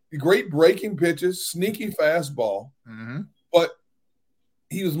ways. Great breaking pitches, sneaky fastball, but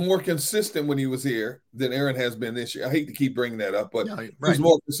he was more consistent when he was here than Aaron has been this year. I hate to keep bringing that up, but he was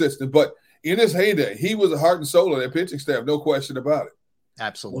more consistent. But in his heyday, he was the heart and soul of that pitching staff, no question about it.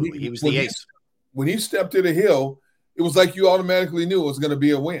 Absolutely. He was the ace. When he stepped to the hill, it was like you automatically knew it was going to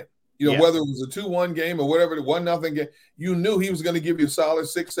be a win. Whether it was a 2-1 game or whatever, the 1-0 game, you knew he was going to give you a solid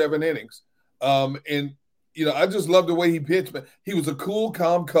 6-7 innings. I just love the way he pitched. But he was a cool,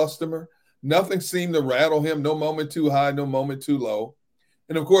 calm customer. Nothing seemed to rattle him. No moment too high, no moment too low.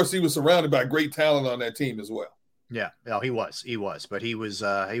 And, of course, he was surrounded by great talent on that team as well. Yeah, no, he was, but he was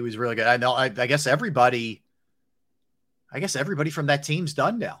really good. I know. I guess everybody from that team's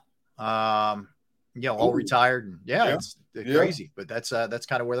done now. All retired. And it's crazy, but that's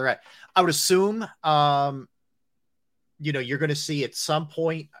kind of where they're at. I would assume, you're going to see at some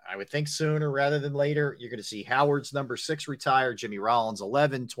point, I would think sooner rather than later, you're going to see Howard's number 6 retire, Jimmy Rollins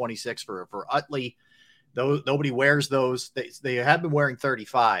 11, 26 for Utley. Nobody wears those. They have been wearing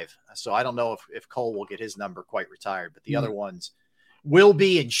 35. So I don't know if Cole will get his number quite retired, but the other ones will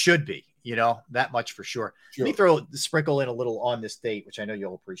be and should be, that much for sure. Let me sprinkle in a little on this date, which I know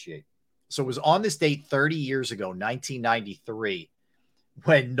you'll appreciate. So it was on this date 30 years ago, 1993,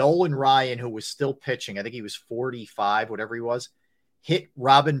 when Nolan Ryan, who was still pitching, I think he was 45, whatever he was, hit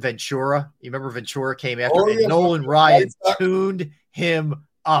Robin Ventura. You remember Ventura came after him, and Nolan Ryan tuned him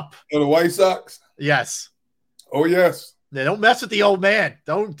up. The White Sox? Yes. Oh, yes. Now, don't mess with the old man.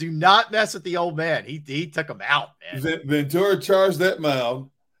 Do not mess with the old man. He took him out, man. Ventura charged that mound,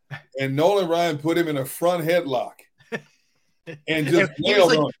 and Nolan Ryan put him in a front headlock. And just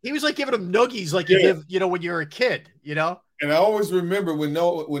he was like giving him noogies like you give, when you're a kid, And I always remember when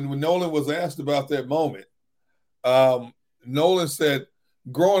Nolan was asked about that moment, Nolan said,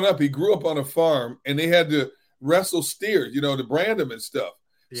 growing up, he grew up on a farm, and they had to wrestle steers, to brand them and stuff.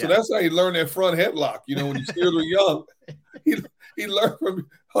 So that's how he learned that front headlock. When the steers were young, he learned from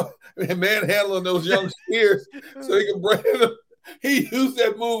manhandling those young steers so he could brand them. He used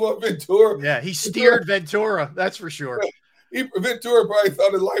that move on Ventura. Yeah, he steered Ventura. That's for sure. Ventura probably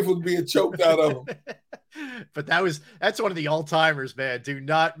thought his life was being choked out of him. But that's one of the all-timers, man. Do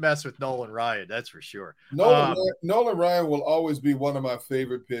not mess with Nolan Ryan. That's for sure. Nolan Ryan will always be one of my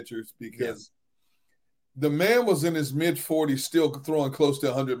favorite pitchers because the man was in his mid-40s still throwing close to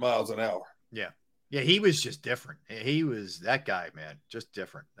 100 miles an hour. Yeah. Yeah, he was just different. He was that guy, man. Just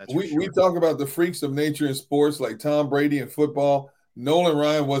different. That's we talk about the freaks of nature in sports like Tom Brady in football. Nolan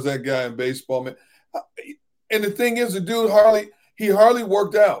Ryan was that guy in baseball, man. And the thing is, the dude hardly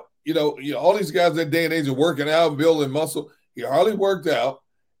worked out. All these guys that day and age are working out, building muscle. He hardly worked out,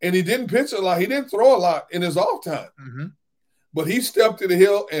 and he didn't pitch a lot. He didn't throw a lot in his off time. Mm-hmm. But he stepped to the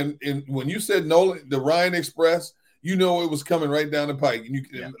hill, and when you said Nolan, the Ryan Express, it was coming right down the pike. And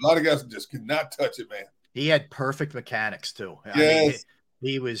a lot of guys just could not touch it, man. He had perfect mechanics too. Yes. I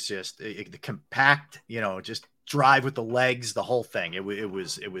mean, he was just the compact, just drive with the legs, the whole thing. It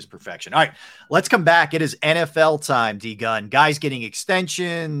was perfection. All right, let's come back. It is NFL time, D Gunn. Guys getting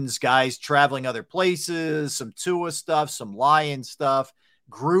extensions, guys traveling other places, some Tua stuff, some Lion stuff,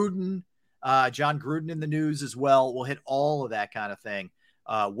 Gruden, John Gruden in the news as well. We'll hit all of that kind of thing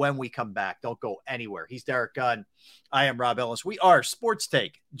when we come back. Don't go anywhere. He's Derrick Gunn. I am Rob Ellis. We are Sports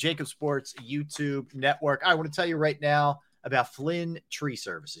Take, Jacob Sports YouTube Network. I want to tell you right now about Flynn Tree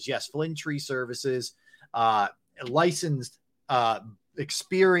Services. Yes, Flynn Tree Services, licensed,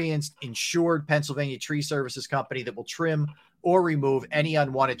 experienced, insured Pennsylvania tree services company that will trim or remove any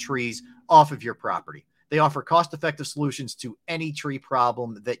unwanted trees off of your property. They offer cost-effective solutions to any tree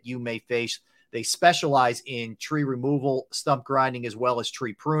problem that you may face. They specialize in tree removal, stump grinding, as well as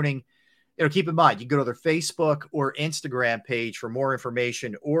tree pruning. Keep in mind, you can go to their Facebook or Instagram page for more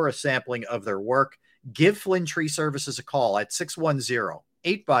information or a sampling of their work. Give Flynn Tree Services a call at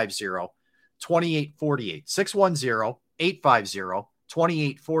 610-850-2848,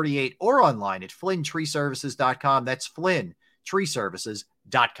 610-850-2848, or online at flynntreeservices.com. That's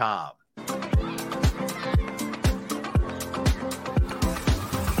flynntreeservices.com.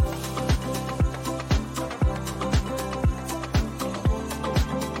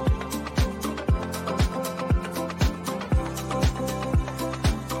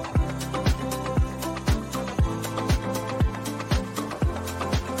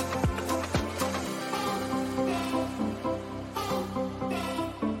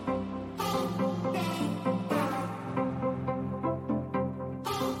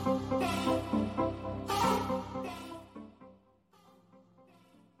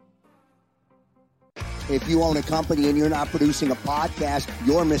 If you own a company and you're not producing a podcast,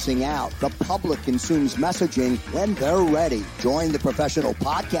 you're missing out. The public consumes messaging when they're ready. Join the professional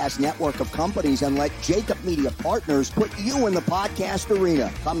podcast network of companies and let Jacob Media Partners put you in the podcast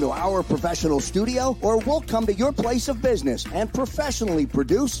arena. Come to our professional studio, or we'll come to your place of business and professionally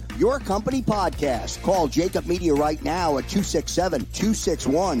produce your company podcast. Call Jacob Media right now at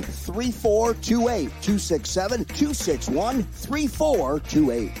 267-261-3428.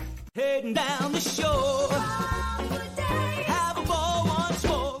 267-261-3428. Heading down the shore, have a ball once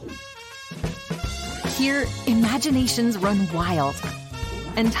more. Here, imaginations run wild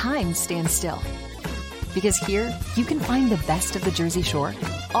and time stands still. Because here, you can find the best of the Jersey Shore,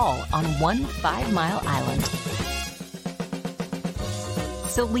 all on one 5-mile island.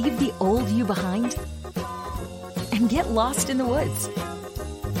 So leave the old you behind and get lost in the woods.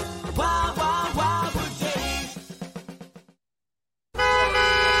 Wild, wild, wild wood days.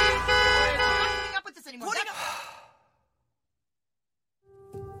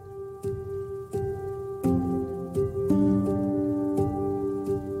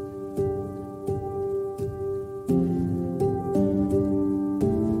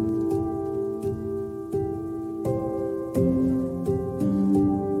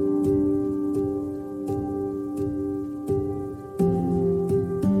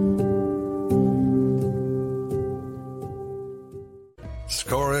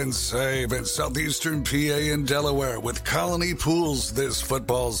 Score and save at Southeastern PA and Delaware with Colony Pools this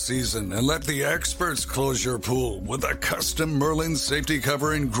football season, and let the experts close your pool with a custom Merlin safety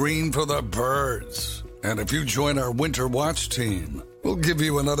cover in green for the birds. And if you join our Winter Watch team, we'll give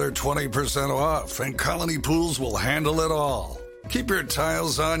you another 20% off, and Colony Pools will handle it all. Keep your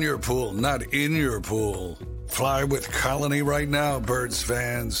tiles on your pool, not in your pool. Fly with Colony right now, Birds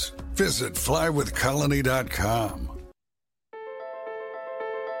fans. Visit flywithcolony.com.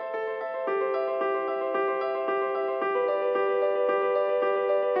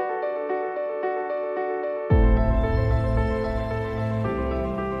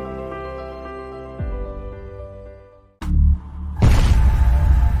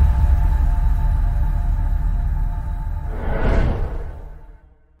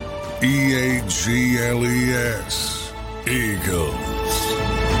 EAGLES, Eagles.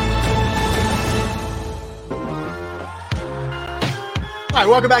 All right,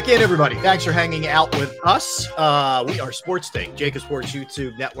 welcome back in, everybody. Thanks for hanging out with us. We are Sports Day, Jacob Sports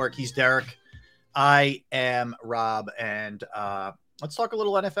YouTube Network. He's Derrick. I am Rob, and let's talk a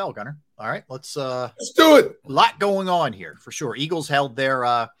little NFL, Gunner. All right, let's do it. A lot going on here for sure. Eagles held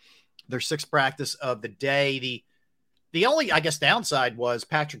their sixth practice of the day. The only, I guess, downside was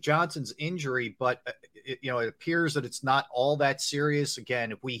Patrick Johnson's injury, but it appears that it's not all that serious.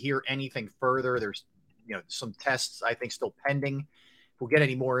 Again, if we hear anything further, there's some tests I think still pending. If we'll get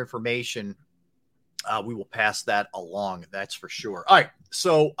any more information, we will pass that along. That's for sure. All right,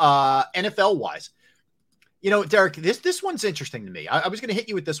 so NFL wise, Derrick, this one's interesting to me. I was going to hit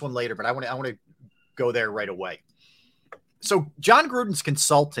you with this one later, but I want to go there right away. So John Gruden's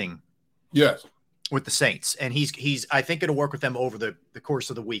consulting. Yes. With the Saints, and he's I think going to work with them over the course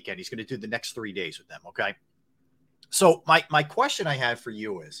of the weekend. He's going to do the next 3 days with them. Okay. So my question I have for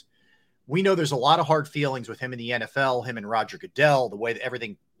you is, we know there's a lot of hard feelings with him in the NFL, him and Roger Goodell, the way that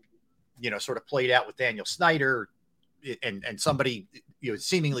everything, sort of played out with Daniel Snyder and somebody,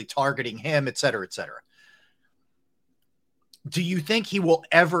 seemingly targeting him, et cetera, et cetera. Do you think he will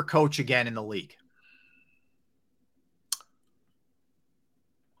ever coach again in the league?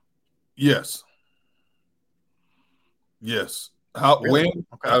 Yes. Yes. How? Really? When?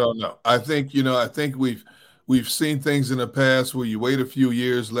 Okay. I don't know. I think we've seen things in the past where you wait a few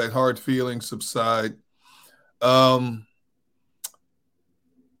years, let hard feelings subside,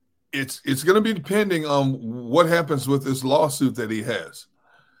 It's going to be depending on what happens with this lawsuit that he has.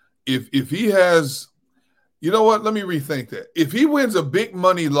 If he has, you know what? Let me rethink that. If he wins a big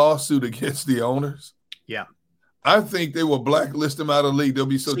money lawsuit against the owners, yeah, I think they will blacklist him out of the league. They'll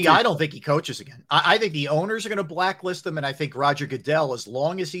be so. See, I don't think he coaches again. I think the owners are going to blacklist him, and I think Roger Goodell, as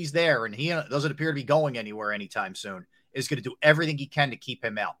long as he's there, and he doesn't appear to be going anywhere anytime soon, is going to do everything he can to keep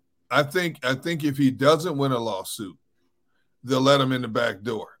him out. I think if he doesn't win a lawsuit, they'll let him in the back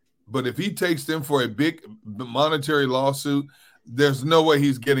door. But if he takes them for a big monetary lawsuit, there's no way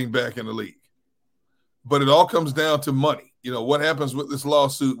he's getting back in the league. But it all comes down to money. You know, what happens with this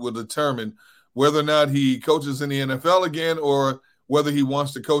lawsuit will determine whether or not he coaches in the NFL again, or whether he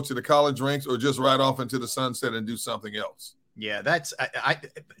wants to coach at the college ranks or just ride off into the sunset and do something else. Yeah, that's I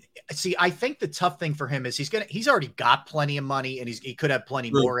see. I think the tough thing for him is he's already got plenty of money, and he could have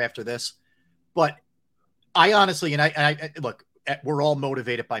plenty more after this. But I honestly, and I look, we're all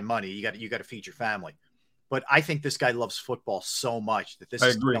motivated by money. You got to feed your family. But I think this guy loves football so much that this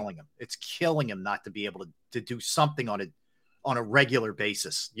is killing him. It's killing him not to be able to do something on a regular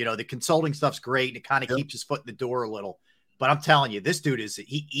basis. You know, the consulting stuff's great, and it kind of keeps his foot in the door a little. But I'm telling you, this dude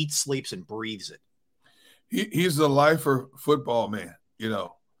he eats, sleeps, and breathes it. He's a lifer football man. You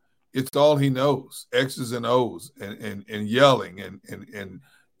know, it's all he knows: X's and O's, and yelling and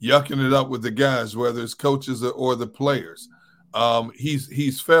yucking it up with the guys, whether it's coaches or the players.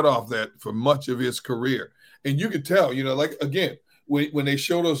 He's fed off that for much of his career, and you could tell. You know, like again, when they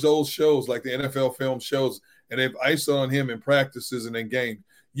show those old shows like the NFL film shows, and they've ISO on him in practices and in games,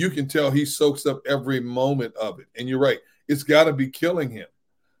 you can tell he soaks up every moment of it. And you're right, it's got to be killing him.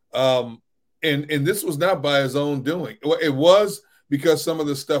 And this was not by his own doing. It was because some of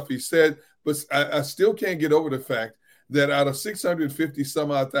the stuff he said, but I still can't get over the fact that out of 650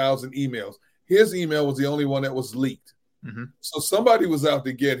 some odd thousand emails, his email was the only one that was leaked. Mm-hmm. So somebody was out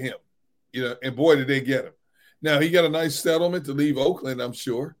to get him, you know, and boy, did they get him. Now he got a nice settlement to leave Oakland, I'm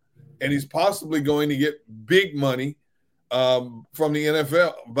sure, and he's possibly going to get big money from the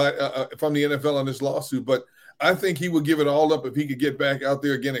NFL on this lawsuit. But I think he would give it all up if he could get back out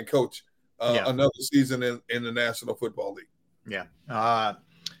there again and coach another season in the National Football League. Yeah.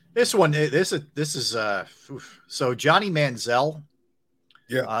 This is so Johnny Manziel.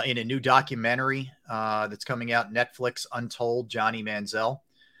 Yeah. In a new documentary that's coming out, Netflix, Untold, Johnny Manziel,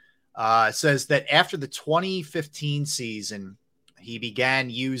 says that after the 2015 season, he began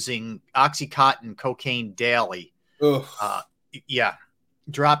using Oxycontin cocaine daily.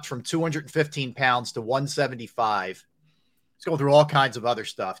 Dropped from 215 pounds to 175. He's going through all kinds of other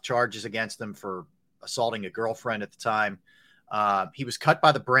stuff, charges against him for assaulting a girlfriend at the time. He was cut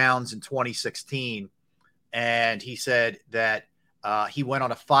by the Browns in 2016, and he said that he went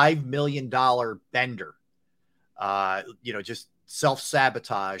on a $5 million bender, just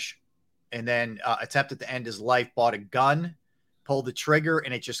self-sabotage, and then attempted to end his life, bought a gun, pulled the trigger,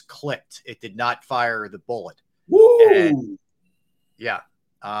 and it just clicked. It did not fire the bullet. Woo!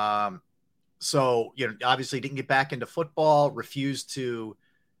 So, obviously didn't get back into football, refused to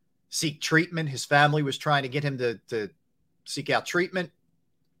seek treatment. His family was trying to get him to seek out treatment.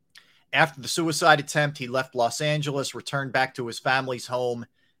 After the suicide attempt, he left Los Angeles, returned back to his family's home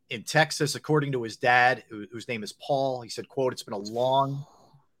in Texas. According to his dad, whose name is Paul, he said, quote, "It's been a long,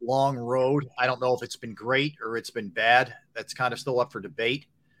 long road. I don't know if it's been great or it's been bad. That's kind of still up for debate.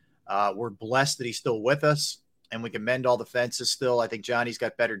 We're blessed that he's still with us and we can mend all the fences still. I think Johnny's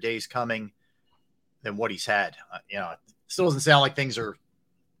got better days coming than what he's had. It still doesn't sound like things are,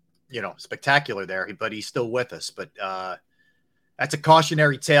 spectacular there, but he's still with us. But that's a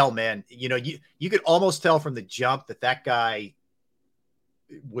cautionary tale, man. You could almost tell from the jump that guy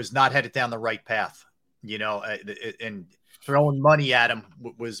was not headed down the right path, and throwing money at him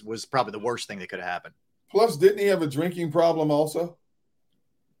was probably the worst thing that could have happened. Plus, didn't he have a drinking problem also?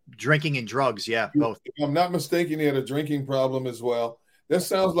 Drinking and drugs, yeah, both. If I'm not mistaken, he had a drinking problem as well. That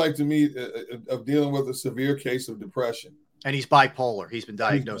sounds like to me of dealing with a severe case of depression. And he's bipolar. He's been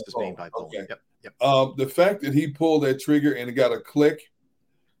diagnosed as being bipolar. Okay. Yep. The fact that he pulled that trigger and it got a click,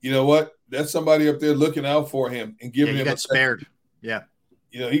 you know what? That's somebody up there looking out for him and giving him. He got spared. Yeah.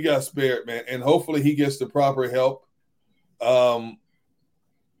 He got spared, man. And hopefully he gets the proper help.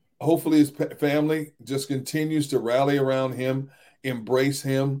 Hopefully his family just continues to rally around him, embrace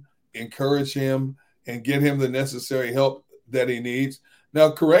him, encourage him, and get him the necessary help that he needs. Now,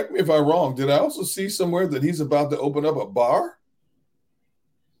 correct me if I'm wrong. Did I also see somewhere that he's about to open up a bar?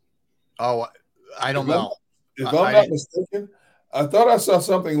 Oh, I don't know. If I'm not mistaken, I thought I saw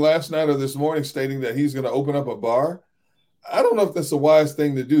something last night or this morning stating that he's going to open up a bar. I don't know if that's a wise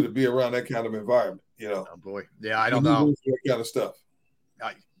thing to do, to be around that kind of environment. Oh boy, yeah, I don't know that kind of stuff.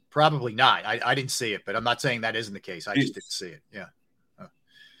 Probably not. I didn't see it, but I'm not saying that isn't the case. I just didn't see it. Yeah.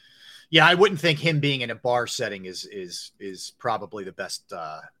 Yeah, I wouldn't think him being in a bar setting is probably the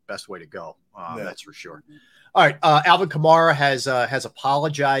best way to go. That's for sure. All right, Alvin Kamara has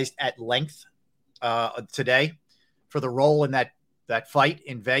apologized at length today for the role in that fight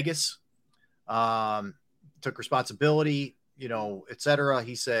in Vegas. Took responsibility, et cetera.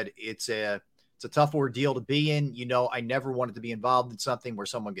 He said it's a tough ordeal to be in. I never wanted to be involved in something where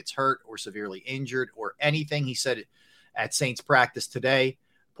someone gets hurt or severely injured or anything. He said it at Saints practice today.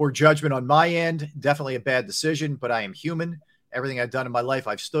 Poor judgment on my end. Definitely a bad decision, but I am human. Everything I've done in my life,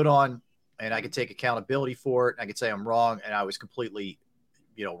 I've stood on, and I can take accountability for it. I can say I'm wrong, and I was completely,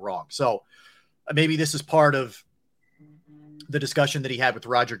 wrong. So maybe this is part of the discussion that he had with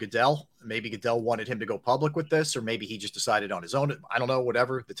Roger Goodell. Maybe Goodell wanted him to go public with this, or maybe he just decided on his own. I don't know,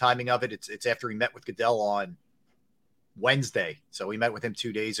 whatever the timing of it. It's after he met with Goodell on Wednesday. So we met with him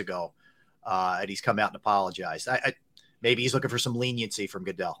 2 days ago, and he's come out and apologized. Maybe he's looking for some leniency from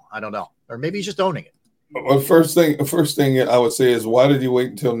Goodell. I don't know. Or maybe he's just owning it. Well, first thing I would say is, why did he wait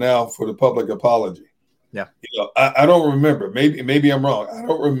until now for the public apology? Yeah. I don't remember. Maybe I'm wrong. I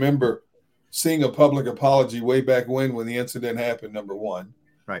don't remember seeing a public apology way back when the incident happened, number one.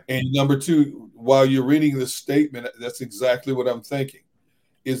 Right. And number two, while you're reading this statement, that's exactly what I'm thinking.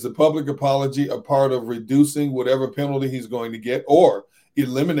 Is the public apology a part of reducing whatever penalty he's going to get, or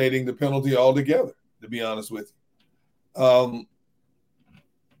eliminating the penalty altogether, to be honest with you?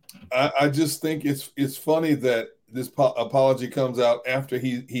 I just think it's funny that this apology comes out after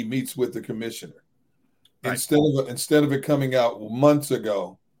he meets with the commissioner, right, instead of it coming out months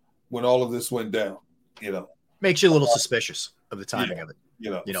ago when all of this went down. Makes you a little suspicious of the timing of it.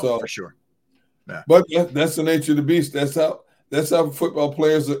 So, for sure. Yeah. But that's the nature of the beast. That's how football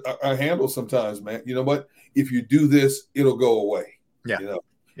players are handled sometimes, man. You know what? If you do this, it'll go away. Yeah.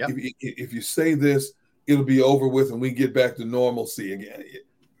 Yep. If you say this, it'll be over with and we get back to normalcy again.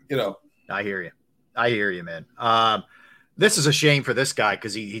 I hear you, man. This is a shame for this guy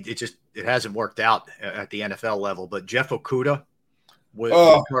because it hasn't worked out at the NFL level. But Jeff Okudah was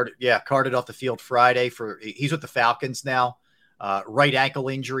carted off the field Friday he's with the Falcons now. Right ankle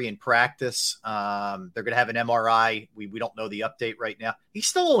injury in practice. They're going to have an MRI. We don't know the update right now. He's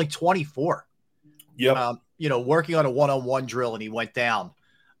still only 24. Yep. Working on a one-on-one drill and he went down.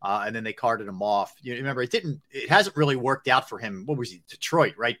 And then they carted him off. Remember, it hasn't really worked out for him. What was he?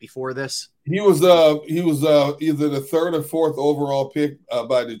 Detroit, right before this? He was either the third or fourth overall pick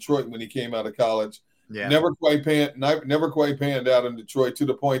by Detroit when he came out of college. Yeah. Never quite panned out in Detroit, to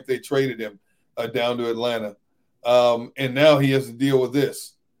the point they traded him down to Atlanta. And now he has to deal with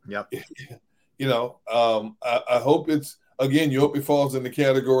this. Yep. I hope you hope it falls in the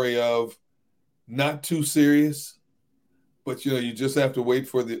category of not too serious. But you just have to wait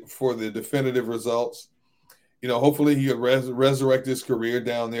for the definitive results. Hopefully he can resurrect his career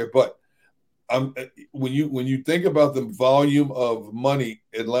down there. But when you think about the volume of money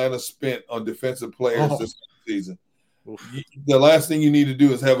Atlanta spent on defensive players this season, the last thing you need to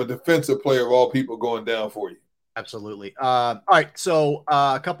do is have a defensive player of all people going down for you. Absolutely. All right. So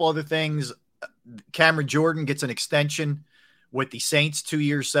a couple other things. Cameron Jordan gets an extension with the Saints, 2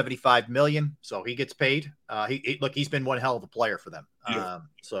 years, $75 million. So he gets paid. He's been one hell of a player for them. Yeah.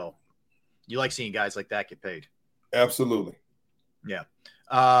 So you like seeing guys like that get paid. Absolutely. Yeah.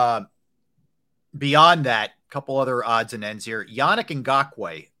 Beyond that, a couple other odds and ends here. Yannick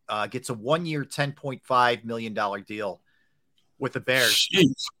Ngakoue gets a 1 year, $10.5 million deal with the Bears.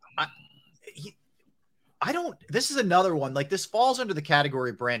 This is another one. Like, this falls under the category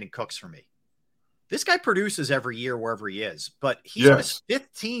of Brandon Cooks for me. This guy produces every year wherever he is, but he's on his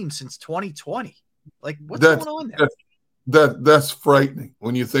fifth team since 2020. Like, what's going on there? That's frightening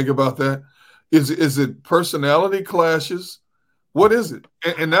when you think about that. Is it personality clashes? What is it?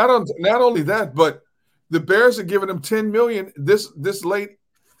 And not only that, but the Bears are giving him $10 million this late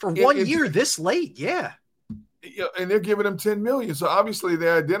for 1 year. This late, yeah. And they're giving him $10 million. So obviously they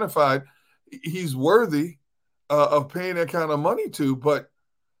identified he's worthy of paying that kind of money to, but.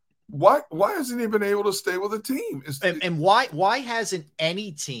 Why hasn't he been able to stay with a team? And why hasn't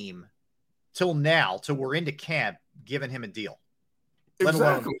any team till now, till we're into camp, given him a deal?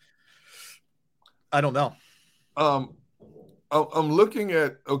 Exactly. I don't know. I'm looking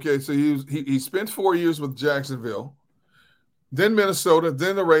at, so he spent 4 years with Jacksonville, then Minnesota,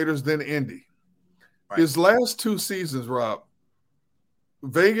 then the Raiders, then Indy. Right. His last 2 seasons, Rob,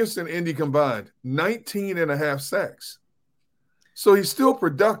 Vegas and Indy combined, 19 and a half sacks. So he's still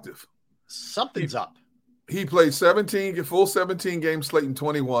productive. Something's up. He played full 17 games, Slayton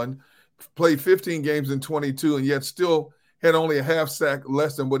 21, played 15 games in 22 and yet still had only a half sack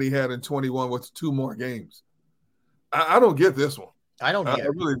less than what he had in 21 with 2 more games. I don't get this one. I don't either. I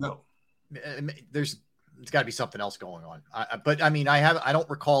really don't. There's got to be something else going on. But I mean, I don't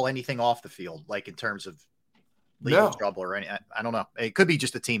recall anything off the field, like in terms of legal trouble or any. I don't know. It could be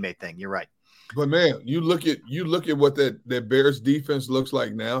just a teammate thing. You're right. But man, you look at what that Bears defense looks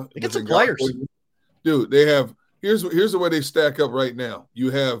like now. They get some players, dude. They have here's the way they stack up right now.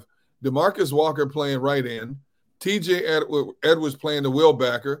 You have DeMarcus Walker playing right end, T.J. Edwards playing the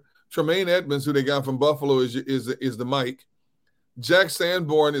wheelbacker, Tremaine Edmonds, who they got from Buffalo, is the Mike, Jack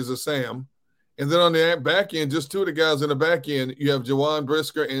Sanborn is a Sam, and then on the back end, just 2 of the guys in the back end, you have Jawan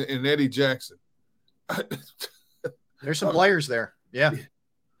Brisker and Eddie Jackson. There's some players there, yeah.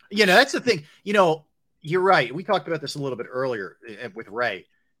 That's the thing. You're right. We talked about this a little bit earlier with Ray.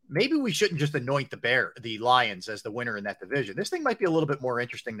 Maybe we shouldn't just anoint the Lions as the winner in that division. This thing might be a little bit more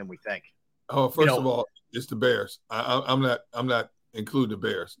interesting than we think. Oh, first of all, it's the Bears. I'm not including the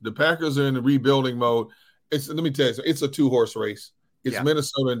Bears. The Packers are in the rebuilding mode. Let me tell you, it's a 2-horse race. It's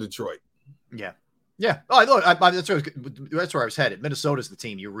Minnesota and Detroit. Yeah. Yeah. Oh, look, that's where I was headed. Minnesota's the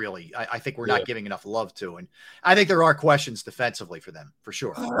team I think we're not giving enough love to. And I think there are questions defensively for them, for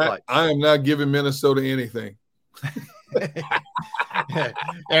sure. I am not giving Minnesota anything.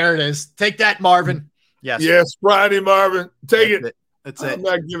 There it is. Take that, Marvin. Yes. Yes, Friday, Marvin. Take it. That's it. I'm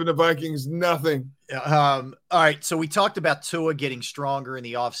not giving the Vikings nothing. All right. So we talked about Tua getting stronger in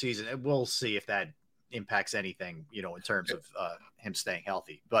the offseason. And we'll see if that impacts anything, in terms of him staying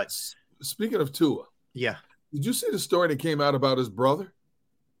healthy. But speaking of Tua. Yeah. Did you see the story that came out about his brother?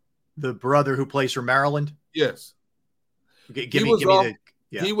 The brother who plays for Maryland? Yes. He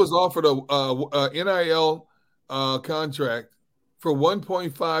was offered a NIL contract for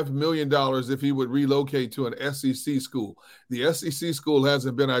 $1.5 million if he would relocate to an SEC school. The SEC school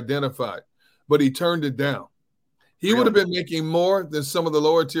hasn't been identified, but he turned it down. He would have been making more than some of the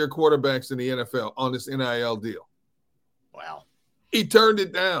lower tier quarterbacks in the NFL on this NIL deal. Wow. He turned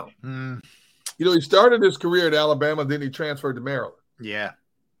it down. He started his career at Alabama, then he transferred to Maryland. Yeah.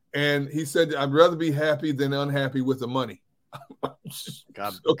 And he said, I'd rather be happy than unhappy with the money.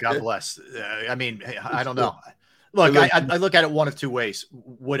 God bless. I mean, I don't know. Look, I look at it one of two ways.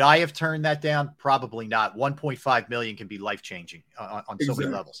 Would I have turned that down? Probably not. 1.5 million can be life-changing on so many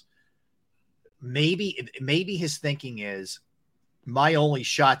levels. Maybe his thinking is, my only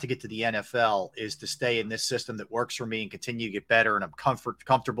shot to get to the NFL is to stay in this system that works for me and continue to get better, and I'm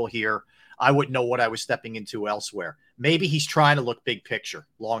comfortable here. I wouldn't know what I was stepping into elsewhere. Maybe he's trying to look big picture,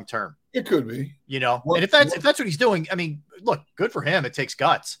 long term. It could be, And if that's what he's doing, I mean, look, good for him. It takes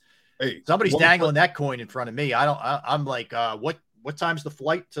guts. Hey, somebody's dangling that coin in front of me. I'm like, what time's the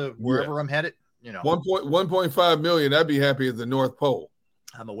flight to wherever I'm headed? 1.5 million. I'd be happy at the North Pole.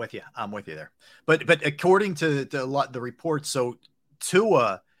 I'm with you there. But according to the reports, so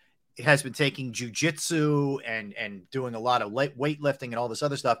Tua has been taking jujitsu and doing a lot of weightlifting and all this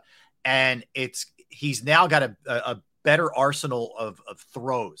other stuff. And he's now got a better arsenal of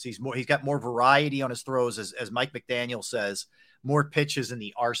throws. He's got more variety on his throws, as Mike McDaniel says, more pitches in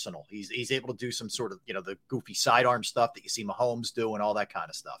the arsenal. He's able to do some sort of, the goofy sidearm stuff that you see Mahomes do and all that kind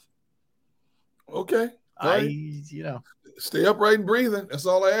of stuff. Okay. Stay upright and breathing. That's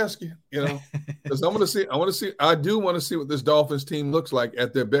all I ask you, because I do want to see what this Dolphins team looks like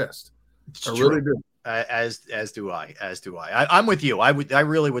at their best. Really do. As do I. I'm with you. I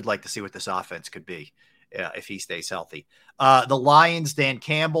really would like to see what this offense could be if he stays healthy. The Lions, Dan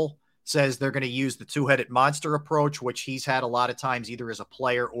Campbell says they're going to use the 2-headed monster approach, which he's had a lot of times either as a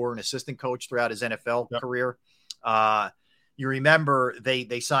player or an assistant coach throughout his NFL career. You remember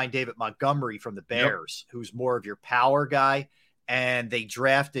they signed David Montgomery from the Bears, who's more of your power guy, and they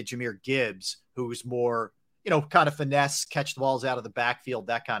drafted Jahmyr Gibbs, who's more, kind of finesse, catch the balls out of the backfield,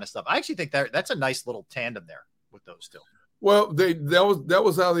 that kind of stuff. I actually think that's a nice little tandem there with those two. Well, that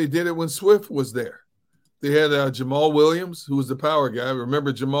was how they did it when Swift was there. They had Jamal Williams, who was the power guy.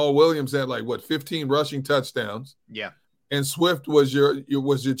 Remember, Jamal Williams had 15 rushing touchdowns. Yeah, and Swift was your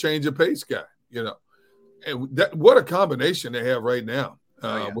change of pace guy. And what a combination they have right now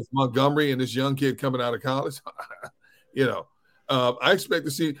with Montgomery and this young kid coming out of college. I expect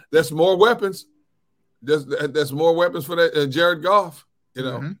to see that's more weapons. That's more weapons for that Jared Goff.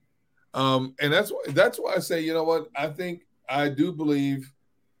 And that's why I say, I do believe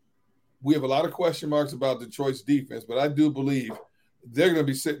we have a lot of question marks about Detroit's defense, but I do believe they're going to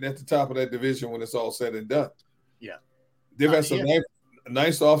be sitting at the top of that division when it's all said and done. Yeah, they've had some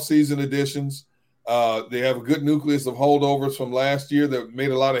nice offseason additions. They have a good nucleus of holdovers from last year that made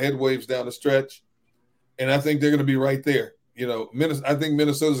a lot of headwaves down the stretch. And I think they're going to be right there, I think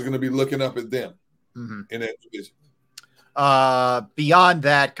Minnesota's going to be looking up at them in that division. Beyond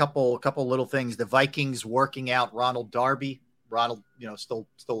that, couple little things. The Vikings working out Ronald Darby. Ronald, still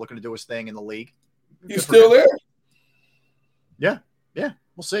looking to do his thing in the league. He's still there. Yeah,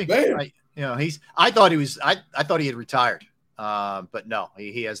 we'll see. Man. I thought he had retired, but no,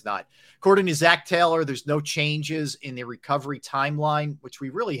 he has not. According to Zach Taylor, there's no changes in the recovery timeline, which we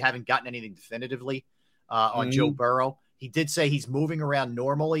really haven't gotten anything definitively on Joe Burrow. He did say he's moving around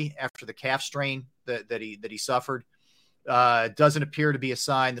normally after the calf strain that he suffered. Doesn't appear to be a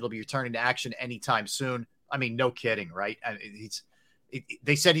sign that he'll be returning to action anytime soon. I mean, no kidding, right?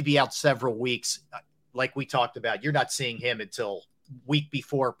 They said he'd be out several weeks. Like we talked about, you're not seeing him until week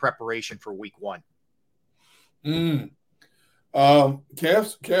before preparation for week 1.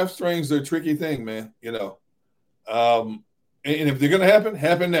 Calf strains are a tricky thing, man. And if they're going to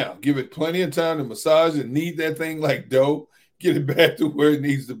happen now. Give it plenty of time to massage and knead that thing like dough. Get it back to where it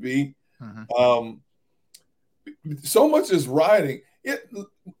needs to be. So much is riding.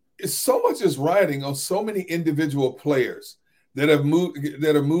 So much is riding on so many individual players that have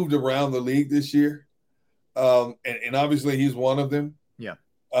moved around the league this year. And obviously he's one of them. Yeah.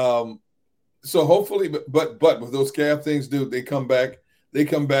 So hopefully, but with those calf things, dude, they come back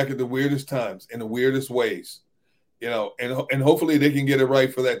at the weirdest times in the weirdest ways, and hopefully they can get it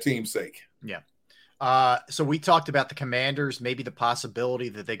right for that team's sake. Yeah. So we talked about the Commanders, maybe the possibility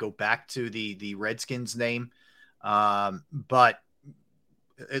that they go back to the Redskins name. But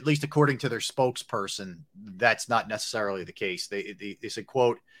at least according to their spokesperson, that's not necessarily the case. They said,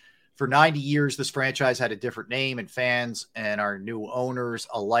 quote, "For 90 years, this franchise had a different name, and fans and our new owners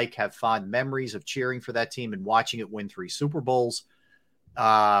alike have fond memories of cheering for that team and watching it win 3 Super Bowls.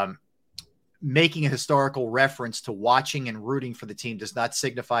 Making a historical reference to watching and rooting for the team does not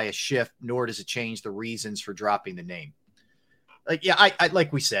signify a shift, nor does it change the reasons for dropping the name." I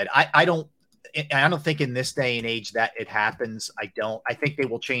like we said, I don't think in this day and age that it happens. I think they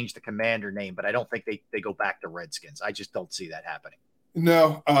will change the Commander name, but I don't think they go back to Redskins. I just don't see that happening.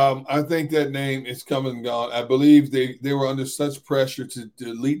 No, I think that name is come and gone. I believe they were under such pressure to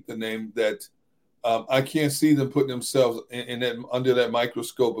delete the name that I can't see them putting themselves in that under that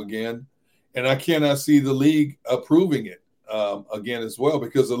microscope again, and I cannot see the league approving it again as well,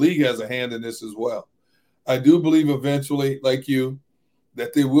 because the league has a hand in this as well. I do believe eventually, like you,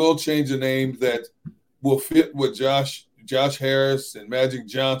 that they will change the name that will fit what Josh Harris and Magic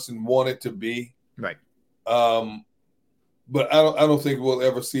Johnson want it to be. Right. But I don't think we'll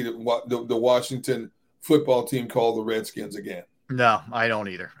ever see the Washington football team called the Redskins again. No, I don't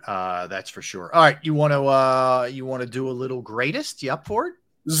either. That's for sure. All right, you want to do a little greatest? You up for it?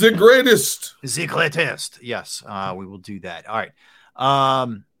 The greatest. Yes, we will do that. All right.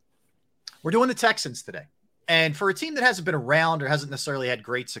 We're doing the Texans today, and for a team that hasn't been around or hasn't necessarily had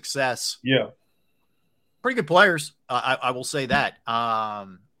great success, pretty good players. I will say that.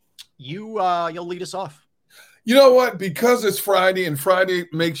 You'll lead us off. You know what? Because it's Friday and Friday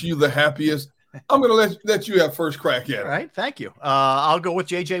makes you the happiest, I'm going to let you have first crack at it. All right. Thank you. I'll go with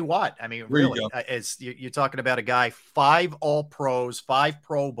J.J. Watt. I mean, really, you're talking about a guy, 5 All-Pros, 5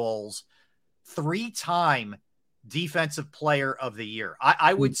 Pro Bowls, 3-time Defensive Player of the Year.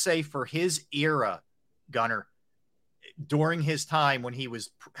 I would say for his era, Gunner, during his time when he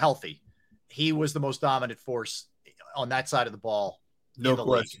was healthy, he was the most dominant force on that side of the ball. No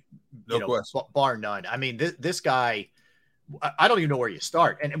question. No question. Bar none. I mean, this guy, I don't even know where you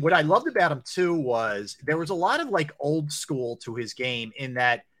start. And what I loved about him too was there was a lot of like old school to his game in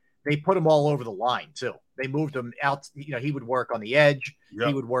that they put him all over the line too. They moved him out. He would work on the edge. Yep.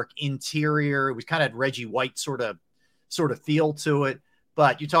 He would work interior. It was kind of Reggie White sort of feel to it.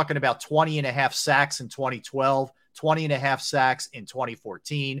 But you're talking about 20.5 sacks in 2012, 20.5 sacks in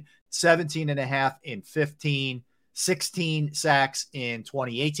 2014, 17.5 in 15. 16 sacks in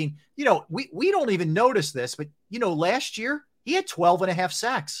 2018. We don't even notice this, but last year he had 12.5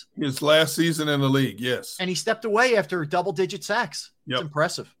 sacks. His last season in the league, yes. And he stepped away after double-digit sacks. Yep. It's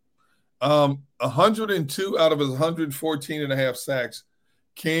impressive. 102 out of his 114.5 sacks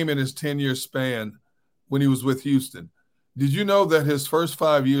came in his 10-year span when he was with Houston. Did you know that his first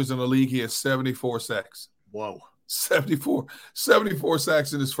 5 years in the league, he had 74 sacks? Whoa. 74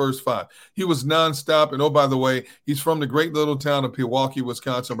 sacks in his first 5. He was nonstop. And, oh, by the way, he's from the great little town of Pewaukee,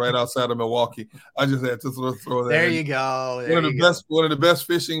 Wisconsin, right outside of Milwaukee. I just had to throw that there in. You go. One of the best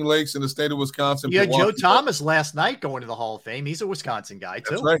fishing lakes in the state of Wisconsin. You had Joe Thomas last night going to the Hall of Fame. He's a Wisconsin guy,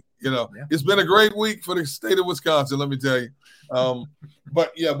 too. That's right. It's been a great week for the state of Wisconsin, let me tell you.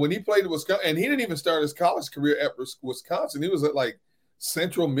 But, yeah, when he played in Wisconsin, and he didn't even start his college career at Wisconsin. He was at, like,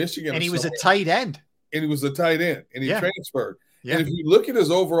 Central Michigan. And he was a tight end. and he was a tight end, and he transferred. Yeah. And if you look at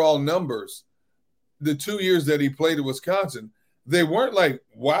his overall numbers, the 2 years that he played at Wisconsin, they weren't like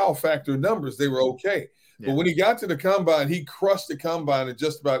wow factor numbers. They were okay. Yeah. But when he got to the combine, he crushed the combine in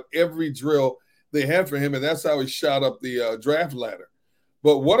just about every drill they had for him, and that's how he shot up the draft ladder.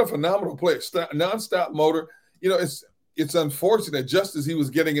 But what a phenomenal player. Nonstop motor. You know, it's unfortunate, just as he was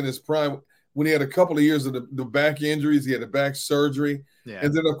getting in his prime, when he had a couple of years of the back injuries, he had the back surgery. Yeah.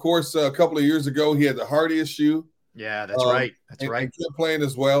 And then, of course, a couple of years ago, he had the heart issue. Yeah, that's right. That's right. And kept playing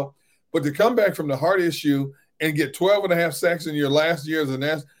as well. But to come back from the heart issue and get 12 and a half sacks in your last year as a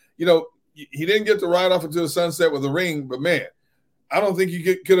national, you know, he didn't get to ride off into the sunset with a ring, but man, I don't think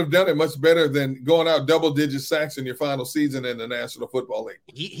you could have done it much better than going out double-digit sacks in your final season in the National Football League.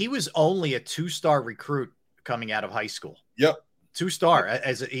 He was only a 2-star recruit coming out of high school. Yep. 2-star.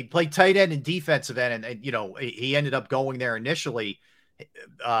 He played tight end and defensive end, and you know, he ended up going there initially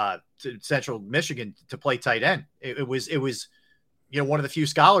to Central Michigan to play tight end. It was you know, one of the few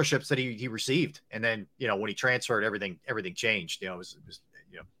scholarships that he received, and then, you know, when he transferred, everything changed. You know, it was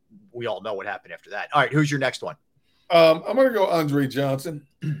you know, we all know what happened after that. All right, who's your next one? I'm going to go Andre Johnson.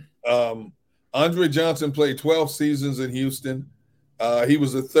 Andre Johnson played 12 seasons in Houston. He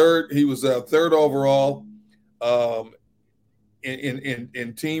was third overall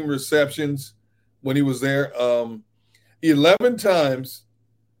in team receptions when he was there. 11 times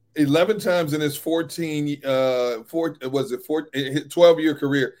in his 12-year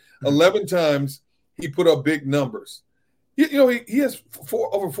career. 11 times he put up big numbers. You know, he has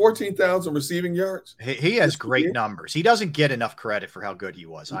over 14,000 receiving yards. He has great numbers. He doesn't get enough credit for how good he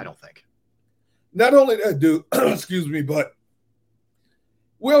was, I don't think. Not only that, dude, excuse me, but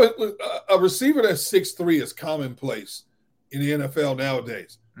a receiver that's 6'3" is commonplace in the NFL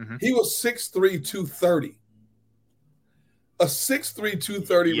nowadays. Mm-hmm. He was 6'3", 230. A 6'3",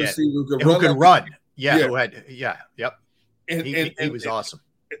 230 receiver who could run. Yep. And he was awesome.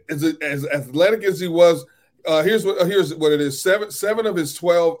 As athletic as he was, here's what it is. Seven of his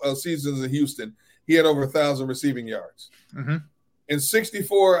 12 seasons in Houston, he had over 1,000 receiving yards. Mm-hmm. And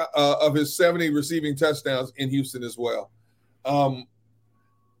 64 of his 70 receiving touchdowns in Houston as well.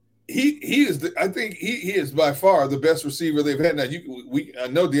 He is by far the best receiver they've had. Now I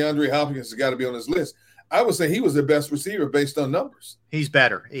know DeAndre Hopkins has got to be on his list. I would say he was the best receiver based on numbers. He's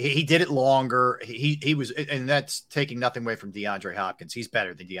better. He did it longer. He was, and that's taking nothing away from DeAndre Hopkins. He's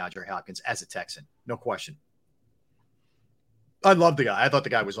better than DeAndre Hopkins as a Texan, no question. I love the guy. I thought the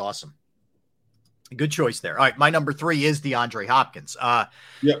guy was awesome. Good choice there. All right, my number 3 is DeAndre Hopkins.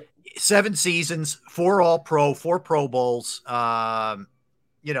 7 seasons, 4 All-Pro, 4 Pro Bowls.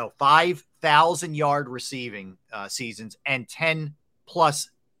 5,000-yard receiving seasons and 10+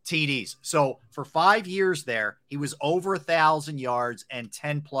 TDs. So for 5 years there, he was over 1,000 yards and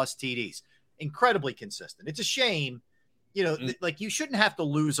 10+ TDs. Incredibly consistent. It's a shame, like you shouldn't have to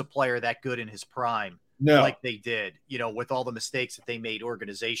lose a player that good in his prime, like they did, with all the mistakes that they made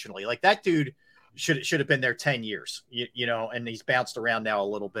organizationally. Like that dude should have been there 10 years, and he's bounced around now a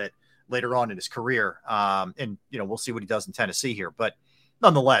little bit later on in his career. And we'll see what he does in Tennessee here. But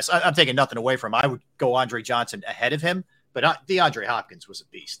nonetheless, I'm taking nothing away from him. I would go Andre Johnson ahead of him, but DeAndre Hopkins was a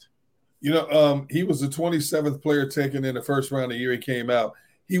beast. He was the 27th player taken in the first round the year he came out.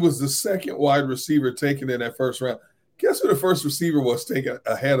 He was the second wide receiver taken in that first round. Guess who the first receiver was taken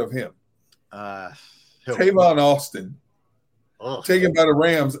ahead of him? Tavon Austin, taken by the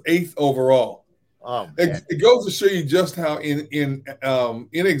Rams, 8th overall. Oh, it goes to show you just how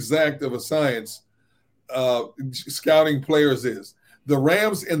inexact of a science scouting players is. The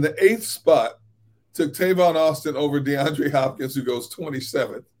Rams in the 8th spot took Tavon Austin over DeAndre Hopkins, who goes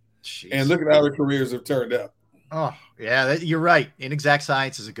 27th. Jeez. And look at how their careers have turned out. Oh, yeah, you're right. Inexact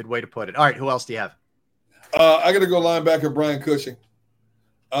science is a good way to put it. All right, who else do you have? I got to go linebacker Brian Cushing.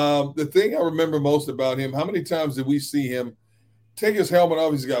 The thing I remember most about him, how many times did we see him take his helmet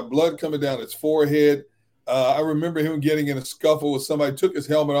off? He's got blood coming down his forehead. I remember him getting in a scuffle with somebody, took his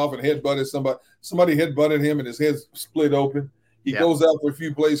helmet off and headbutted somebody. Somebody headbutted him and his head split open. He goes out for a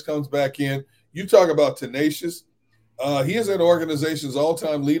few plays, comes back in. You talk about tenacious. He is an organization's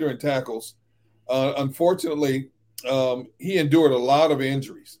all-time leader in tackles. Unfortunately, he endured a lot of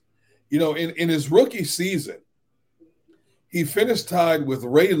injuries. In his rookie season, he finished tied with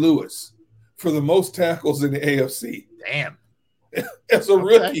Ray Lewis for the most tackles in the AFC. Damn. As a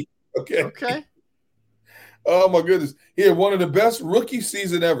rookie. Okay. Oh, my goodness. He had one of the best rookie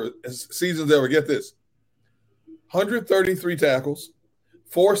seasons ever. Get this. 133 tackles,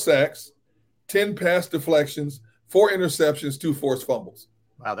 4 sacks, 10 pass deflections, 4 interceptions, 2 forced fumbles.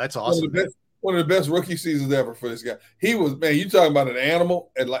 Wow, that's awesome. One of the best rookie seasons ever for this guy. He was, man, you talking about an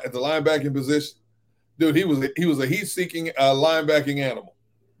animal at the linebacking position. Dude, he was a heat-seeking linebacking animal.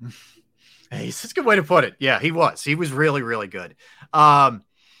 Hey, that's a good way to put it. Yeah, he was. He was really, really good. All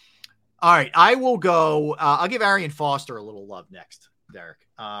right, I will go. I'll give Arian Foster a little love next, Derek.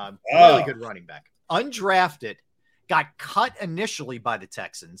 Really good running back. Undrafted, got cut initially by the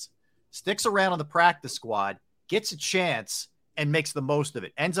Texans, sticks around on the practice squad, gets a chance, and makes the most of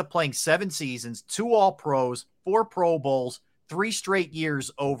it. Ends up playing 7 seasons, 2 All-Pros, 4 Pro Bowls, 3 straight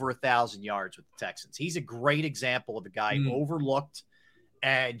years over 1,000 yards with the Texans. He's a great example of a guy overlooked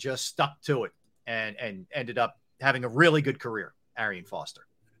and just stuck to it and ended up having a really good career, Arian Foster.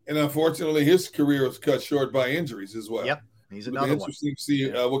 And unfortunately, his career was cut short by injuries as well. Yep, he's another one. Interesting to see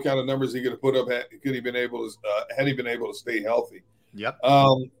what kind of numbers he could have put up had he been able to stay healthy. Yep.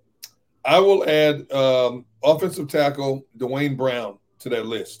 I will add offensive tackle Dwayne Brown to that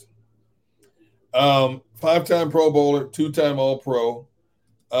list. 5-time Pro Bowler, 2-time All-Pro.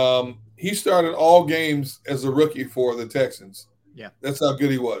 He started all games as a rookie for the Texans. Yeah, that's how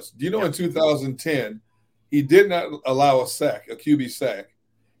good he was. Do you know in 2010 he did not allow a QB sack.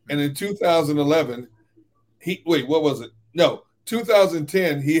 And in 2011,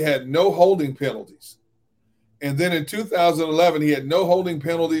 2010, he had no holding penalties. And then in 2011, he had no holding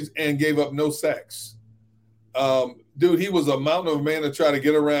penalties and gave up no sacks. Dude, he was a mountain of a man to try to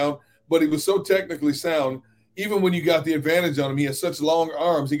get around, but he was so technically sound. Even when you got the advantage on him, he had such long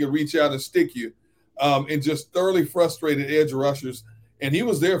arms, he could reach out and stick you, and just thoroughly frustrated edge rushers. And he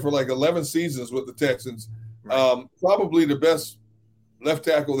was there for like 11 seasons with the Texans. Right. Probably the best left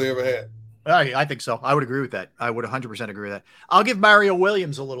tackle they ever had. I think so. I would agree with that. I would 100% agree with that. I'll give Mario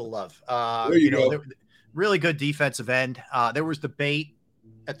Williams a little love. There you go. Really good defensive end. There was debate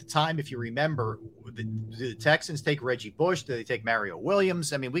at the time, if you remember, the Texans take Reggie Bush? Do they take Mario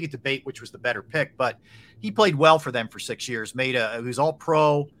Williams? I mean, we could debate which was the better pick, but he played well for them for 6 years. He was all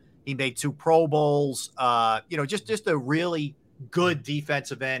pro. He made 2 Pro Bowls. Just a really good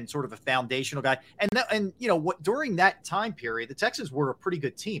defensive end, sort of a foundational guy. And during that time period, the Texans were a pretty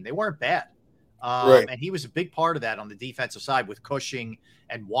good team. They weren't bad. Right. And he was a big part of that on the defensive side with Cushing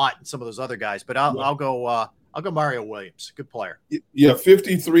and Watt and some of those other guys. But I'll go Mario Williams. Good player. Yeah,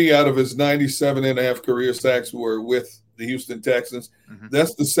 53 out of his 97 and a half career sacks were with the Houston Texans. Mm-hmm.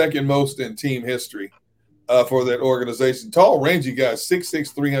 That's the second most in team history for that organization. Tall, rangy guy,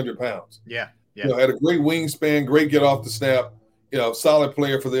 6'6", 300 pounds. Yeah. Had a great wingspan, great get off the snap. Solid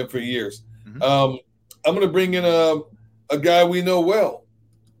player for them for years. Mm-hmm. I'm going to bring in a guy we know well,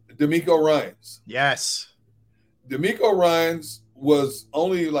 D'Amico Ryans. Yes. D'Amico Ryans was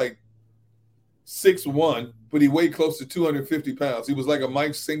only like 6'1", but he weighed close to 250 pounds. He was like a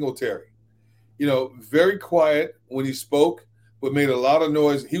Mike Singletary. Very quiet when he spoke, but made a lot of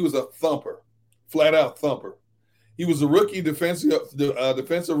noise. He was a thumper, flat-out thumper. He was a rookie defensive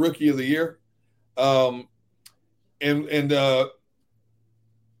rookie of the year.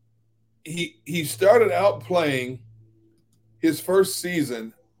 He started out playing his first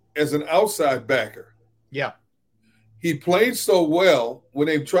season as an outside backer. Yeah. He played so well when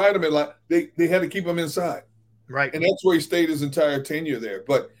they tried him they had to keep him inside. Right. And that's where he stayed his entire tenure there.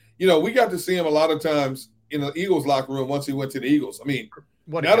 But, we got to see him a lot of times in the Eagles locker room once he went to the Eagles. I mean,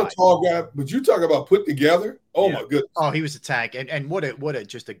 not a tall guy, but you talk about put together. Oh, my goodness. Oh, he was a tank. And what a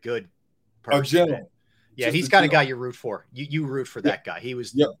just a good person. A gentleman. Yeah, he's got a guy you root for. You root for that guy. He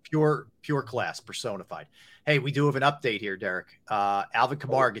was pure class personified. Hey, we do have an update here, Derek. Alvin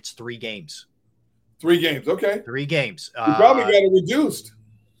Kamara gets 3 games. 3 games, okay. 3 games. He probably got it reduced.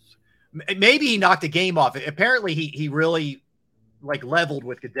 Maybe he knocked a game off. Apparently, he really leveled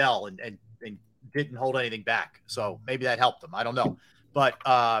with Goodell and didn't hold anything back. So maybe that helped him. I don't know. But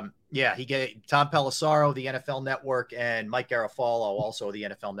he get Tom Pelissero, the NFL Network, and Mike Garafolo, also the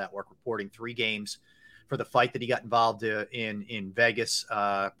NFL Network, reporting 3 games for the fight that he got involved in Vegas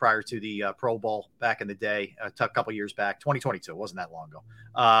prior to the Pro Bowl back in the day, a couple years back, 2022. It wasn't that long ago.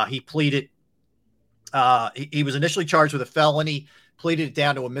 He pleaded. He was initially charged with a felony, pleaded it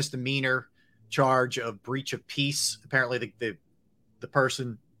down to a misdemeanor charge of breach of peace. Apparently, the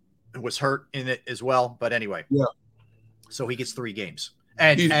person was hurt in it as well. But anyway, so he gets 3 games.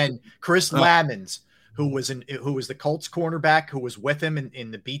 And Chris Lamons, who was the Colts cornerback, who was with him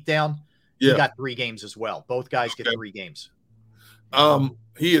in the beatdown. He got 3 games as well. Both guys get 3 games.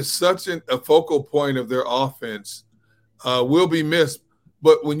 He is such a focal point of their offense. Will be missed.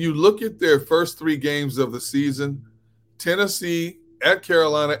 But when you look at their first 3 games of the season, Tennessee, at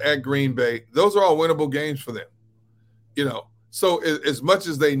Carolina, at Green Bay, those are all winnable games for them. So as much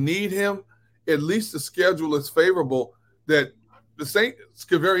as they need him, at least the schedule is favorable that the Saints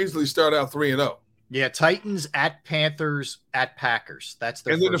could very easily start out 3-0. Yeah, Titans at Panthers at Packers. That's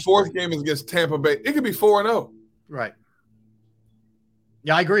their and then the fourth game is against Tampa Bay. It could be 4-0. Right.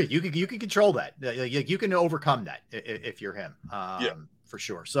 Yeah, I agree. You can control that. You can overcome that if you're him. For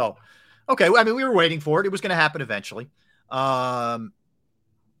sure. So, okay. I mean, we were waiting for it. It was going to happen eventually. All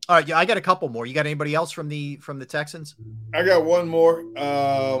right. Yeah, I got a couple more. You got anybody else from the Texans? I got one more.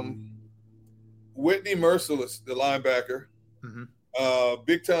 Whitney Merciless, the linebacker,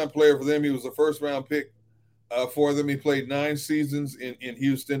 big time player for them. He was a first round pick for them. He played 9 seasons in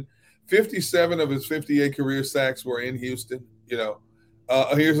Houston. 57 of his 58 career sacks were in Houston.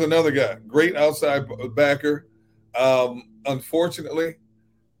 Here's another guy, great outside backer. Unfortunately,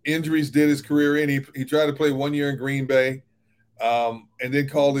 injuries did his career in. He tried to play 1 year in Green Bay, and then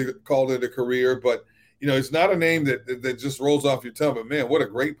called it a career. But it's not a name that just rolls off your tongue. But man, what a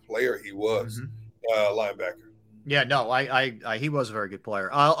great player he was, linebacker. Yeah, no, I he was a very good player.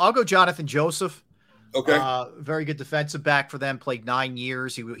 I'll go Jonathan Joseph. Okay, very good defensive back for them. Played 9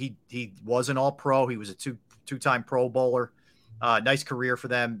 years. He was an All-Pro. He was a two-time Pro Bowler. Nice career for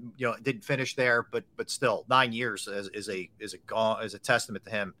them. Didn't finish there, but still 9 years is a testament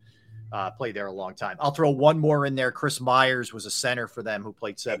to him. Played there a long time. I'll throw one more in there. Chris Myers was a center for them who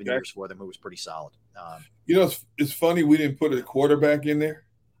played 7 years for them, who was pretty solid. It's funny we didn't put a quarterback in there.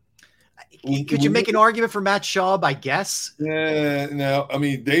 Could you make an argument for Matt Schaub? I guess. Yeah, no. I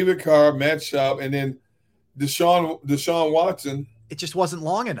mean, David Carr, Matt Schaub, and then Deshaun Watson. It just wasn't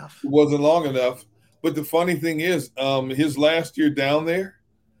long enough. It wasn't long enough. But the funny thing is, his last year down there,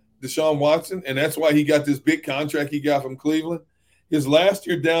 Deshaun Watson, and that's why he got this big contract he got from Cleveland. His last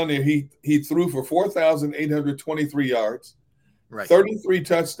year down there, he threw for 4,823 yards, 33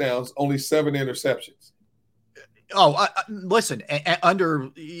 touchdowns, only 7 interceptions. Oh, listen, under,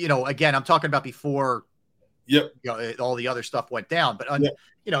 again, I'm talking about before all the other stuff went down. But,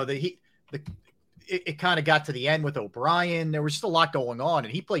 it kind of got to the end with O'Brien. There was just a lot going on,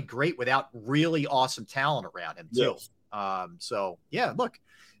 and he played great without really awesome talent around him, too. Yes. Look,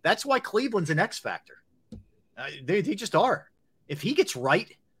 that's why Cleveland's an X factor. They just are. If he gets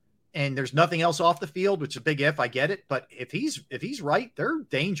right and there's nothing else off the field, which is a big if, I get it. But if he's right, they're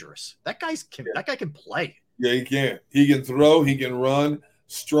dangerous. That guy can play. Yeah, he can. He can throw. He can run.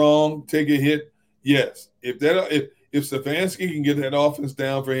 Strong. Take a hit. Yes. If Stefanski can get that offense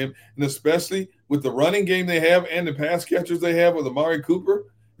down for him, and especially with the running game they have and the pass catchers they have with Amari Cooper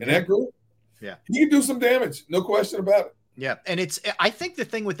and that group, he can do some damage. No question about it. Yeah, and I think the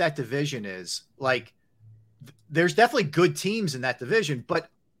thing with that division is, like, there's definitely good teams in that division, but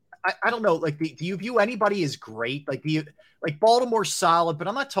I don't know. Like, do you view anybody as great? Like, Baltimore's solid, but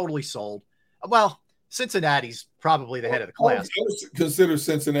I'm not totally sold. Well, Cincinnati's probably the head of the class. I consider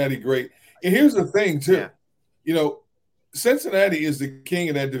Cincinnati great. And here's the thing, too. Cincinnati is the king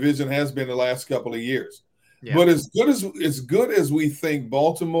of that division, has been the last couple of years. Yeah. But as good as we think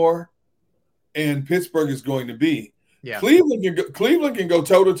Baltimore and Pittsburgh is going to be, Cleveland can go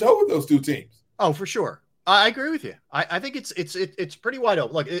toe to toe with those two teams. Oh, for sure. I agree with you. I think it's pretty wide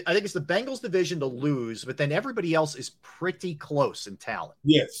open. Look, I think it's the Bengals division to lose, but then everybody else is pretty close in talent.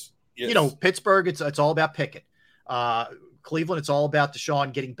 Yes. Pittsburgh, it's all about Pickett. Cleveland, it's all about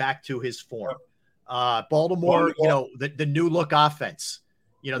Deshaun getting back to his form. Baltimore, the new look offense.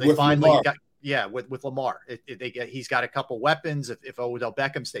 They with finally Lamar. With Lamar. He's got a couple weapons if Odell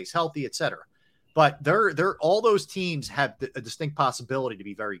Beckham stays healthy, etc. But they're all those teams have a distinct possibility to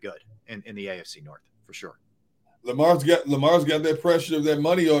be very good in the AFC North for sure. Lamar's got that pressure of that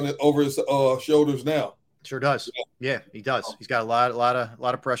money over his shoulders now. Sure does. Yeah, he does. He's got a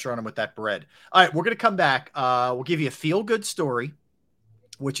lot of pressure on him with that bread. All right, we're going to come back. We'll give you a feel-good story,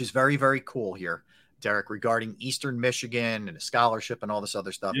 which is very, very cool here, Derrick, regarding Eastern Michigan and a scholarship and all this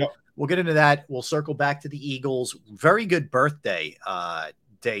other stuff. Yep. We'll get into that. We'll circle back to the Eagles. Very good birthday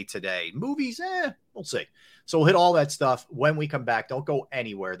day today. Movies, we'll see. So we'll hit all that stuff when we come back. Don't go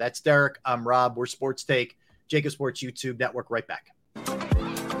anywhere. That's Derrick. I'm Rob. We're Sports Take, Jacob Sports YouTube Network. Right back.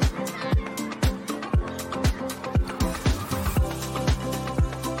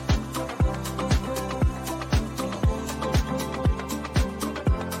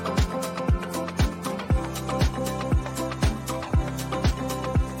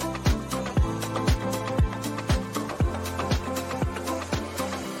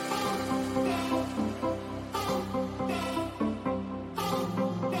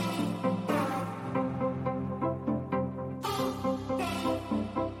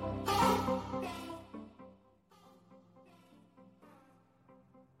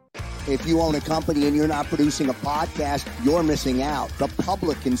 If you own a company and you're not producing a podcast, you're missing out. The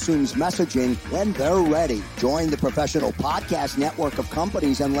public consumes messaging when they're ready. Join the professional podcast network of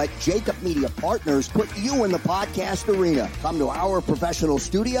companies and let Jacob Media Partners put you in the podcast arena. Come to our professional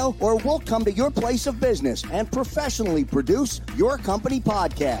studio, or we'll come to your place of business and professionally produce your company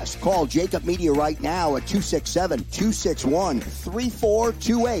podcast. Call Jacob Media right now at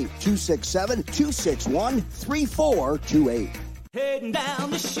 267-261-3428. 267-261-3428. Heading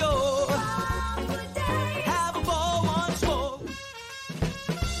down the shore. Have a ball once more.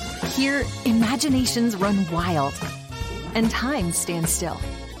 Here, imaginations run wild and time stands still.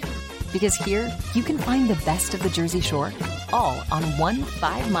 Because here, you can find the best of the Jersey Shore, all on one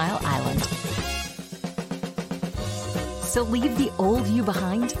 5-mile island. So leave the old you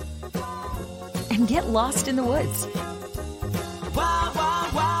behind and get lost in the woods. Wild,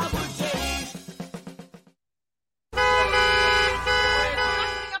 wild, wild wood days.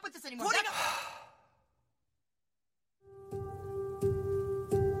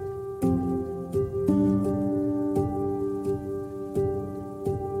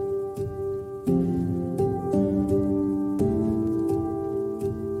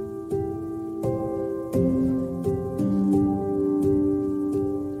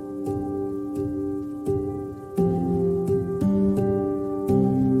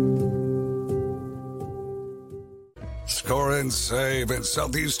 Score and save in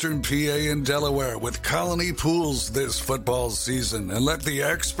southeastern PA and Delaware with Colony Pools this football season, and let the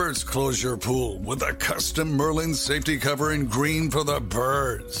experts close your pool with a custom Merlin safety cover in green for the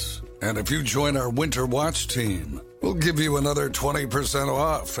birds. And if you join our Winter Watch team, we'll give you another 20%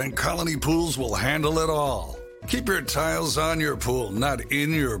 off, and Colony Pools will handle it all. Keep your tiles on your pool, not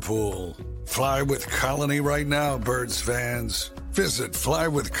in your pool. Fly with Colony right now, birds fans. Visit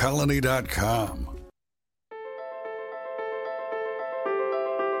flywithcolony.com.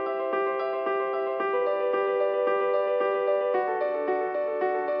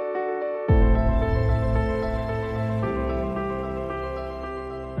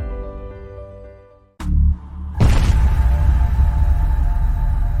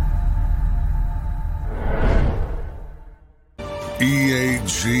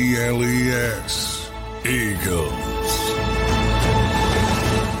 EAGLES, Eagles.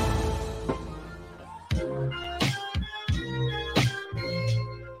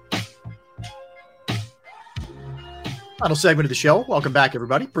 Final segment of the show. Welcome back,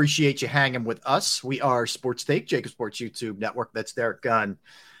 everybody. Appreciate you hanging with us. We are Sports Take, Jacob Sports YouTube Network. That's Derrick Gunn.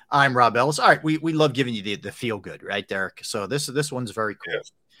 I'm Rob Ellis. All right, we love giving you the feel good, right, Derrick? So this one's very cool.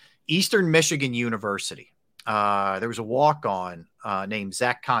 Yes. Eastern Michigan University. There was a walk-on named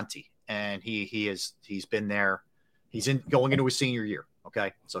Zach Conti, and he's been there. He's going into his senior year.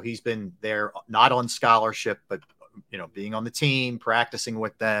 Okay, so he's been there, not on scholarship, but being on the team, practicing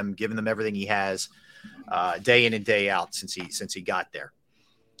with them, giving them everything he has, day in and day out since he got there.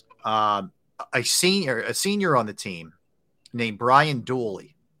 A senior on the team named Brian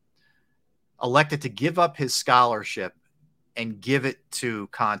Dooley elected to give up his scholarship and give it to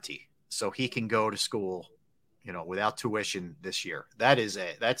Conti so he can go to school, without tuition this year.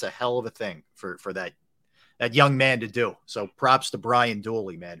 That's a hell of a thing for that young man to do. So props to Brian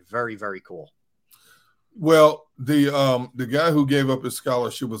Dooley, man. Very, very cool. Well, the guy who gave up his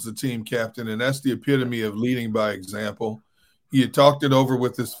scholarship was the team captain, and that's the epitome of leading by example. He had talked it over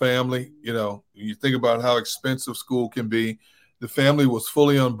with his family. You think about how expensive school can be. The family was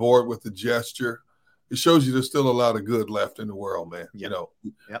fully on board with the gesture. It shows you there's still a lot of good left in the world, man. Yep.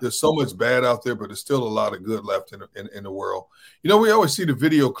 There's so much bad out there, but there's still a lot of good left in the world. We always see the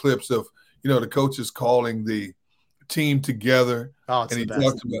video clips of, the coaches calling the team together. Oh, it's and the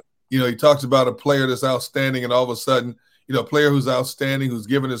best. He talks about a player that's outstanding, and all of a sudden, a player who's outstanding, who's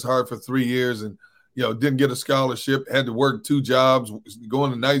given his heart for 3 years and, didn't get a scholarship, had to work 2 jobs,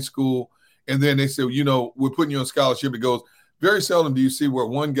 going to night school. And then they say, we're putting you on scholarship. It goes, very seldom do you see where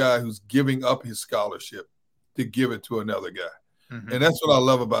one guy who's giving up his scholarship to give it to another guy. Mm-hmm. And that's what I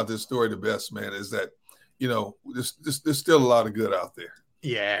love about this story the best, man, is that, there's still a lot of good out there.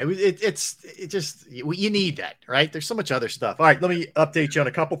 Yeah, it's just, you need that, right? There's so much other stuff. All right, let me update you on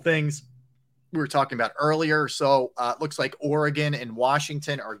a couple things we were talking about earlier. So it looks like Oregon and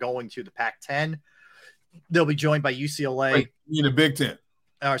Washington are going to the Pac-10. They'll be joined by UCLA. Wait, you mean the Big Ten?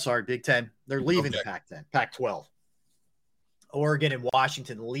 Oh, sorry, Big Ten. They're leaving the Pac-10, Pac-12. Oregon and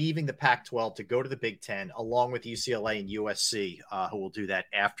Washington leaving the Pac-12 to go to the Big Ten, along with UCLA and USC, who will do that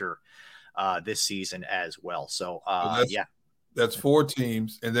after this season as well. So, That's 4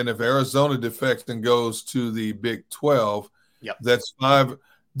 teams. And then if Arizona defects and goes to the Big 12, yep, that's 5.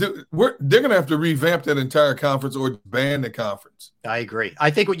 they're going to have to revamp that entire conference or ban the conference. I agree.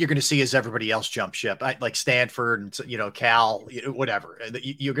 I think what you're going to see is everybody else jump ship, like Stanford and Cal, whatever.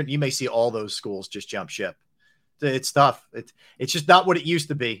 You may see all those schools just jump ship. It's tough. It's just not what it used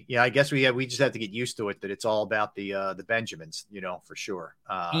to be. I guess we just have to get used to it, that it's all about the Benjamins, for sure.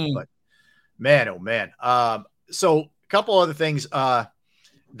 But man, oh man. So a couple other things.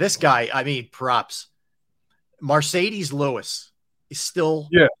 This guy, I mean, props. Mercedes Lewis is still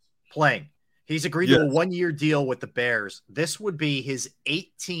playing. He's agreed to a 1-year deal with the Bears. This would be his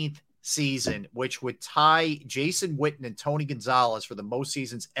 18th season, which would tie Jason Witten and Tony Gonzalez for the most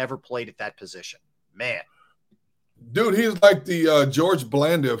seasons ever played at that position. Man. Dude, he's like the George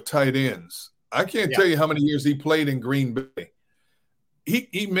Blanda of tight ends. I can't tell you how many years he played in Green Bay.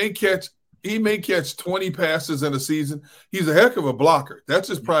 He may catch 20 passes in a season. He's a heck of a blocker. That's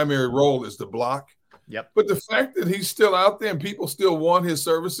his primary role, is to block. Yep. But the fact that he's still out there and people still want his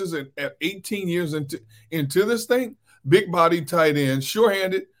services at 18 years into this thing, big body tight end,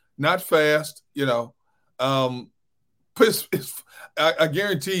 sure-handed, not fast, I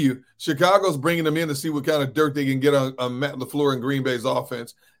guarantee you, Chicago's bringing them in to see what kind of dirt they can get on Matt LaFleur and Green Bay's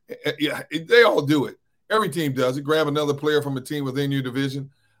offense. Yeah, they all do it. Every team does it. Grab another player from a team within your division.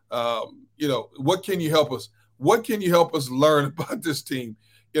 What can you help us? What can you help us learn about this team?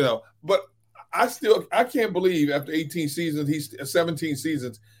 But I can't believe after 18 seasons, 17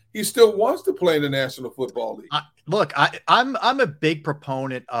 seasons, he still wants to play in the National Football League. Look, I'm a big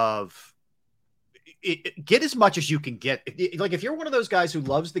proponent of get as much as you can get. Like if you're one of those guys who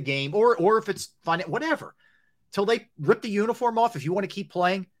loves the game, or if it's fun, whatever, till they rip the uniform off. If you want to keep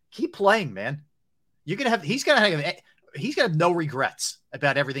playing, man. He's gonna have no regrets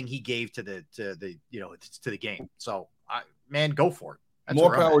about everything he gave to the game. So, man, go for it. That's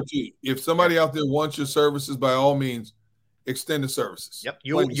more power to you. If somebody out there wants your services, by all means, extend the services. Yep.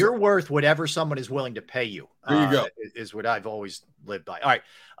 You're worth whatever someone is willing to pay you. There you go. Is what I've always lived by. All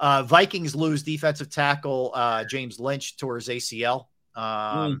right. Vikings lose defensive tackle James Lynch tore his ACL.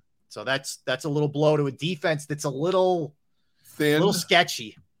 So that's a little blow to a defense that's a little thin, a little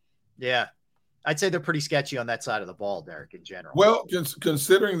sketchy. Yeah. I'd say they're pretty sketchy on that side of the ball, Derrick, in general. Well,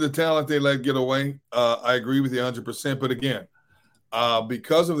 considering the talent they let get away, I agree with you 100%. But again,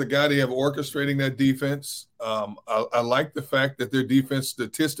 because of the guy they have orchestrating that defense, I like the fact that their defense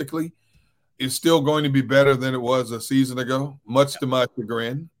statistically is still going to be better than it was a season ago, much to my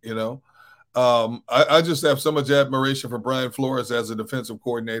chagrin. I just have so much admiration for Brian Flores as a defensive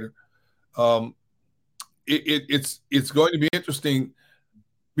coordinator. It's going to be interesting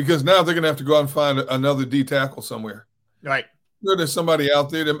because now they're going to have to go out and find another D tackle somewhere. Right. Sure, there's somebody out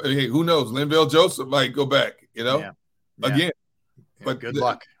there. Hey, who knows? Linval Joseph might go back, again. But good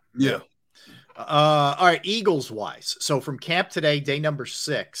luck. Yeah. All right. Eagles wise. So from camp today, day number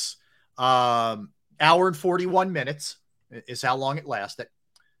 6, hour and 41 minutes is how long it lasted.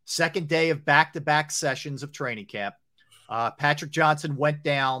 Second day of back-to-back sessions of training camp. Patrick Johnson went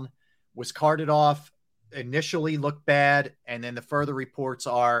down, was carted off, initially looked bad, and then the further reports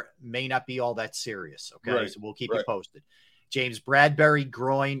may not be all that serious. Okay. Right. So we'll keep you posted. James Bradbury,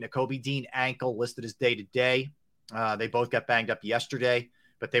 groin, Nakobe Dean, ankle, listed as day-to-day. They both got banged up yesterday,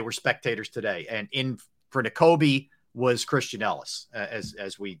 but they were spectators today. And in for Nakobe was Christian Ellis,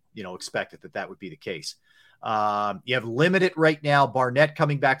 as we expected that would be the case. You have limited right now. Barnett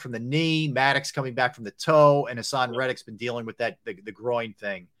coming back from the knee, Maddox coming back from the toe, and Hassan Reddick's been dealing with the groin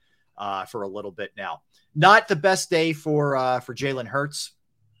thing for a little bit now. Not the best day for Jalen Hurts.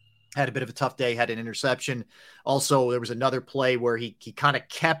 Had a bit of a tough day. Had an interception. Also, there was another play where he kind of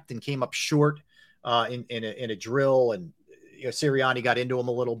kept and came up short in a drill, and Sirianni got into him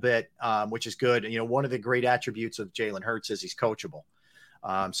a little bit, which is good. One of the great attributes of Jalen Hurts is he's coachable.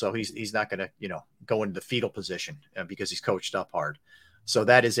 So he's not going to go into the fetal position because he's coached up hard. So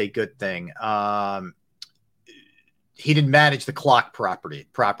that is a good thing. He didn't manage the clock properly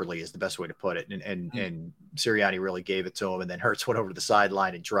is the best way to put it. And Sirianni really gave it to him. And then Hurts went over to the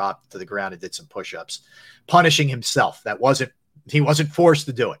sideline and dropped to the ground and did some push-ups, punishing himself. He wasn't forced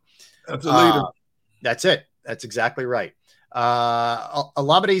to do it. That's a leader. That's it. That's exactly right.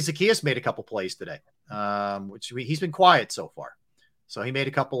 Olamide Zaccheaus made a couple plays today, which he's been quiet so far. So he made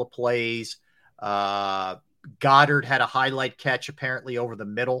a couple of plays. Goddard had a highlight catch apparently over the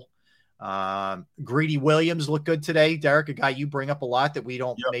middle. Greedy Williams looked good today. Derrick, a guy you bring up a lot that we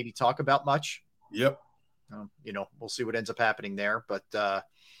don't maybe talk about much. Yep. We'll see what ends up happening there. But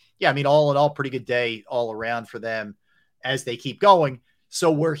all in all, pretty good day all around for them as they keep going. So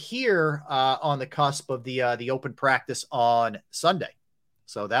we're here on the cusp of the open practice on Sunday.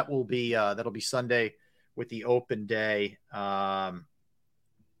 So that'll be Sunday with the open day.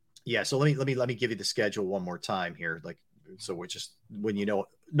 Yeah. So let me give you the schedule one more time here. Like, so we're just when you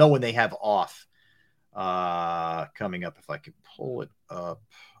know when they have off coming up. If I can pull it up.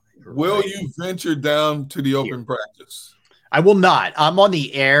 Will you venture down to the open practice? I will not. I'm on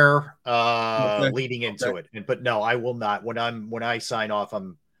the air Okay. leading into it, but no, I will not. When I sign off,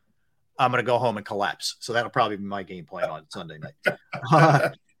 I'm going to go home and collapse. So that'll probably be my game plan on Sunday night.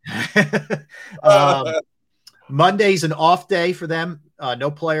 Monday's an off day for them.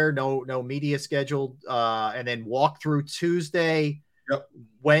 No player, no media scheduled, and then walk through Tuesday. Yep.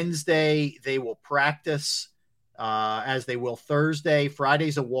 Wednesday they will practice. As they will Thursday.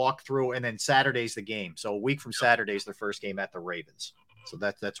 Friday's a walkthrough, and then Saturday's the game. So a week from Saturday's their first game at the Ravens. So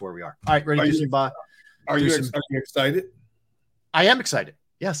that's where we are. All right, ready to do some. Are you excited? I am excited.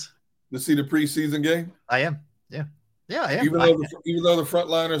 Yes. To see the preseason game? I am. Yeah. Yeah, I am. Even though the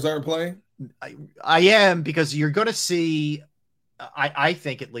frontliners aren't playing? I am, because you're going to see, I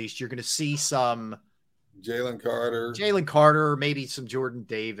think at least, you're going to see some Jalen Carter, maybe some Jordan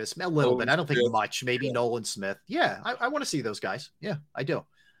Davis, a little bit. I don't think Smith. much. Maybe Nolan Smith. Yeah, I want to see those guys. Yeah, I do.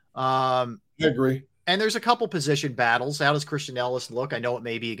 I agree. And there's a couple position battles. How does Christian Ellis look? I know it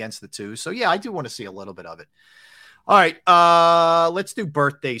may be against the two. So, yeah, I do want to see a little bit of it. All right, let's do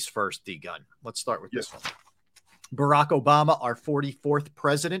birthdays first, D-Gun. Let's start with this one. Barack Obama, our 44th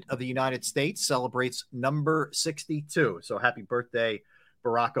president of the United States, celebrates number 62. So happy birthday,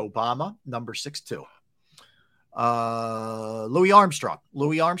 Barack Obama, number 62. Louis Armstrong,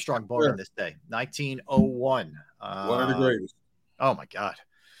 born on this day, 1901. One of the greatest. Oh my God.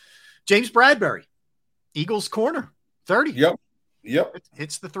 James Bradbury, Eagles corner, 30. Yep.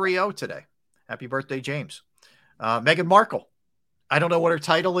 It's the 3-0 today. Happy birthday, James. Meghan Markle. I don't know what her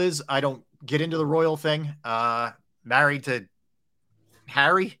title is. I don't get into the royal thing. Married to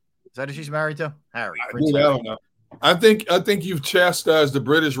Harry. Is that who she's married to? Harry. I don't know. I think you've chastised the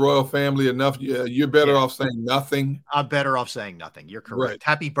British royal family enough. You're better off saying nothing. I'm better off saying nothing. You're correct. Right.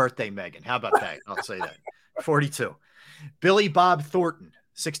 Happy birthday, Meghan. How about that? I'll say that. 42. Billy Bob Thornton,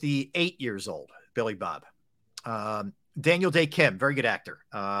 68 years old. Billy Bob. Daniel Day Kim, very good actor,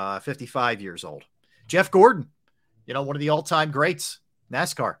 55 years old. Jeff Gordon, one of the all-time greats,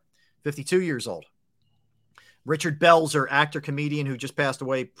 NASCAR, 52 years old. Richard Belzer, actor, comedian who just passed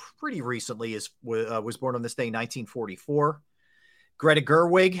away pretty recently, was born on this day, 1944. Greta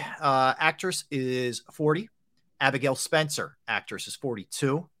Gerwig, actress, is 40. Abigail Spencer, actress, is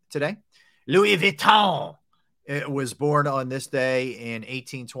 42 today. Louis Vuitton was born on this day in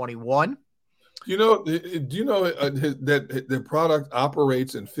 1821. Do you know that the product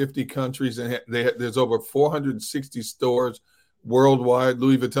operates in 50 countries and there's over 460 stores worldwide,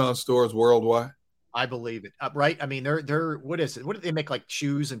 Louis Vuitton stores worldwide? I believe it. Right? I mean, they're what is it? What do they make, like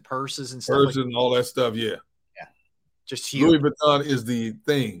shoes and purses and stuff? Purses and all that stuff, yeah. Yeah. Just huge. Louis Vuitton is the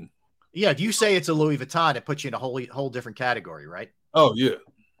thing. Yeah, if you say it's a Louis Vuitton, it puts you in a whole different category, right? Oh, yeah.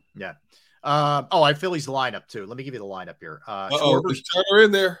 Yeah. I have Philly's lineup too. Let me give you the lineup here. Is Turner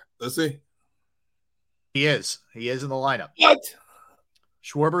in there? Let's see. He is in the lineup. What?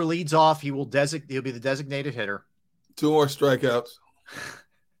 Schwarber leads off. He'll be the designated hitter. 2 more strikeouts.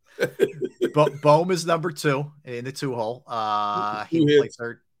 Bohm is number 2 in the 2-hole. He will play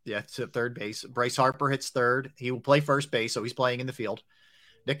third. Yeah, to third base. Bryce Harper hits third. He will play first base, so he's playing in the field.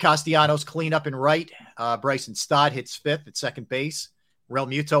 Nick Castellanos clean up and right. Bryson Stott hits 5th at second base. Real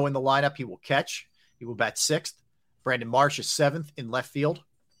Muto in the lineup. He will catch. He will bat 6th. Brandon Marsh is 7th in left field.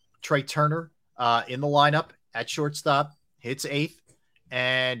 Trey Turner in the lineup at shortstop, hits 8th.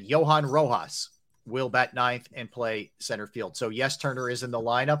 And Johan Rojas will bat 9th and play center field. So, yes, Turner is in the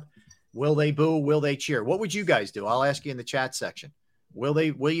lineup. Will they boo? Will they cheer? What would you guys do? I'll ask you in the chat section. Would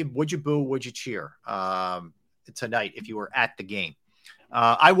you boo? Would you cheer tonight if you were at the game?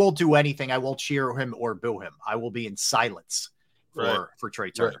 I won't do anything. I won't cheer him or boo him. I will be in silence for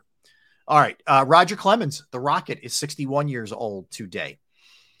Trey Turner. Right. All right. Roger Clemens, the Rocket, is 61 years old today.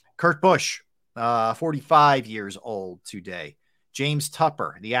 Kurt Busch, 45 years old today. James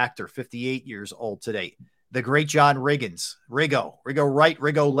Tupper, the actor, 58 years old today. The great John Riggins, Riggo right,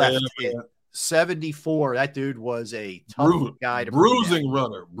 Riggo left, 74. That dude was a tough guy to bruising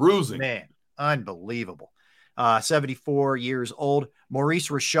runner, man, unbelievable. 74 years old. Maurice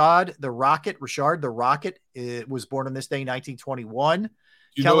Richard, the Rocket, was born on this day, 1921.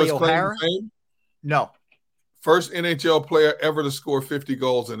 Kelly O'Hara, no, first NHL player ever to score 50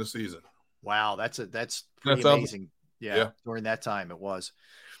 goals in a season. Wow, that's pretty amazing. Yeah, during that time it was.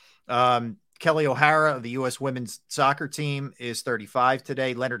 Kelly O'Hara of the U.S. women's soccer team is 35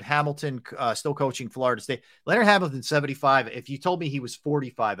 today. Leonard Hamilton, still coaching Florida State. Leonard Hamilton, 75. If you told me he was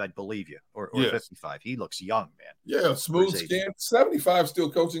 45, I'd believe you, or 55. He looks young, man. Yeah, smooth skin. 75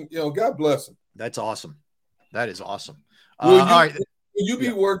 still coaching. God bless him. That's awesome. That is awesome. Will you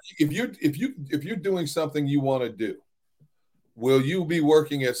be working if you're doing something you want to do? Will you be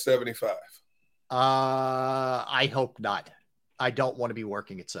working at 75? I hope not. I don't want to be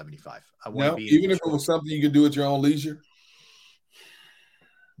working at 75. I want to be even if it was something you could do at your own leisure.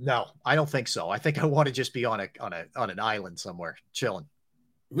 No, I don't think so. I think I want to just be on an island somewhere, chilling.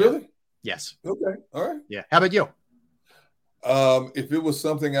 Really? Yes. Okay. All right. Yeah. How about you? If it was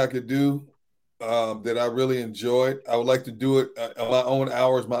something I could do that I really enjoyed, I would like to do it on my own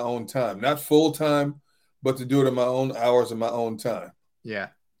hours, my own time. Not full time, but to do it in my own hours and my own time. Yeah.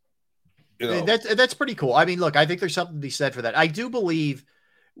 That's pretty cool. I mean, look, I think there's something to be said for that. I do believe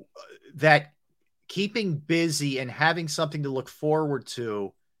that keeping busy and having something to look forward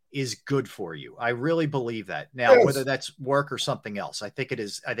to is good for you. I really believe that. Now, whether that's work or something else, I think it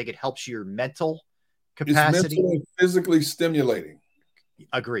is. I think it helps your mental capacity. It's mentally and physically stimulating.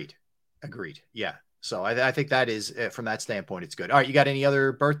 Agreed. Yeah. So I think that is, from that standpoint, it's good. All right. You got any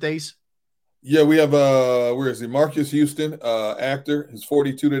other birthdays? Yeah, we have, where is he? Marcus Houston, actor. He's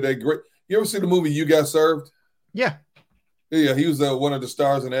 42 today. Great. You ever see the movie You Got Served? Yeah. Yeah, he was one of the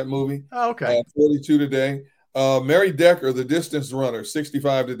stars in that movie. Oh, okay. 42 today. Mary Decker, the distance runner,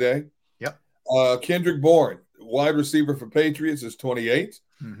 65 today. Yep. Kendrick Bourne, wide receiver for Patriots, is 28.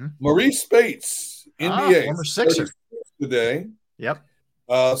 Mm-hmm. Maurice Spates, NBA, former Sixer today. Yep.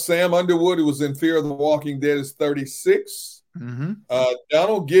 Sam Underwood, who was in Fear of the Walking Dead, is 36. Mm-hmm.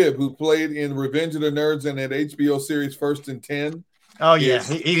 Donald Gibb, who played in Revenge of the Nerds and that HBO series First and 10. Oh, yeah.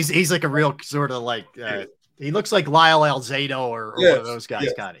 He's like a real sort of like he looks like Lyle Alzado or one of those guys,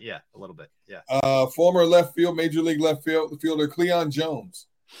 kind of. Yeah, a little bit. Yeah. Former left field, major league left fielder Cleon Jones,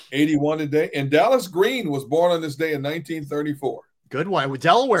 81 today. And Dallas Green was born on this day in 1934. Good one with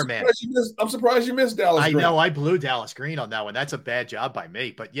Delaware, man. I'm surprised you missed Dallas Green. I know I blew Dallas Green on that one. That's a bad job by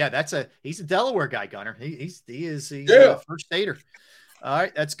me. But yeah, he's a Delaware guy, Gunner. He's a first stater. All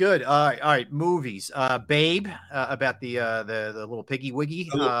right, that's good. All right. Movies. Babe, about the little piggy wiggy.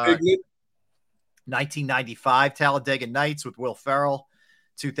 1995, Talladega Nights with Will Ferrell.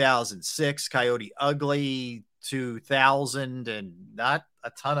 2006, Coyote Ugly. 2000, and not a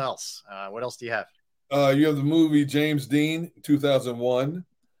ton else. What else do you have? You have the movie James Dean, 2001.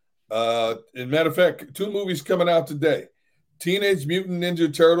 And matter of fact, 2 movies coming out today: Teenage Mutant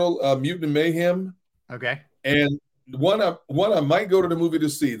Ninja Turtle, Mutant Mayhem. Okay. And one I might go to the movie to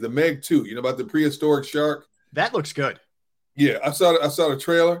see, the Meg 2. You know about the prehistoric shark? That looks good. Yeah, I saw the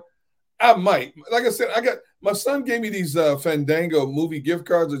trailer. I might. Like I said, my son gave me these Fandango movie gift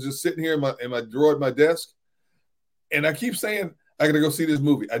cards. They're just sitting here in my drawer at my desk, and I keep saying I got to go see this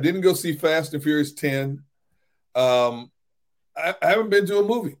movie. I didn't go see Fast and Furious 10. I haven't been to a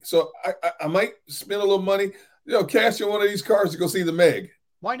movie, so I might spend a little money. Cash in one of these cards to go see the Meg.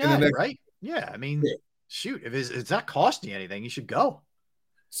 Why not? Right? Yeah, I mean. Yeah. Shoot, if it's not costing you anything, you should go.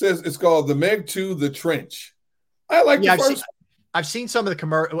 Says it's called the Meg 2, The Trench. I like the first. I've seen some of the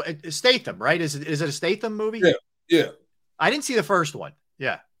commercial. Statham, right? Is it a Statham movie? Yeah. I didn't see the first one.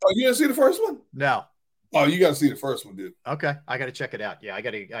 Yeah. Oh, you didn't see the first one? No. Oh, you got to see the first one, dude. Okay, I got to check it out. Yeah,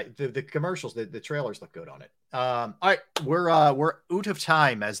 the commercials, the trailers look good on it. All right, we're out of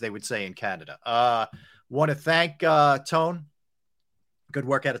time, as they would say in Canada. Want to thank Tone. Good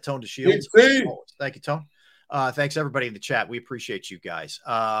work out of Tone to Shields. Thank you, Tone. Thanks everybody in the chat. We appreciate you guys.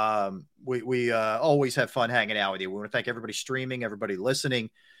 We always have fun hanging out with you. We want to thank everybody streaming, everybody listening.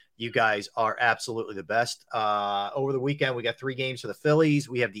 You guys are absolutely the best. Over the weekend, we got 3 games for the Phillies.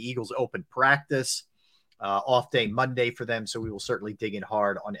 We have the Eagles open practice, off day Monday for them. So we will certainly dig in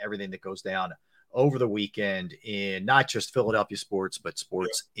hard on everything that goes down over the weekend in not just Philadelphia sports, but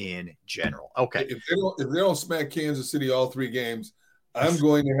sports in general. Okay. If they don't smack Kansas City all 3 games, I'm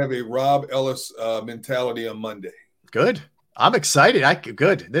going to have a Rob Ellis mentality on Monday. Good. I'm excited.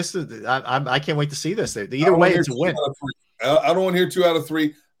 Good. This is. I can't wait to see this. Either way, it's a win. I don't want to hear 2 out of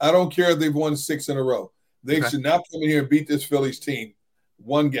 3. I don't care if they've won 6 in a row. They should not come in here and beat this Phillies team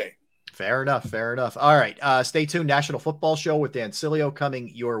 1 game. Fair enough. All right. Stay tuned. National Football Show with Dan Cilio coming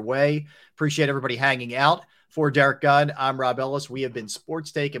your way. Appreciate everybody hanging out. For Derrick Gunn, I'm Rob Ellis. We have been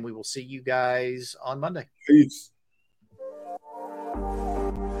Sports Take, and we will see you guys on Monday. Peace.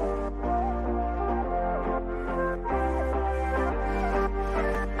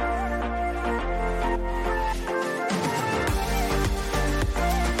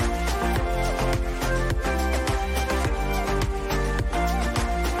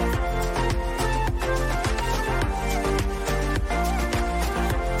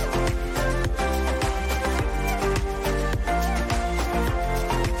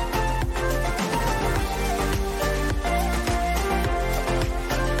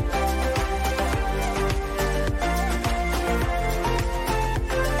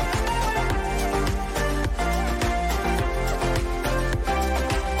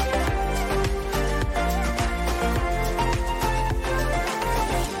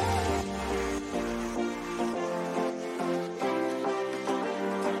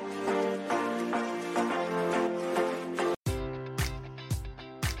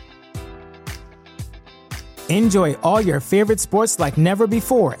 Enjoy all your favorite sports like never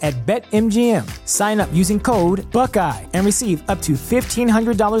before at BetMGM. Sign up using code Buckeye and receive up to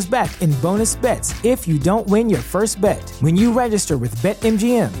 $1,500 back in bonus bets if you don't win your first bet. When you register with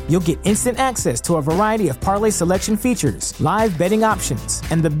BetMGM, you'll get instant access to a variety of parlay selection features, live betting options,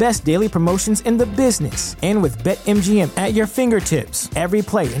 and the best daily promotions in the business. And with BetMGM at your fingertips, every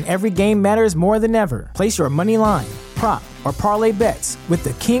play and every game matters more than ever. Place your money line, prop, or parlay bets with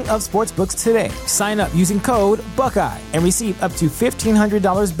the king of sportsbooks today. Sign up using code Buckeye and receive up to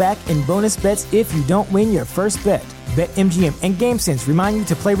 $1,500 back in bonus bets if you don't win your first bet. BetMGM and GameSense remind you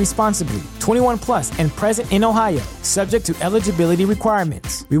to play responsibly. 21 plus and present in Ohio, subject to eligibility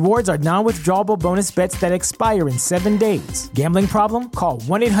requirements. Rewards are non-withdrawable bonus bets that expire in 7 days. Gambling problem? Call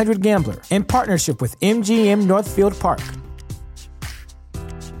 1-800-GAMBLER. In partnership with MGM Northfield Park.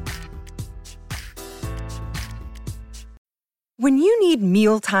 When you need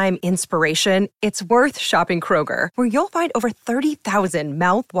mealtime inspiration, it's worth shopping Kroger, where you'll find over 30,000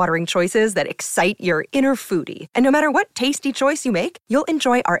 mouth-watering choices that excite your inner foodie. And no matter what tasty choice you make, you'll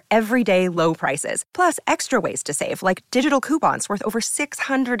enjoy our everyday low prices, plus extra ways to save, like digital coupons worth over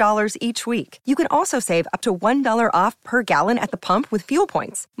 $600 each week. You can also save up to $1 off per gallon at the pump with fuel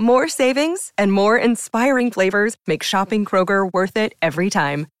points. More savings and more inspiring flavors make shopping Kroger worth it every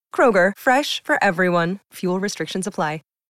time. Kroger, fresh for everyone. Fuel restrictions apply.